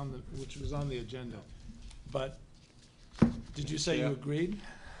which was on the agenda. But, did you say you Yeah. agreed?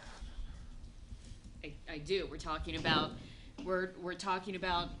 I do. We're talking about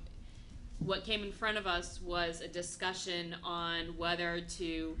what came in front of us was a discussion on whether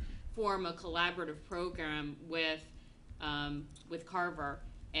to form a collaborative program with Carver,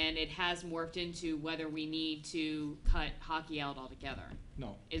 and it has morphed into whether we need to cut hockey out altogether.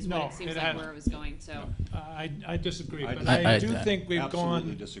 No. Is No, what it seems it like hasn't. where it was going. So I disagree, I but disagree. I I- do think we've Absolutely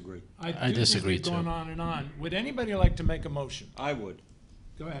gone, disagree. I do I think disagree, we've gone too. on and on. Would anybody like to make a motion? I would.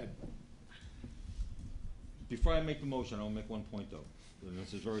 Go ahead. Before I make the motion, I'll make one point though, and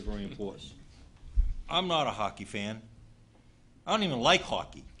this is very, very important. I'm not a hockey fan. I don't even like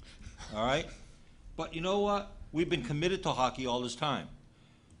hockey, all right? But you know what? We've been committed to hockey all this time.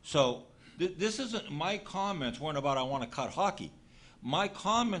 So this isn't, my comments weren't about I want to cut hockey. My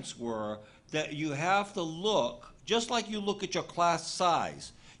comments were that you have to look, just like you look at your class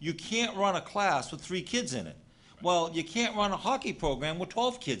size. You can't run a class with 3 kids in it. Well, you can't run a hockey program with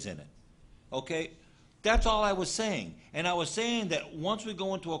 12 kids in it, okay? That's all I was saying. And I was saying that once we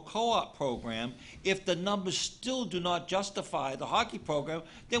go into a co-op program, if the numbers still do not justify the hockey program,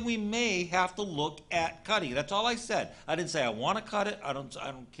 then we may have to look at cutting. That's all I said. I didn't say I want to cut it. I don't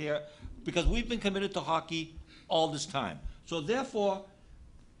care, because we've been committed to hockey all this time. So therefore,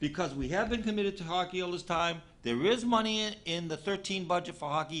 because we have been committed to hockey all this time, there is money in the 13 budget for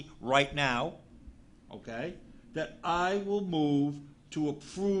hockey right now, okay, that I will move to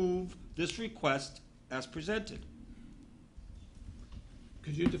approve this request as presented.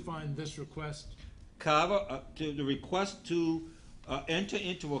 Could you define this request? Carver, to the request to enter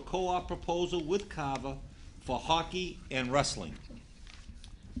into a co-op proposal with Carver for hockey and wrestling.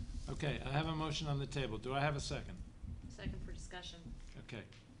 Okay, I have a motion on the table. Do I have a second? second for discussion. Okay.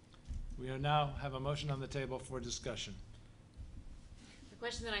 We are now have a motion on the table for discussion. The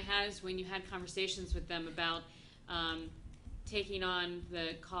question that I had is when you had conversations with them about taking on the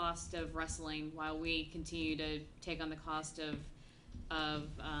cost of wrestling while we continue to take on the cost of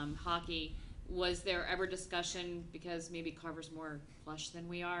hockey, was there ever discussion, because maybe Carver's more flush than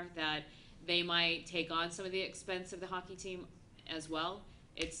we are, that they might take on some of the expense of the hockey team as well?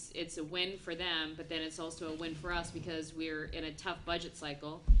 It's a win for them, but then it's also a win for us because we're in a tough budget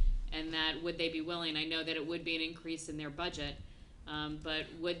cycle, and that would they be willing? I know that it would be an increase in their budget, but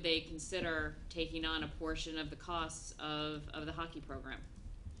would they consider taking on a portion of the costs of the hockey program?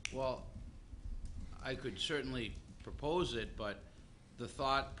 Well, I could certainly propose it, but the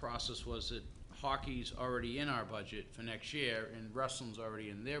thought process was that hockey's already in our budget for next year, and wrestling's already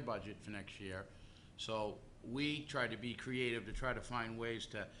in their budget for next year. So we tried to be creative to try to find ways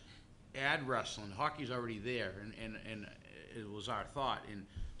to add wrestling. Hockey's already there, and it was our thought. And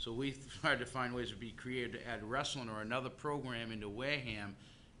so we tried to find ways to be creative to add wrestling or another program into Wareham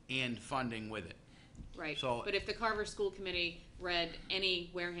and funding with it. Right. So- But if the Carver School Committee read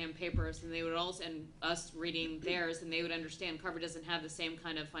any Wareham papers, then they would also, and us reading theirs, and they would understand Carver doesn't have the same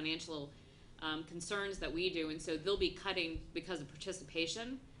kind of financial concerns that we do, and so they'll be cutting because of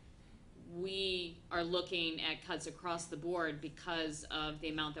participation. We are looking at cuts across the board because of the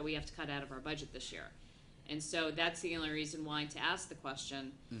amount that we have to cut out of our budget this year. And so that's the only reason why to ask the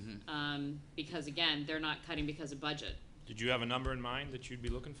question, because again, they're not cutting because of budget. Did you have a number in mind that you'd be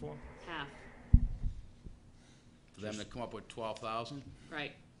looking for? Half, For them to come up with 12,000,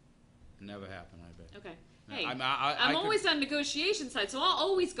 right? never happened, I bet. Okay. Yeah, Hey, I I'm could- always on negotiation side, so I'll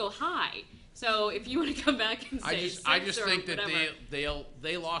always go high. So if you want to come back and say I six just or think that whatever.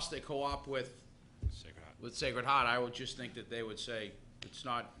 they lost their co-op with Sacred Heart. Sacred Heart. I would just think that they would say it's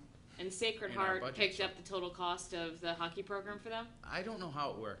not. And Sacred in our Heart budget, picked so- up the total cost of the hockey program for them. I don't know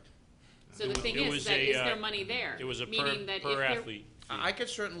how it worked. So the thing It is was that is a, there money there? It was a Meaning that per if they're- athlete. I could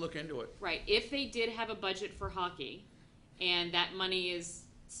certainly look into it. Right. If they did have a budget for hockey, and that money is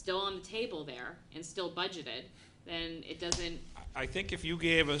still on the table there and still budgeted, then it doesn't. I think if you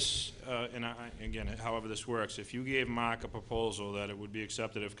gave us, again, however this works, if you gave Mark a proposal that it would be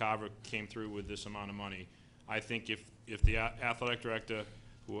accepted if Carver came through with this amount of money, I think if the athletic director,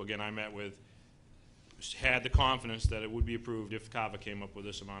 who again I met with, had the confidence that it would be approved if Carver came up with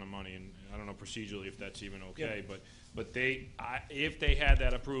this amount of money, and I don't know procedurally if that's even okay, but if they had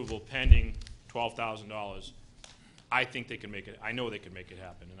that approval pending $12,000, I think they can make it. I know they can make it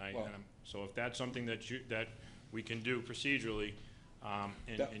happen, so if that's something that we can do procedurally,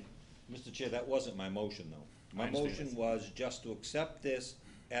 Mr. Chair, that wasn't my motion, though. I My understand. motion was just to accept this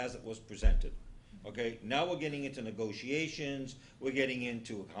as it was presented. Okay, now we're getting into negotiations, we're getting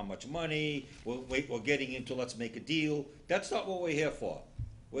into how much money, we're getting into let's make a deal. That's not what we're here for.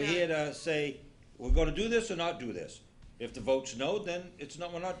 We're here to say, we're gonna do this or not do this. If the vote's no, then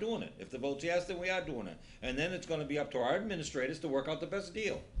we're not doing it. If the vote's yes, then we are doing it. And then it's gonna be up to our administrators to work out the best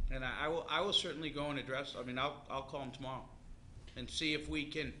deal. And I will certainly go and address. I mean, I'll call them tomorrow, and see if we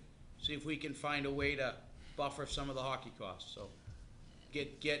can find a way to buffer some of the hockey costs. So,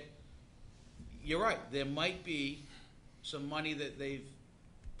 get. You're right. There might be some money that they've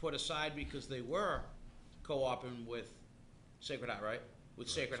put aside because they were co-oping with Sacred Heart, right? With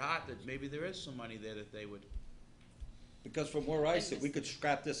Sacred Heart, that maybe there is some money there that they would. Because from where I sit, we could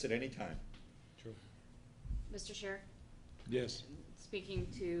scrap this at any time. Mr. Chair, Yes. speaking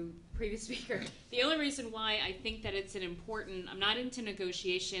to previous speaker, the only reason why I think that it's an important, I'm not into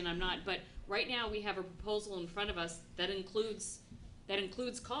negotiation, but right now we have a proposal in front of us that includes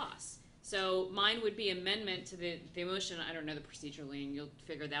costs. So mine would be amendment to the motion. I don't know the procedurally, and you'll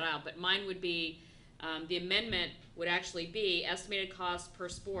figure that out. But mine would be the amendment would actually be estimated cost per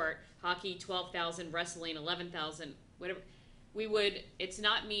sport: hockey 12,000, wrestling 11,000, whatever. We would. It's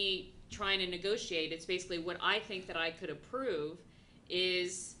not me trying to negotiate. It's basically what I think that I could approve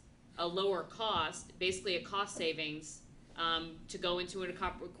is a lower cost, basically a cost savings. To go into a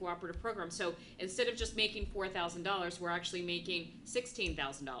cooperative program. So instead of just making $4,000, we're actually making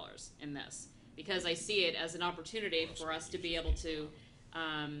 $16,000 in this, because I see it as an opportunity for us to be able to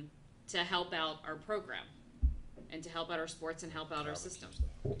help out our program and to help out our sports and help out our system.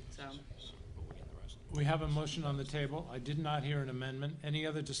 So We have a motion on the table. I did not hear an amendment. Any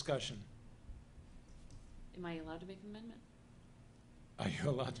other discussion? am I allowed to make an amendment? Are you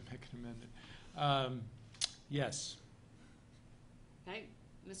allowed to make an amendment? Yes. Okay,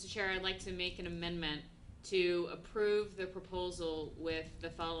 Mr. Chair, I'd like to make an amendment to approve the proposal with the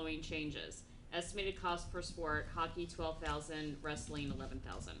following changes. Estimated cost per sport: hockey 12,000, wrestling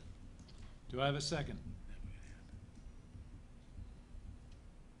 11,000. Do I have a second?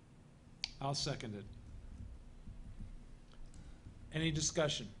 I'll second it. Any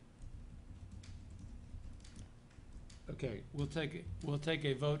discussion? Okay, we'll take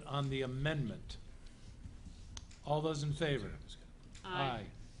a vote on the amendment. All those in favor? Aye.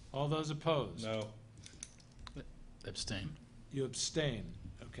 All those opposed? No. Abstain. You abstain,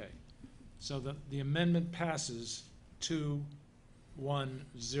 okay. So the amendment passes 2-1-0.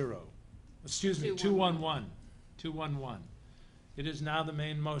 Excuse me, 2-1-1. 2-1-1. It is now the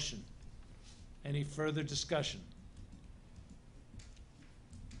main motion. Any further discussion?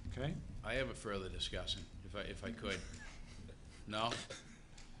 Okay, I have a further discussion, if I could. No?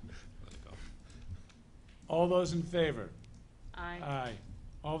 all those in favor? Aye. Aye.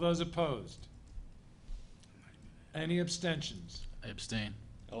 All those opposed? Any abstentions? I abstain.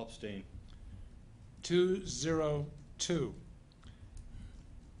 I'll abstain. 2-0-2.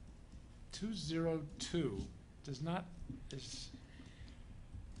 2-0-2 does not,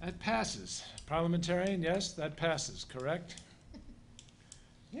 that passes. Parliamentarian, yes, that passes, correct?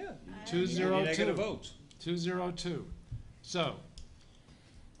 Yeah. 2-0-2. Negative votes. 2-0-2. So,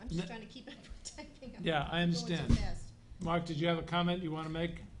 I'm just trying to keep up with typing. I'm yeah, I going so understand. fast. Mark, did you have a comment you want to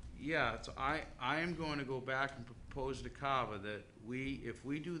make? Yeah, so I am going to go back and propose to Carver that if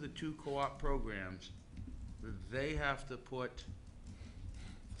we do the 2 co-op programs, they have to put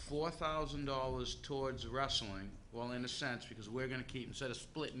 $4,000 towards wrestling, well, in a sense, because we're gonna keep, instead of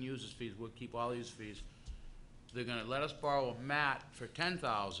splitting users fees, we'll keep all users fees. They're gonna let us borrow a mat for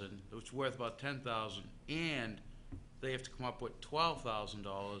 $10,000, which is worth about $10,000, and they have to come up with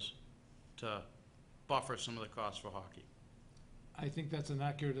 $12,000 to buffer some of the costs for hockey. I think that's an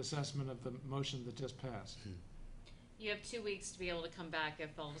accurate assessment of the motion that just passed. You have 2 weeks to be able to come back if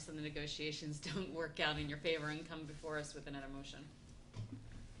all of a sudden the negotiations don't work out in your favor and come before us with another motion.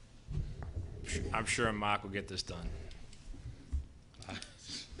 I'm sure Mark will get this done.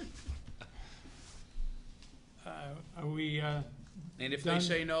 Are we, And if they Done.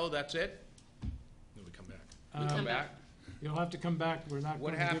 say no, that's it? Then we come back. We Um, come back? you'll have to come back, we're not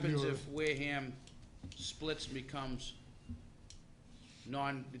What going to give happens you a... if Wareham splits and becomes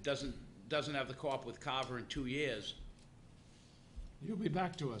it doesn't have the co-op with Carver in 2 years? You'll be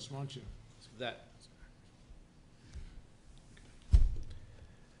back to us, won't you? That,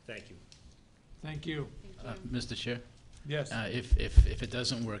 Thank you. Thank you. Mr. Chair, Yes. if it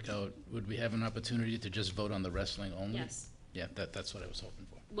doesn't work out, would we have an opportunity to just vote on the wrestling only? Yes. Yeah, that's what I was hoping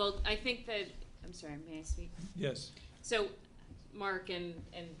for. Well, I think that, I'm sorry, may I speak? Yes. So, Mark and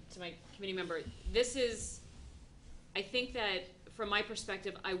to my committee member, this is, I think that from my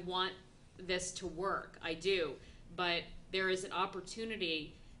perspective, I want this to work. I do. But there is an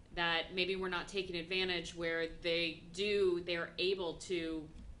opportunity that maybe we're not taking advantage where they're able to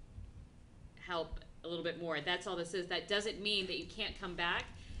help a little bit more. That's all this is. That doesn't mean that you can't come back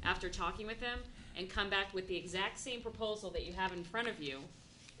after talking with them and come back with the exact same proposal that you have in front of you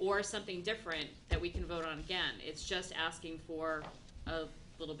or something different that we can vote on again. It's just asking for a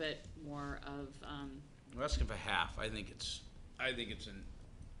little bit more of, we're asking for half. I think it's a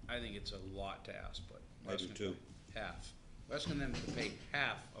lot to ask, but. I do too. Half. We're asking them to pay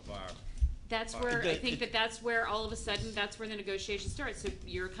half of our, that's where, I think that's where all of a sudden, that's where the negotiation starts. So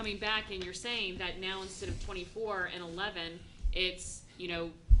you're coming back and you're saying that now instead of 24 and 11, it's,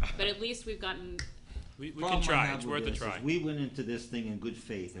 but at least we've gotten, We Problem can I try. have It's with worth a this is try. We went into this thing in good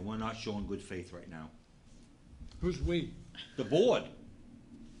faith, and we're not showing good faith right now. Who's we? The board.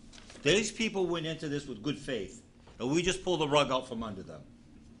 These people went into this with good faith, and we just pulled the rug out from under them.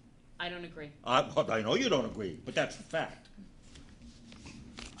 I don't agree. I know you don't agree, but that's the fact.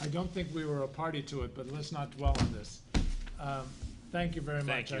 I don't think we were a party to it, but let's not dwell on this. Thank you very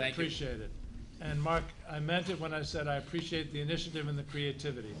Thank much. you. I Thank you. appreciate it. And Mark, I meant it when I said I appreciate the initiative and the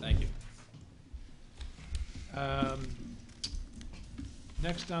creativity. Thank you.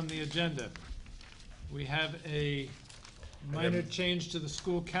 Next on the agenda, we have a minor change to the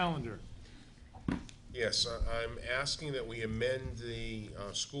school calendar. Yes, I'm asking that we amend the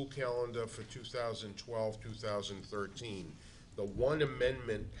school calendar for 2012, 2013. The one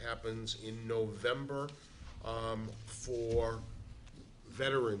amendment happens in November for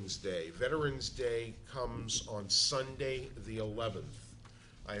Veterans Day. Veterans Day comes on Sunday, the 11th.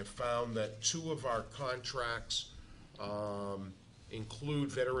 I have found that 2 of our contracts include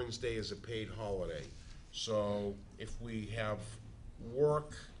Veterans Day as a paid holiday. So if we have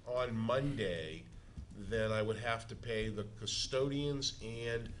work on Monday, then I would have to pay the custodians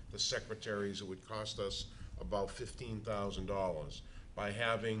and the secretaries. It would cost us about $15,000. By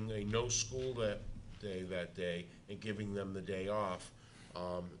having a no school day that day and giving them the day off,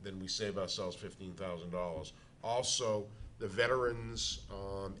 then we save ourselves $15,000. Also, the veterans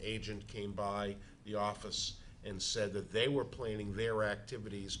agent came by the office and said that they were planning their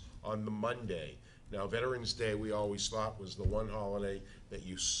activities on the Monday. Now, Veterans Day, we always thought was the one holiday that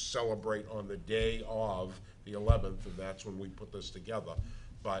you celebrate on the day of the 11th, and that's when we put this together.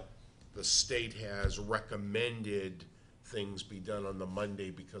 But the state has recommended things be done on the Monday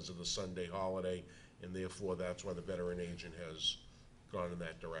because of the Sunday holiday, and therefore that's why the veteran agent has gone in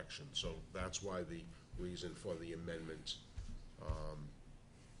that direction. So that's why the reason for the amendment,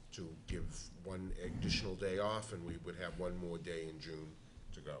 to give one additional day off, and we would have one more day in June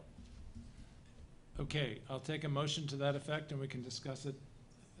to go. Okay, I'll take a motion to that effect, and we can discuss it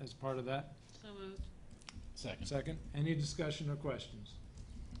as part of that. So moved. Second. Second, any discussion or questions?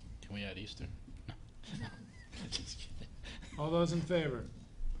 Can we add Easter? Just kidding. All those in favor?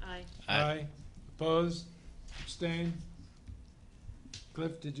 Aye. Aye. Opposed? Abstained?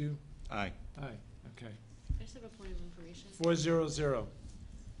 Cliff, did you? Aye. Aye, okay. I just have a point of information. 400.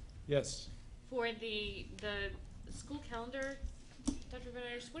 Yes. For the school calendar, Dr.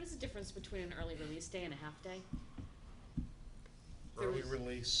 Benish, what is the difference between an early release day and a half day? Early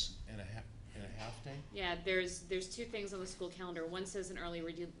release and a half day? Yeah, there's two things on the school calendar. One says an early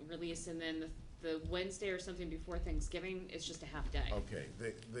release, and then the Wednesday or something before Thanksgiving is just a half day. Okay,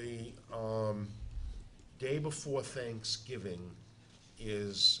 the day before Thanksgiving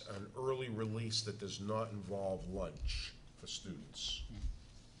is an early release that does not involve lunch for students.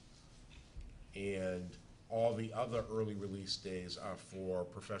 And all the other early release days are for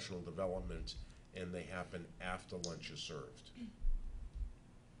professional development, and they happen after lunch is served.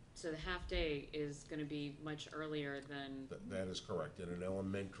 So the half day is gonna be much earlier than, That is correct. In an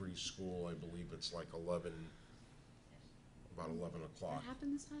elementary school, I believe it's like about 11 o'clock. that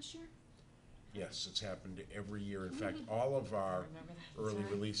happened this past year? Yes, it's happened every year. In fact, all of our Remember that? early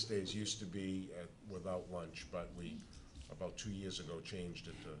Sorry. release days used to be without lunch, but we, about 2 years ago, changed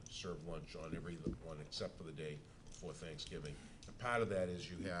it to serve lunch on every one except for the day before Thanksgiving. And part of that is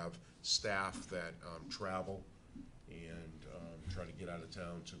you have staff that travel and try to get out of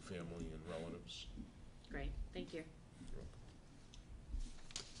town to family and relatives. Great, thank you.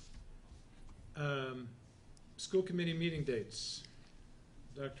 School committee meeting dates.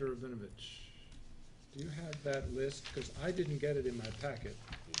 Dr. Rabinovich, do you have that list? Because I didn't get it in my packet.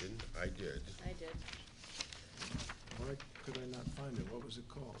 You didn't? I did. I did. Why could I not find it? What was it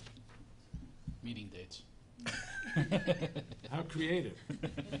called? Meeting dates. How creative.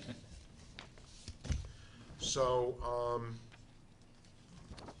 So,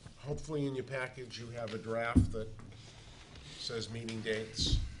 hopefully in your package you have a draft that says meeting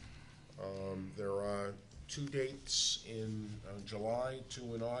dates. There are 2 dates in July,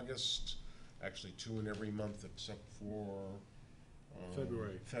 2 in August, actually 2 in every month except for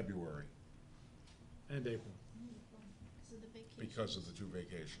February. February, And April. So the vacation. because of the 2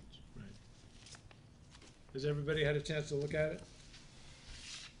 vacations. Right. Has everybody had a chance to look at it?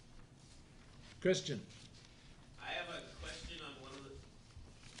 Christian? I have a question on one of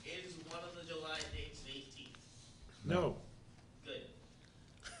the, is one of the July dates the 18th? No. Good.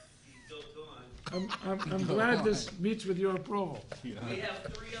 Go on. I'm glad this meets with your approval. We have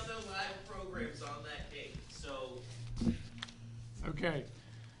 3 other live programs on that date, so Okay.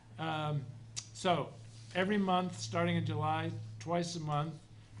 So, every month, starting in July, twice a month,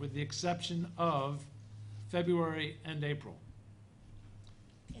 with the exception of February and April.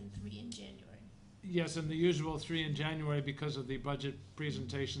 And 3 in January. Yes, and the usual 3 in January because of the budget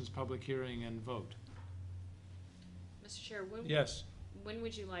presentations, public hearing, and vote. Mr. Chair, Yes. when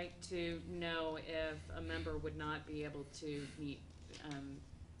would you like to know if a member would not be able to meet,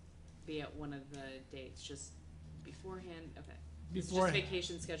 be at one of the dates? Just beforehand? Okay. It's just Beforehand.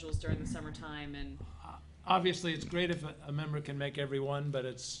 vacation schedules during the summertime and, Obviously, it's great if a member can make every one, but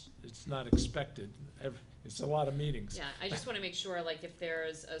it's not expected. It's a lot of meetings. yeah, I just wanna make sure, like, if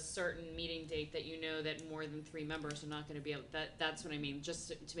there's a certain meeting date that you know that more than 3 members are not gonna be able, that's what I mean, just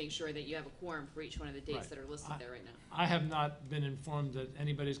to make sure that you have a quorum for each one of the dates Right. that are listed there right now. I have not been informed that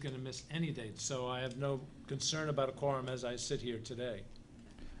anybody's gonna miss any dates, so I have no concern about a quorum as I sit here today.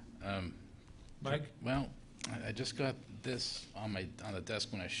 Mike? Well, I just got this on the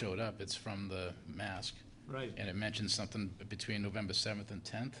desk when I showed up. It's from the mask, Right. and it mentions something between November 7th and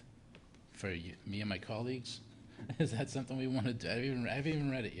 10th for me and my colleagues. Is that something we want to do? I haven't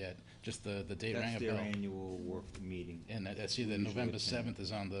even read it yet. Just the date rang That's a their bell. annual work meeting. And I see that Usually November it's 7th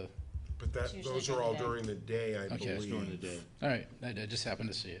is on the, But It's usually those are all during during the day, I Okay. believe. It's during the day. all right, I just happened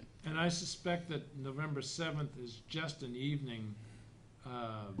to see it. And I suspect that November 7th is just an evening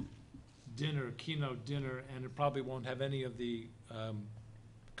dinner, keynote dinner, and it probably won't have any of the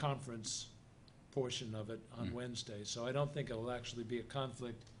conference portion of it on Wednesday. So I don't think it'll actually be a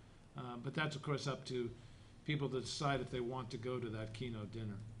conflict. But that's, of course, up to people to decide if they want to go to that keynote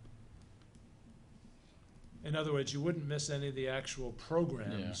dinner. In other words, you wouldn't miss any of the actual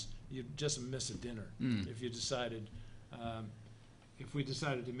programs. You'd just miss a dinner if you decided, if we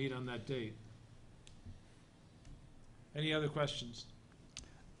decided to meet on that date. Any other questions?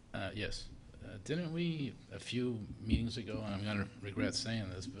 Yes. Didn't we, a few meetings ago, and I'm going to regret saying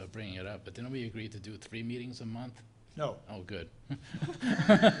this, bringing it up, but didn't we agree to do 3 meetings a month? No, Oh, good.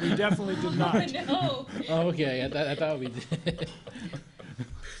 we definitely did not. No. Oh, okay, I thought we did.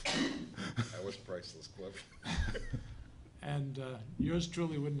 That was priceless, Cliff. And yours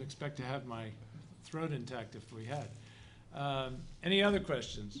truly wouldn't expect to have my throat intact if we had. Any other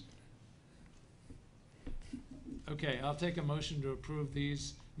questions? Okay, I'll take a motion to approve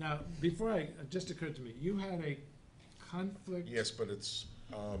these. Now, before it just occurred to me, you had a conflict? Yes, but it's,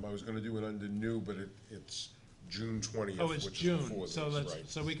 I was gonna do it under new, but it's June 20th, Oh, it's which is June, before so this, let's, right?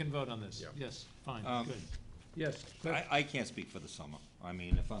 so we can vote on this? Yeah. Yes, fine, Um, good. Yes, Cliff? I can't speak for the summer. I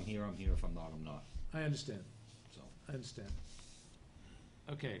mean, if I'm here, I'm here. If I'm not, I'm not. I understand, So, I understand.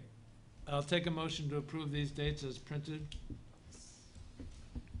 Okay, I'll take a motion to approve these dates as printed.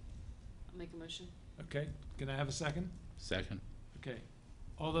 I'll make a motion. Okay, can I have a second? Second. Okay,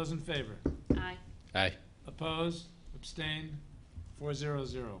 all those in favor? Aye. Aye. Opposed, abstained,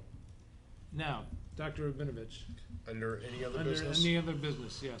 400. Now, Dr. Rabinovich, Under any other under business? any other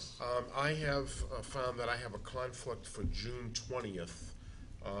business, yes. I have found that I have a conflict for June 20th.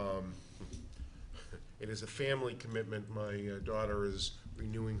 It is a family commitment. My daughter is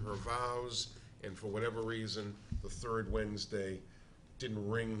renewing her vows, and for whatever reason, the third Wednesday didn't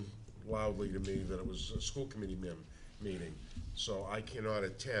ring loudly to me that it was a school committee meeting, so I cannot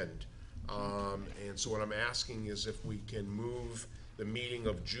attend. And so what I'm asking is if we can move the meeting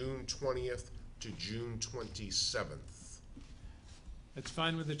of June 20th to June 27th. It's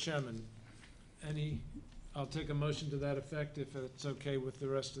fine with the chairman. I'll take a motion to that effect if it's okay with the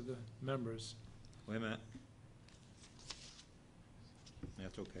rest of the members. wait a minute.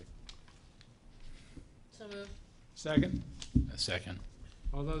 That's okay. So moved. Second? A second.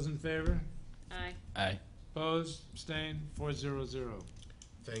 All those in favor? Aye. Aye. Opposed, abstained, 400.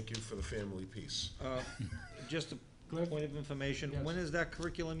 Thank you for the family piece. Just a Cliff? point of information. Yes. When is that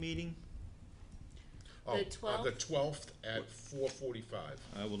curriculum meeting? Oh, The 12th? The 12th at 4:45.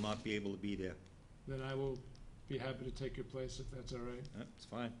 I will not be able to be there. Then I will be happy to take your place if that's all right. It's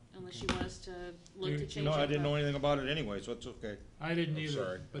fine. Unless you want us to look You- to change No, I it didn't know back. anything about it anyway, so it's okay. I didn't I'm either,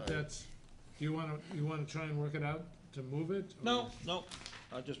 sorry. but I- that's, do you wanna try and work it out to move it? or- No,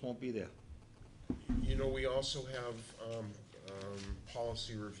 I just won't be there. You know, we also have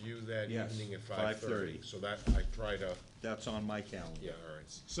policy review that Yes, evening at 5:30. 5:30. So that, I try to, That's on my calendar. yeah, all right.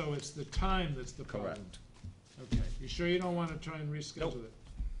 So it's the time that's the problem? Correct. Okay, you sure you don't wanna try and reschedule Nope.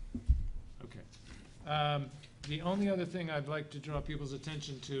 it? Okay. The only other thing I'd like to draw people's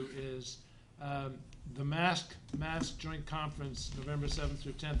attention to is, the Mass Joint Conference, November 7th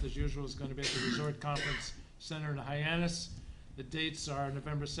through 10th, as usual, is gonna be at the Resort Conference Center in Hyannis. The dates are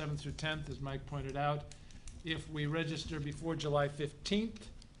November 7th through 10th, as Mike pointed out. If we register before July 15th,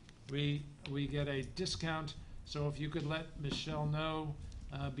 we get a discount. So if you could let Michelle know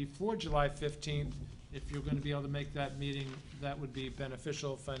before July 15th, if you're going to be able to make that meeting, that would be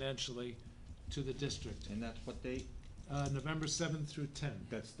beneficial financially to the district. And that's what date? November 7th through 10th,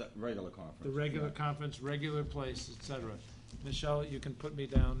 That's the regular conference. the regular Yeah. conference, regular place, et cetera. Michelle, you can put me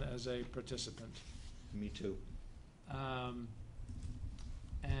down as a participant. Me too.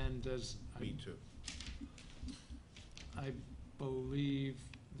 And as Me too. I believe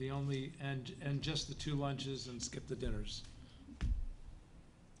the only, and just the 2 lunches and skip the dinners.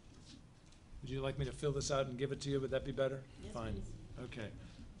 Would you like me to fill this out and give it to you? Would that be better? Yes, Fine. please. Okay.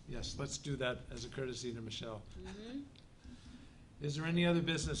 Yes, let's do that as a courtesy to Michelle. Mhm. Is there any other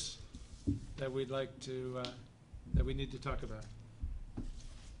business that we'd like to, that we need to talk about?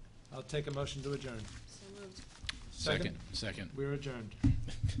 I'll take a motion to adjourn. So moved. Second? Second. We're adjourned.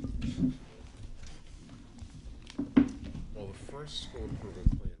 Well, the first school improvement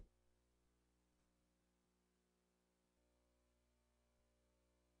plan